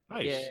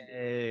 Nice.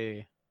 Yay.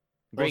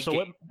 Well, Great so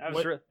game. That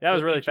was what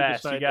really made you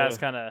fast. You decide guys to-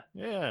 kind of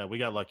Yeah, we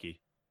got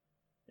lucky.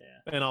 yeah.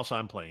 And also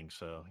I'm playing,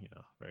 so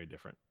very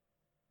different.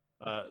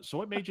 So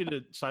what made you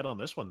decide on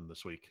this one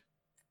this week?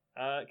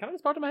 Kind of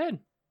just popped in my head.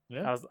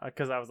 Yeah,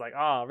 I was like,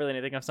 oh, I really need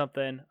to think of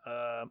something.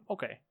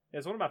 Okay,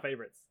 it's one of my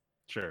favorites.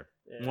 sure.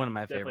 Yeah, One of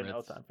my definitely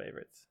favorites. all-time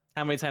favorites.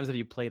 How many times have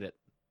you played it?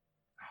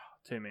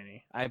 Too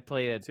many. I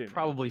played it Too many.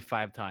 probably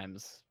 5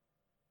 times. It's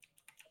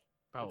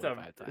Probably a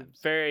 5 times.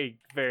 very,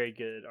 very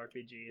good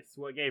RPG. It's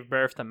what gave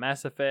birth to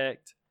Mass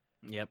Effect.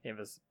 Yep. It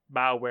was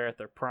BioWare at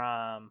their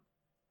prime.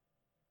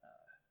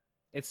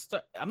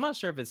 I'm not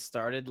sure if it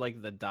started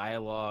like the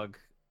dialogue,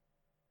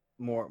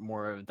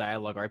 more of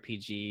dialogue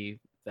RPG,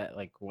 that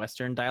like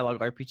Western dialogue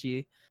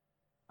RPG.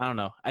 I don't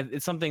know.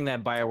 It's something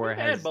that BioWare It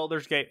had has.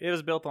 Baldur's Gate. It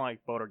was built on like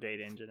Baldur's Gate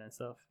engine and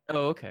stuff.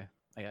 Oh, okay.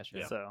 I got you.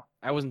 Yeah. So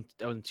I wasn't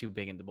too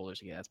big into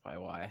Baldur's Gate. That's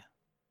probably why.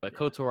 But Yeah.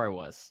 KOTOR I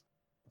was.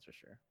 That's for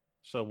sure.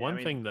 So Yeah, one I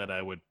mean- thing that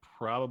I would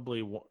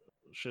probably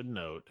should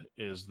note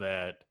is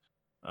that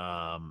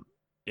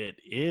it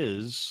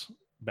is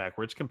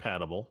backwards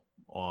compatible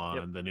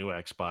on the new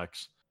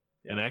Xbox,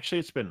 and Yep. actually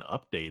it's been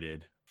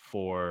updated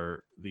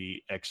for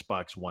the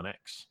Xbox One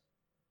X.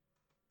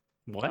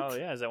 What? oh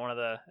yeah, is that one of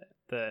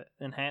the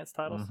enhanced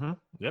titles? Mhm.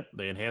 Yep,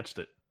 they enhanced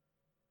it.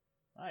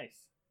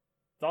 Nice.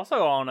 It's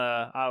also on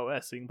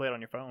iOS, so you can play it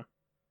on your phone.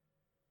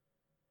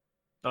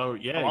 Oh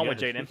yeah, Along yeah, with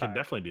Jade you can Empire.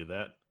 definitely do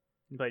that.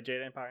 You play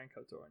Jade Empire and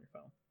KOTOR on your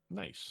phone.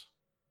 Nice.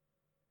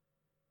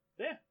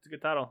 Yeah, it's a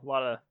good title. A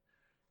lot of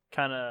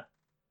kind of,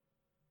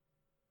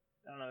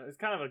 I don't know. It's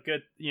kind of a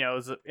good,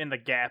 it's in the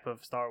gap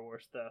of Star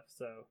Wars stuff.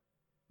 So,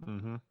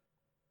 Mm-hmm.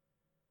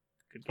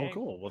 good Oh, game.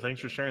 cool. Well, Good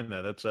thanks for game. sharing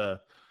that. That's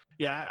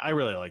yeah, I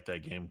really like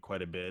that game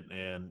quite a bit,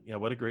 and yeah,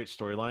 what a great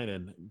storyline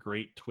and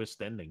great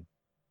twist ending.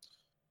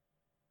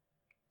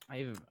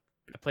 I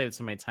played it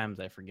so many times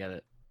I forget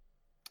it.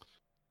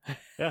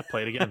 Yeah,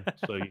 play it again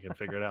so you can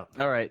figure it out.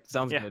 All right,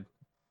 sounds Yeah. good.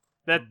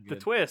 That Sounds the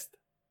good. twist,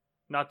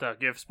 not to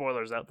give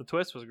spoilers out. The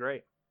twist was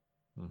great.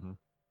 Mm-hmm.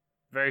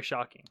 Very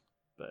shocking.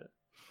 But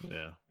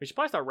Yeah. we should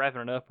probably start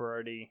wrapping it up. We're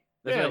already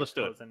Yeah, let's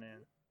do it. closing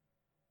in.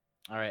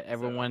 All right,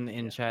 everyone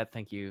in yeah. chat,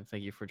 thank you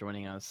for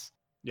joining us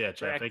Yeah,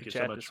 Chad, active thank you so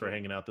chat much this for week.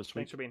 hanging out this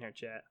week. Thanks for being here,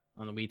 chat.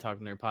 on the We Talk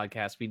Nerd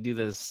podcast. We do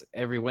this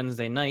every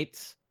Wednesday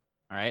night,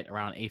 all right,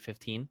 around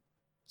 8:15.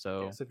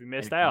 So, So if you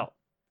missed anytime. out,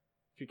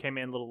 if you came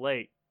in a little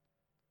late,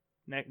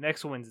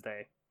 next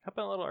Wednesday, how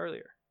about a little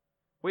earlier?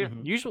 We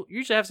Mhm.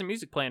 usually have some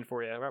music playing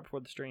for you right before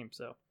the stream.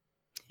 So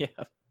Yeah,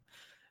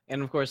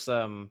 and of course,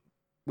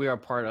 we are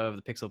part of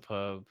the Pixel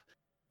Pub,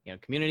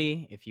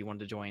 community. If you want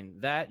to join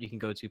that, you can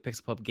go to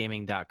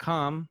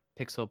pixelpubgaming.com,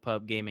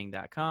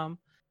 pixelpubgaming.com,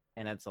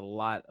 and that's a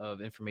lot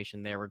of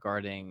information there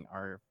regarding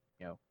our,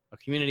 a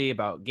community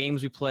about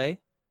games we play,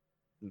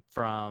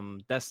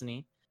 from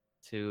Destiny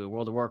to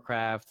World of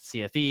Warcraft,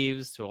 Sea of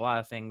Thieves, to a lot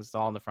of things,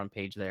 all on the front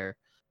page there.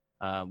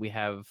 We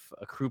have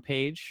a crew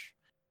page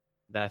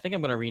that I think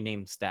I'm going to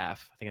rename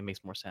staff. I think it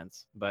makes more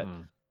sense, but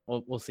Hmm.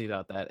 we'll see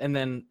about that. And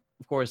then,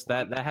 of course,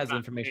 that has Not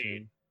information.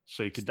 paid.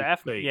 So you could staff,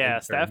 just say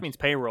staff interns. means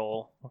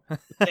payroll.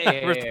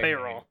 Hey, Where's the hey,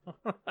 payroll?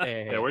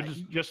 Hey, Yeah, we're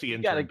just the you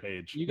intern got a-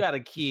 page. You got a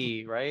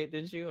key, right?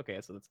 Didn't you? Okay,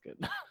 so that's good.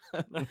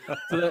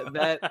 So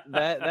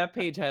that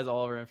page has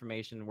all of our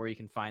information, where you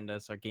can find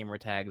us, our gamer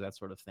tags, that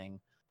sort of thing.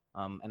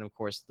 And of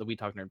course, the We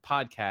Talk Nerd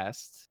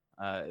podcast.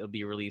 It'll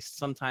be released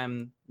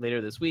sometime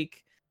later this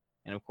week.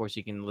 And of course,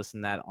 you can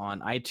listen to that on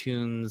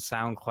iTunes,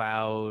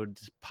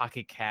 SoundCloud,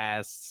 Pocket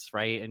Casts,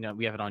 right? And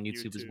we have it on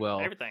YouTube as well.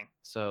 Everything.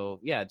 So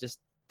yeah, just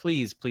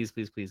please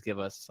give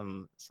us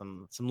some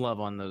love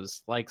on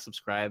those. Like,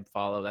 subscribe,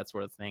 follow, that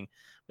sort of thing.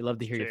 We love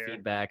to hear your Share.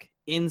 feedback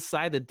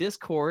inside the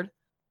Discord,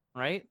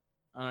 right?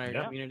 On our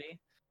Yeah. community.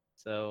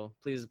 So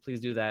please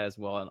do that as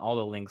well. And all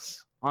the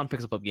links on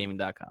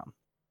pixelpubgaming.com.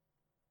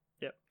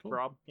 Yep. Cool.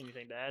 Rob,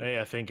 anything to add? Hey,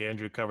 I think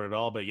Andrew covered it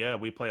all, but yeah,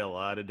 we play a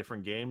lot of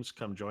different games.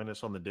 Come join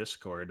us on the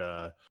Discord.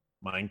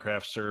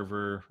 Minecraft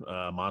server,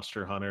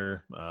 Monster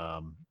Hunter,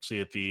 Sea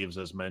of Thieves,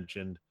 as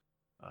mentioned,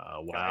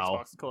 WoW,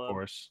 Xbox Club. of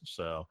course.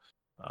 So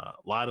a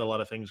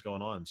lot of things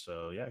going on.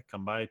 So yeah,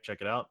 come by,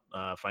 check it out.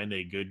 Find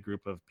a good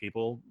group of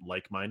people,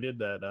 like-minded,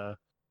 that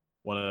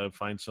want to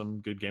find some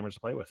good gamers to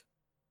play with.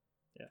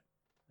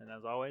 And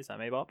as always,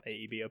 I'm Abop,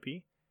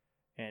 AEBOP,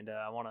 and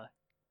I want to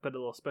put a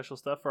little special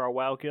stuff for our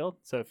WoW guild.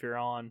 So if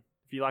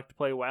you like to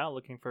play WoW,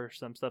 looking for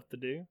some stuff to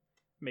do,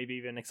 maybe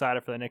even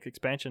excited for the next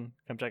expansion,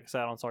 come check us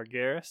out on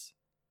Sargeras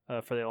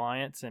for the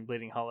Alliance and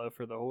Bleeding Hollow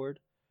for the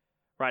Horde.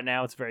 Right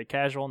now, it's very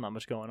casual, not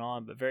much going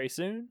on, but very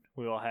soon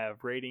we will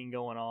have raiding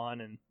going on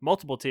and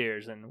multiple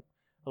tiers, and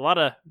a lot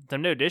of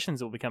some new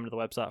additions will be coming to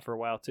the website for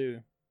WoW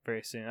too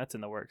very soon. That's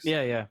in the works.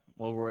 Yeah.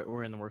 Well,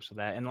 we're in the works with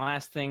that. And the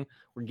last thing,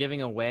 we're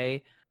giving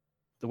away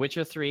The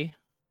Witcher 3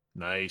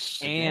 Nice.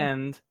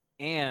 and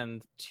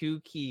 2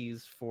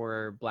 keys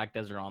for Black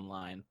Desert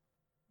Online.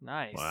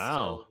 Nice.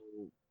 Wow.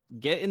 So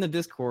get in the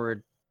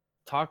Discord,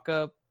 talk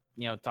to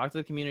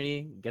the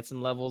community, get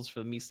some levels for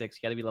the Me 6.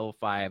 You got to be level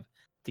 5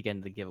 to get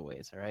into the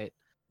giveaways. All right.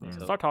 Mhm.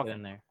 So Start get talking.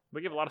 in there.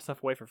 We give a lot of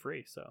stuff away for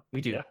free, so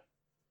We do. Yeah.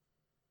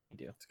 We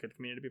do. it's a good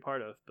community to be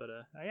part of. But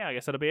yeah, I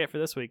guess that'll be it for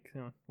this week.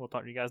 We'll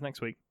talk to you guys next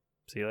week.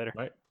 See you later.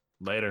 Right.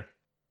 Later.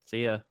 See ya.